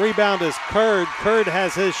 Getting the rebound is Curd. Curd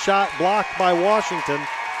has his shot blocked by Washington.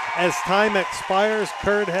 As time expires,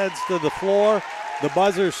 Curd heads to the floor. The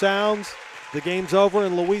buzzer sounds. The game's over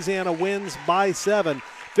and Louisiana wins by 7.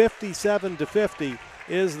 57-50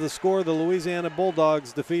 is the score. The Louisiana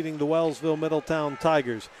Bulldogs defeating the Wellsville-Middletown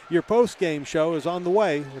Tigers. Your post-game show is on the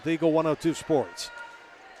way with Eagle 102 Sports.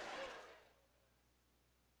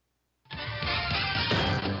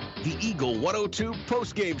 The Eagle 102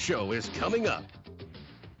 post-game show is coming up.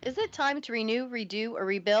 Is it time to renew, redo, or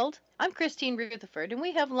rebuild? I'm Christine Rutherford, and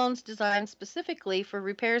we have loans designed specifically for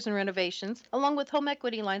repairs and renovations, along with home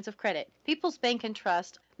equity lines of credit. People's Bank and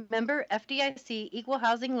Trust, member FDIC, equal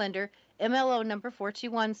housing lender, MLO number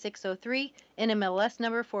 421603, NMLS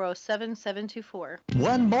number 407724.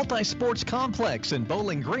 One Multi-Sports Complex in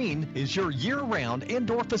Bowling Green is your year-round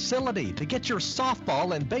indoor facility to get your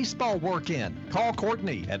softball and baseball work in. Call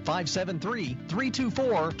Courtney at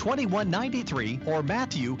 573-324-2193 or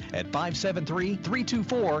Matthew at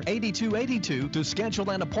 573-324-8282 to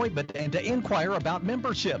schedule an appointment and to inquire about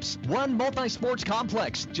memberships. One Multi-Sports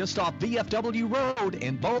Complex just off VFW Road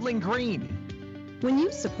in Bowling Green. When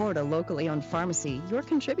you support a locally owned pharmacy, you're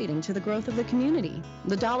contributing to the growth of the community.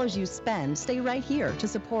 The dollars you spend stay right here to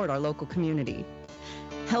support our local community.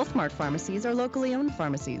 Health Mart pharmacies are locally owned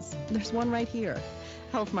pharmacies. There's one right here.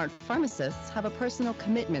 Health Mart pharmacists have a personal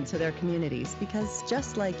commitment to their communities because,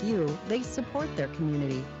 just like you, they support their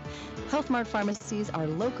community. Health Mart pharmacies are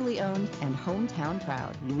locally owned and hometown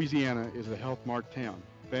proud. Louisiana is a Health Mart town.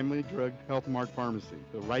 Family Drug Health Mart Pharmacy.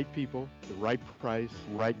 The right people, the right price,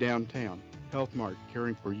 right downtown. Health Mart,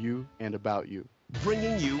 caring for you and about you.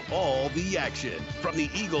 Bringing you all the action from the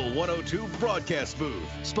Eagle 102 broadcast booth.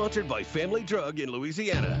 Sponsored by Family Drug in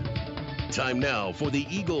Louisiana. Time now for the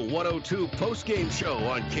Eagle 102 post-game show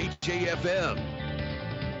on KJFM.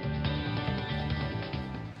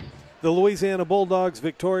 The Louisiana Bulldogs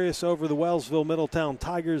victorious over the Wellsville-Middletown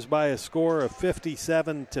Tigers by a score of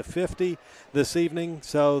 57-50 this evening.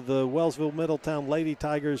 So the Wellsville-Middletown Lady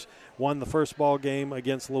Tigers won the first ball game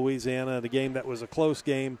against Louisiana, the game that was a close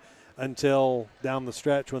game until down the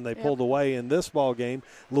stretch when they pulled away in this ball game.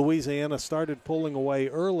 Louisiana started pulling away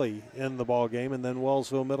early in the ball game, and then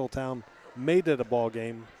Wellsville-Middletown made it a ball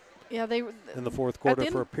game. Yeah, they in the fourth quarter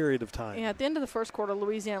for a period of time. Yeah, at the end of the first quarter,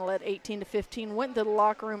 Louisiana led 18-15, went into the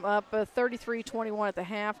locker room up 33-21 at the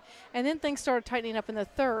half, and then things started tightening up in the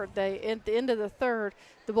third. At the end of the third,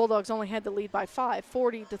 the Bulldogs only had the lead by 5,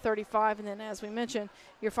 40-35, and then as we mentioned,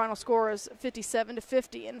 your final score is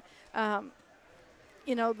 57-50. And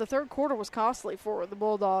the third quarter was costly for the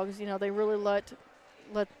Bulldogs. They really let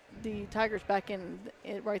the Tigers back in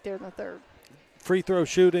right there in the third. Free throw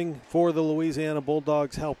shooting for the Louisiana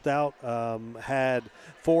Bulldogs helped out. Had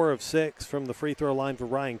 4 of 6 from the free throw line for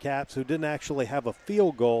Ryan Capps, who didn't actually have a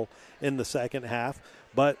field goal in the second half,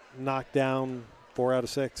 but knocked down 4 out of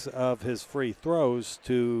 6 of his free throws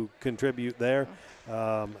to contribute there.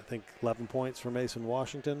 I think 11 points for Mason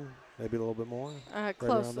Washington, maybe a little bit more.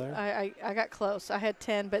 Close. Right I got close. I had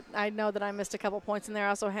 10, but I know that I missed a couple points in there. I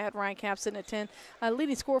also had Ryan Capps in at 10.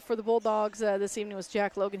 Leading scorer for the Bulldogs this evening was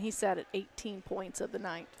Jack Logan. He sat at 18 points of the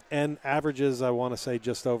night. And averages, I want to say,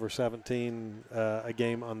 just over 17 a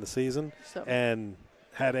game on the season, and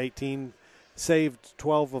had 18. Saved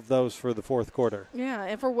 12 of those for the fourth quarter. Yeah,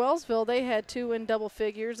 and for Wellsville, they had 2 in double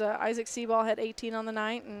figures. Isaac Seaball had 18 on the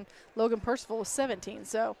night, and Logan Percival was 17.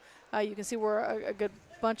 So you can see where a good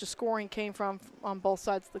bunch of scoring came from on both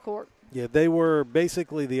sides of the court. Yeah, they were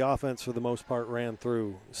basically the offense for the most part ran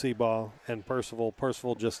through Seaball and Percival.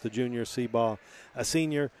 Percival just a junior, Seaball a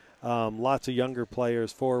senior. Lots of younger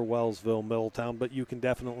players for Wellsville-Middletown, but you can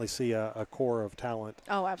definitely see a core of talent.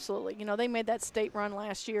 Oh, absolutely. They made that state run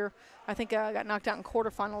last year. I think got knocked out in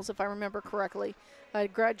quarterfinals, if I remember correctly.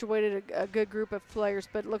 Graduated a good group of players,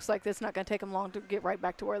 but it looks like it's not going to take them long to get right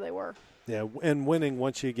back to where they were. Yeah, and winning,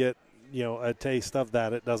 once you get a taste of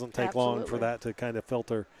that, it doesn't take long for that to kind of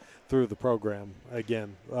filter through the program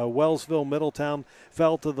again. Wellsville-Middletown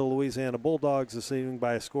fell to the Louisiana Bulldogs this evening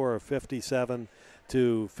by a score of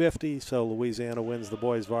 57-50, so Louisiana wins the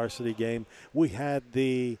boys varsity game. We had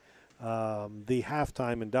the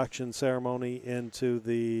halftime induction ceremony into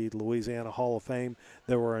the Louisiana Hall of Fame.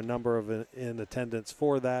 There were a number of in attendance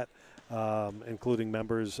for that, including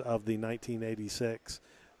members of the 1986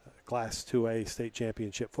 Class 2A state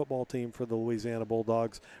championship football team for the Louisiana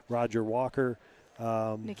Bulldogs. Roger Walker,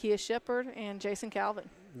 Nakia Shepard, and Jason Calvin.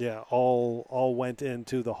 Yeah, all went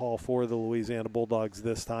into the hall for the Louisiana Bulldogs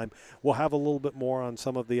this time. We'll have a little bit more on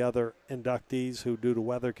some of the other inductees who, due to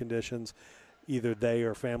weather conditions, either they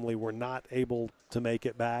or family were not able to make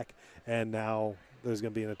it back, and now there's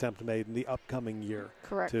going to be an attempt made in the upcoming year.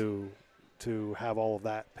 Correct. To have all of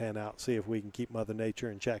that pan out, see if we can keep Mother Nature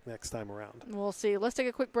in check next time around. We'll see. Let's take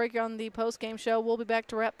a quick break on the post-game show. We'll be back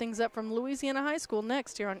to wrap things up from Louisiana High School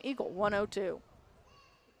next here on Eagle 102.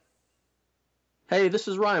 Hey, this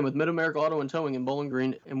is Ryan with Mid-America Auto and Towing in Bowling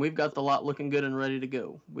Green, and we've got the lot looking good and ready to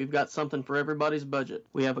go. We've got something for everybody's budget.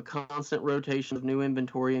 We have a constant rotation of new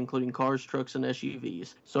inventory, including cars, trucks, and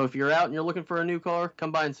SUVs. So if you're out and you're looking for a new car,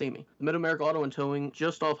 come by and see me. Mid-America Auto and Towing,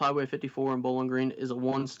 just off Highway 54 in Bowling Green, is a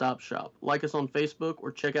one-stop shop. Like us on Facebook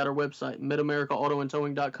or check out our website,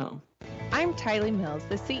 midamericaautoandtowing.com. I'm Tylee Mills,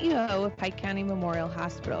 the CEO of Pike County Memorial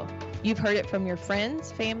Hospital. You've heard it from your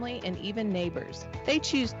friends, family, and even neighbors. They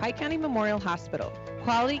choose Pike County Memorial Hospital.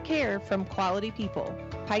 Quality care from quality people.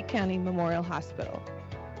 Pike County Memorial Hospital.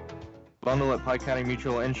 Bundle at Pike County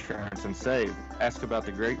Mutual Insurance and save. Ask about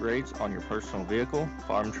the great rates on your personal vehicle,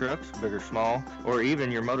 farm trucks, big or small, or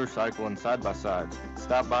even your motorcycle and side-by-sides.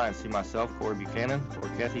 Stop by and see myself, Corey Buchanan, or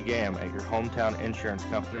Kathy Gam at your hometown insurance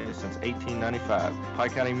company since 1895.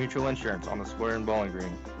 Pike County Mutual Insurance on the square in Bowling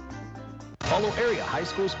Green. Follow area high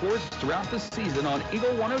school sports throughout the season on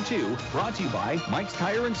Eagle 102, brought to you by Mike's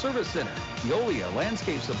Tire and Service Center, Veolia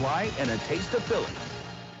Landscape Supply, and a taste of Philly.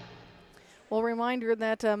 Well, reminder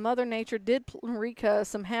that Mother Nature did wreak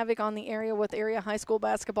some havoc on the area with area high school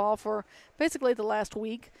basketball for basically the last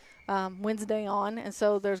week, Wednesday on. And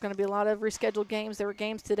so there's going to be a lot of rescheduled games. There were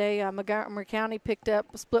games today. Montgomery County picked up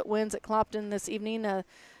split wins at Clopton this evening. The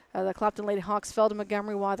Clopton Lady Hawks fell to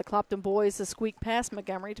Montgomery, while the Clopton boys squeaked past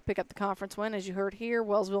Montgomery to pick up the conference win. As you heard here,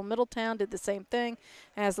 Wellsville-Middletown did the same thing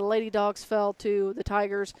as the Lady Dogs fell to the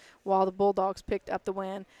Tigers, while the Bulldogs picked up the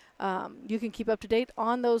win. You can keep up to date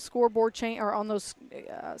on those scoreboard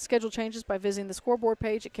schedule changes by visiting the scoreboard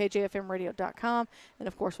page at kjfmradio.com. And,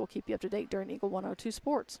 of course, we'll keep you up to date during Eagle 102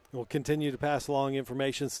 Sports. We'll continue to pass along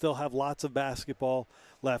information. Still have lots of basketball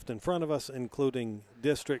left in front of us, including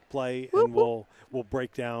district play. And we'll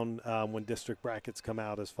break down when district brackets come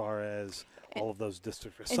out as far as all of those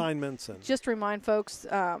district assignments. And just to remind folks,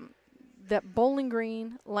 that Bowling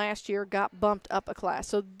Green last year got bumped up a class.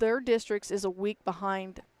 So their districts is a week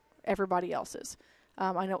behind everybody else's.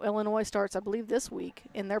 I know Illinois starts, I believe, this week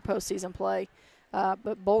in their postseason play.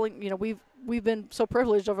 But bowling, we've been so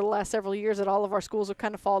privileged over the last several years that all of our schools have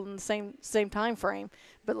kind of fallen in the same time frame.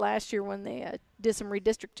 But last year when they did some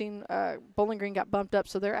redistricting, Bowling Green got bumped up,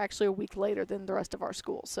 so they're actually a week later than the rest of our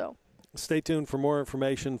schools. So stay tuned for more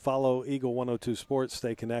information. Follow Eagle 102 Sports.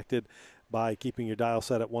 Stay connected by keeping your dial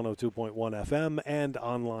set at 102.1 FM and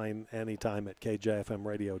online anytime at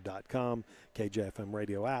kjfmradio.com, KJFM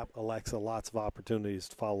Radio app. Alexa, lots of opportunities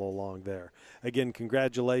to follow along there. Again,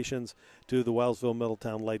 congratulations to the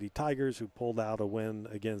Wellsville-Middletown Lady Tigers who pulled out a win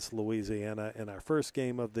against Louisiana in our first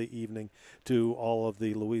game of the evening, to all of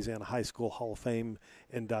the Louisiana High School Hall of Fame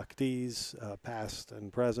inductees, past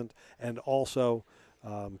and present, and also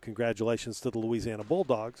congratulations to the Louisiana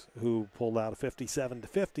Bulldogs who pulled out a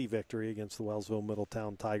 57-50 victory against the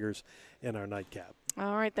Wellsville-Middletown Tigers in our nightcap.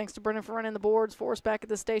 All right, thanks to Brennan for running the boards for us back at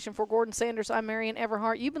the station. For Gordon Sanders, I'm Marion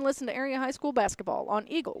Everhart. You've been listening to Area High School Basketball on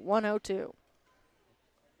Eagle 102.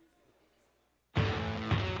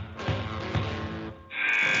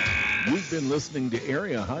 You've been listening to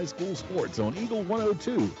Area High School Sports on Eagle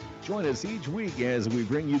 102. Join us each week as we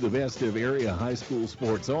bring you the best of area high school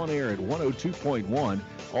sports on air at 102.1,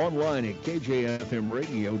 online at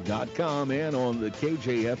kjfmradio.com, and on the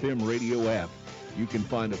KJFM radio app. You can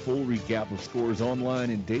find a full recap of scores online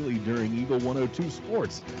and daily during Eagle 102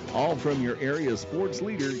 Sports, all from your area sports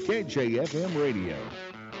leader, KJFM Radio.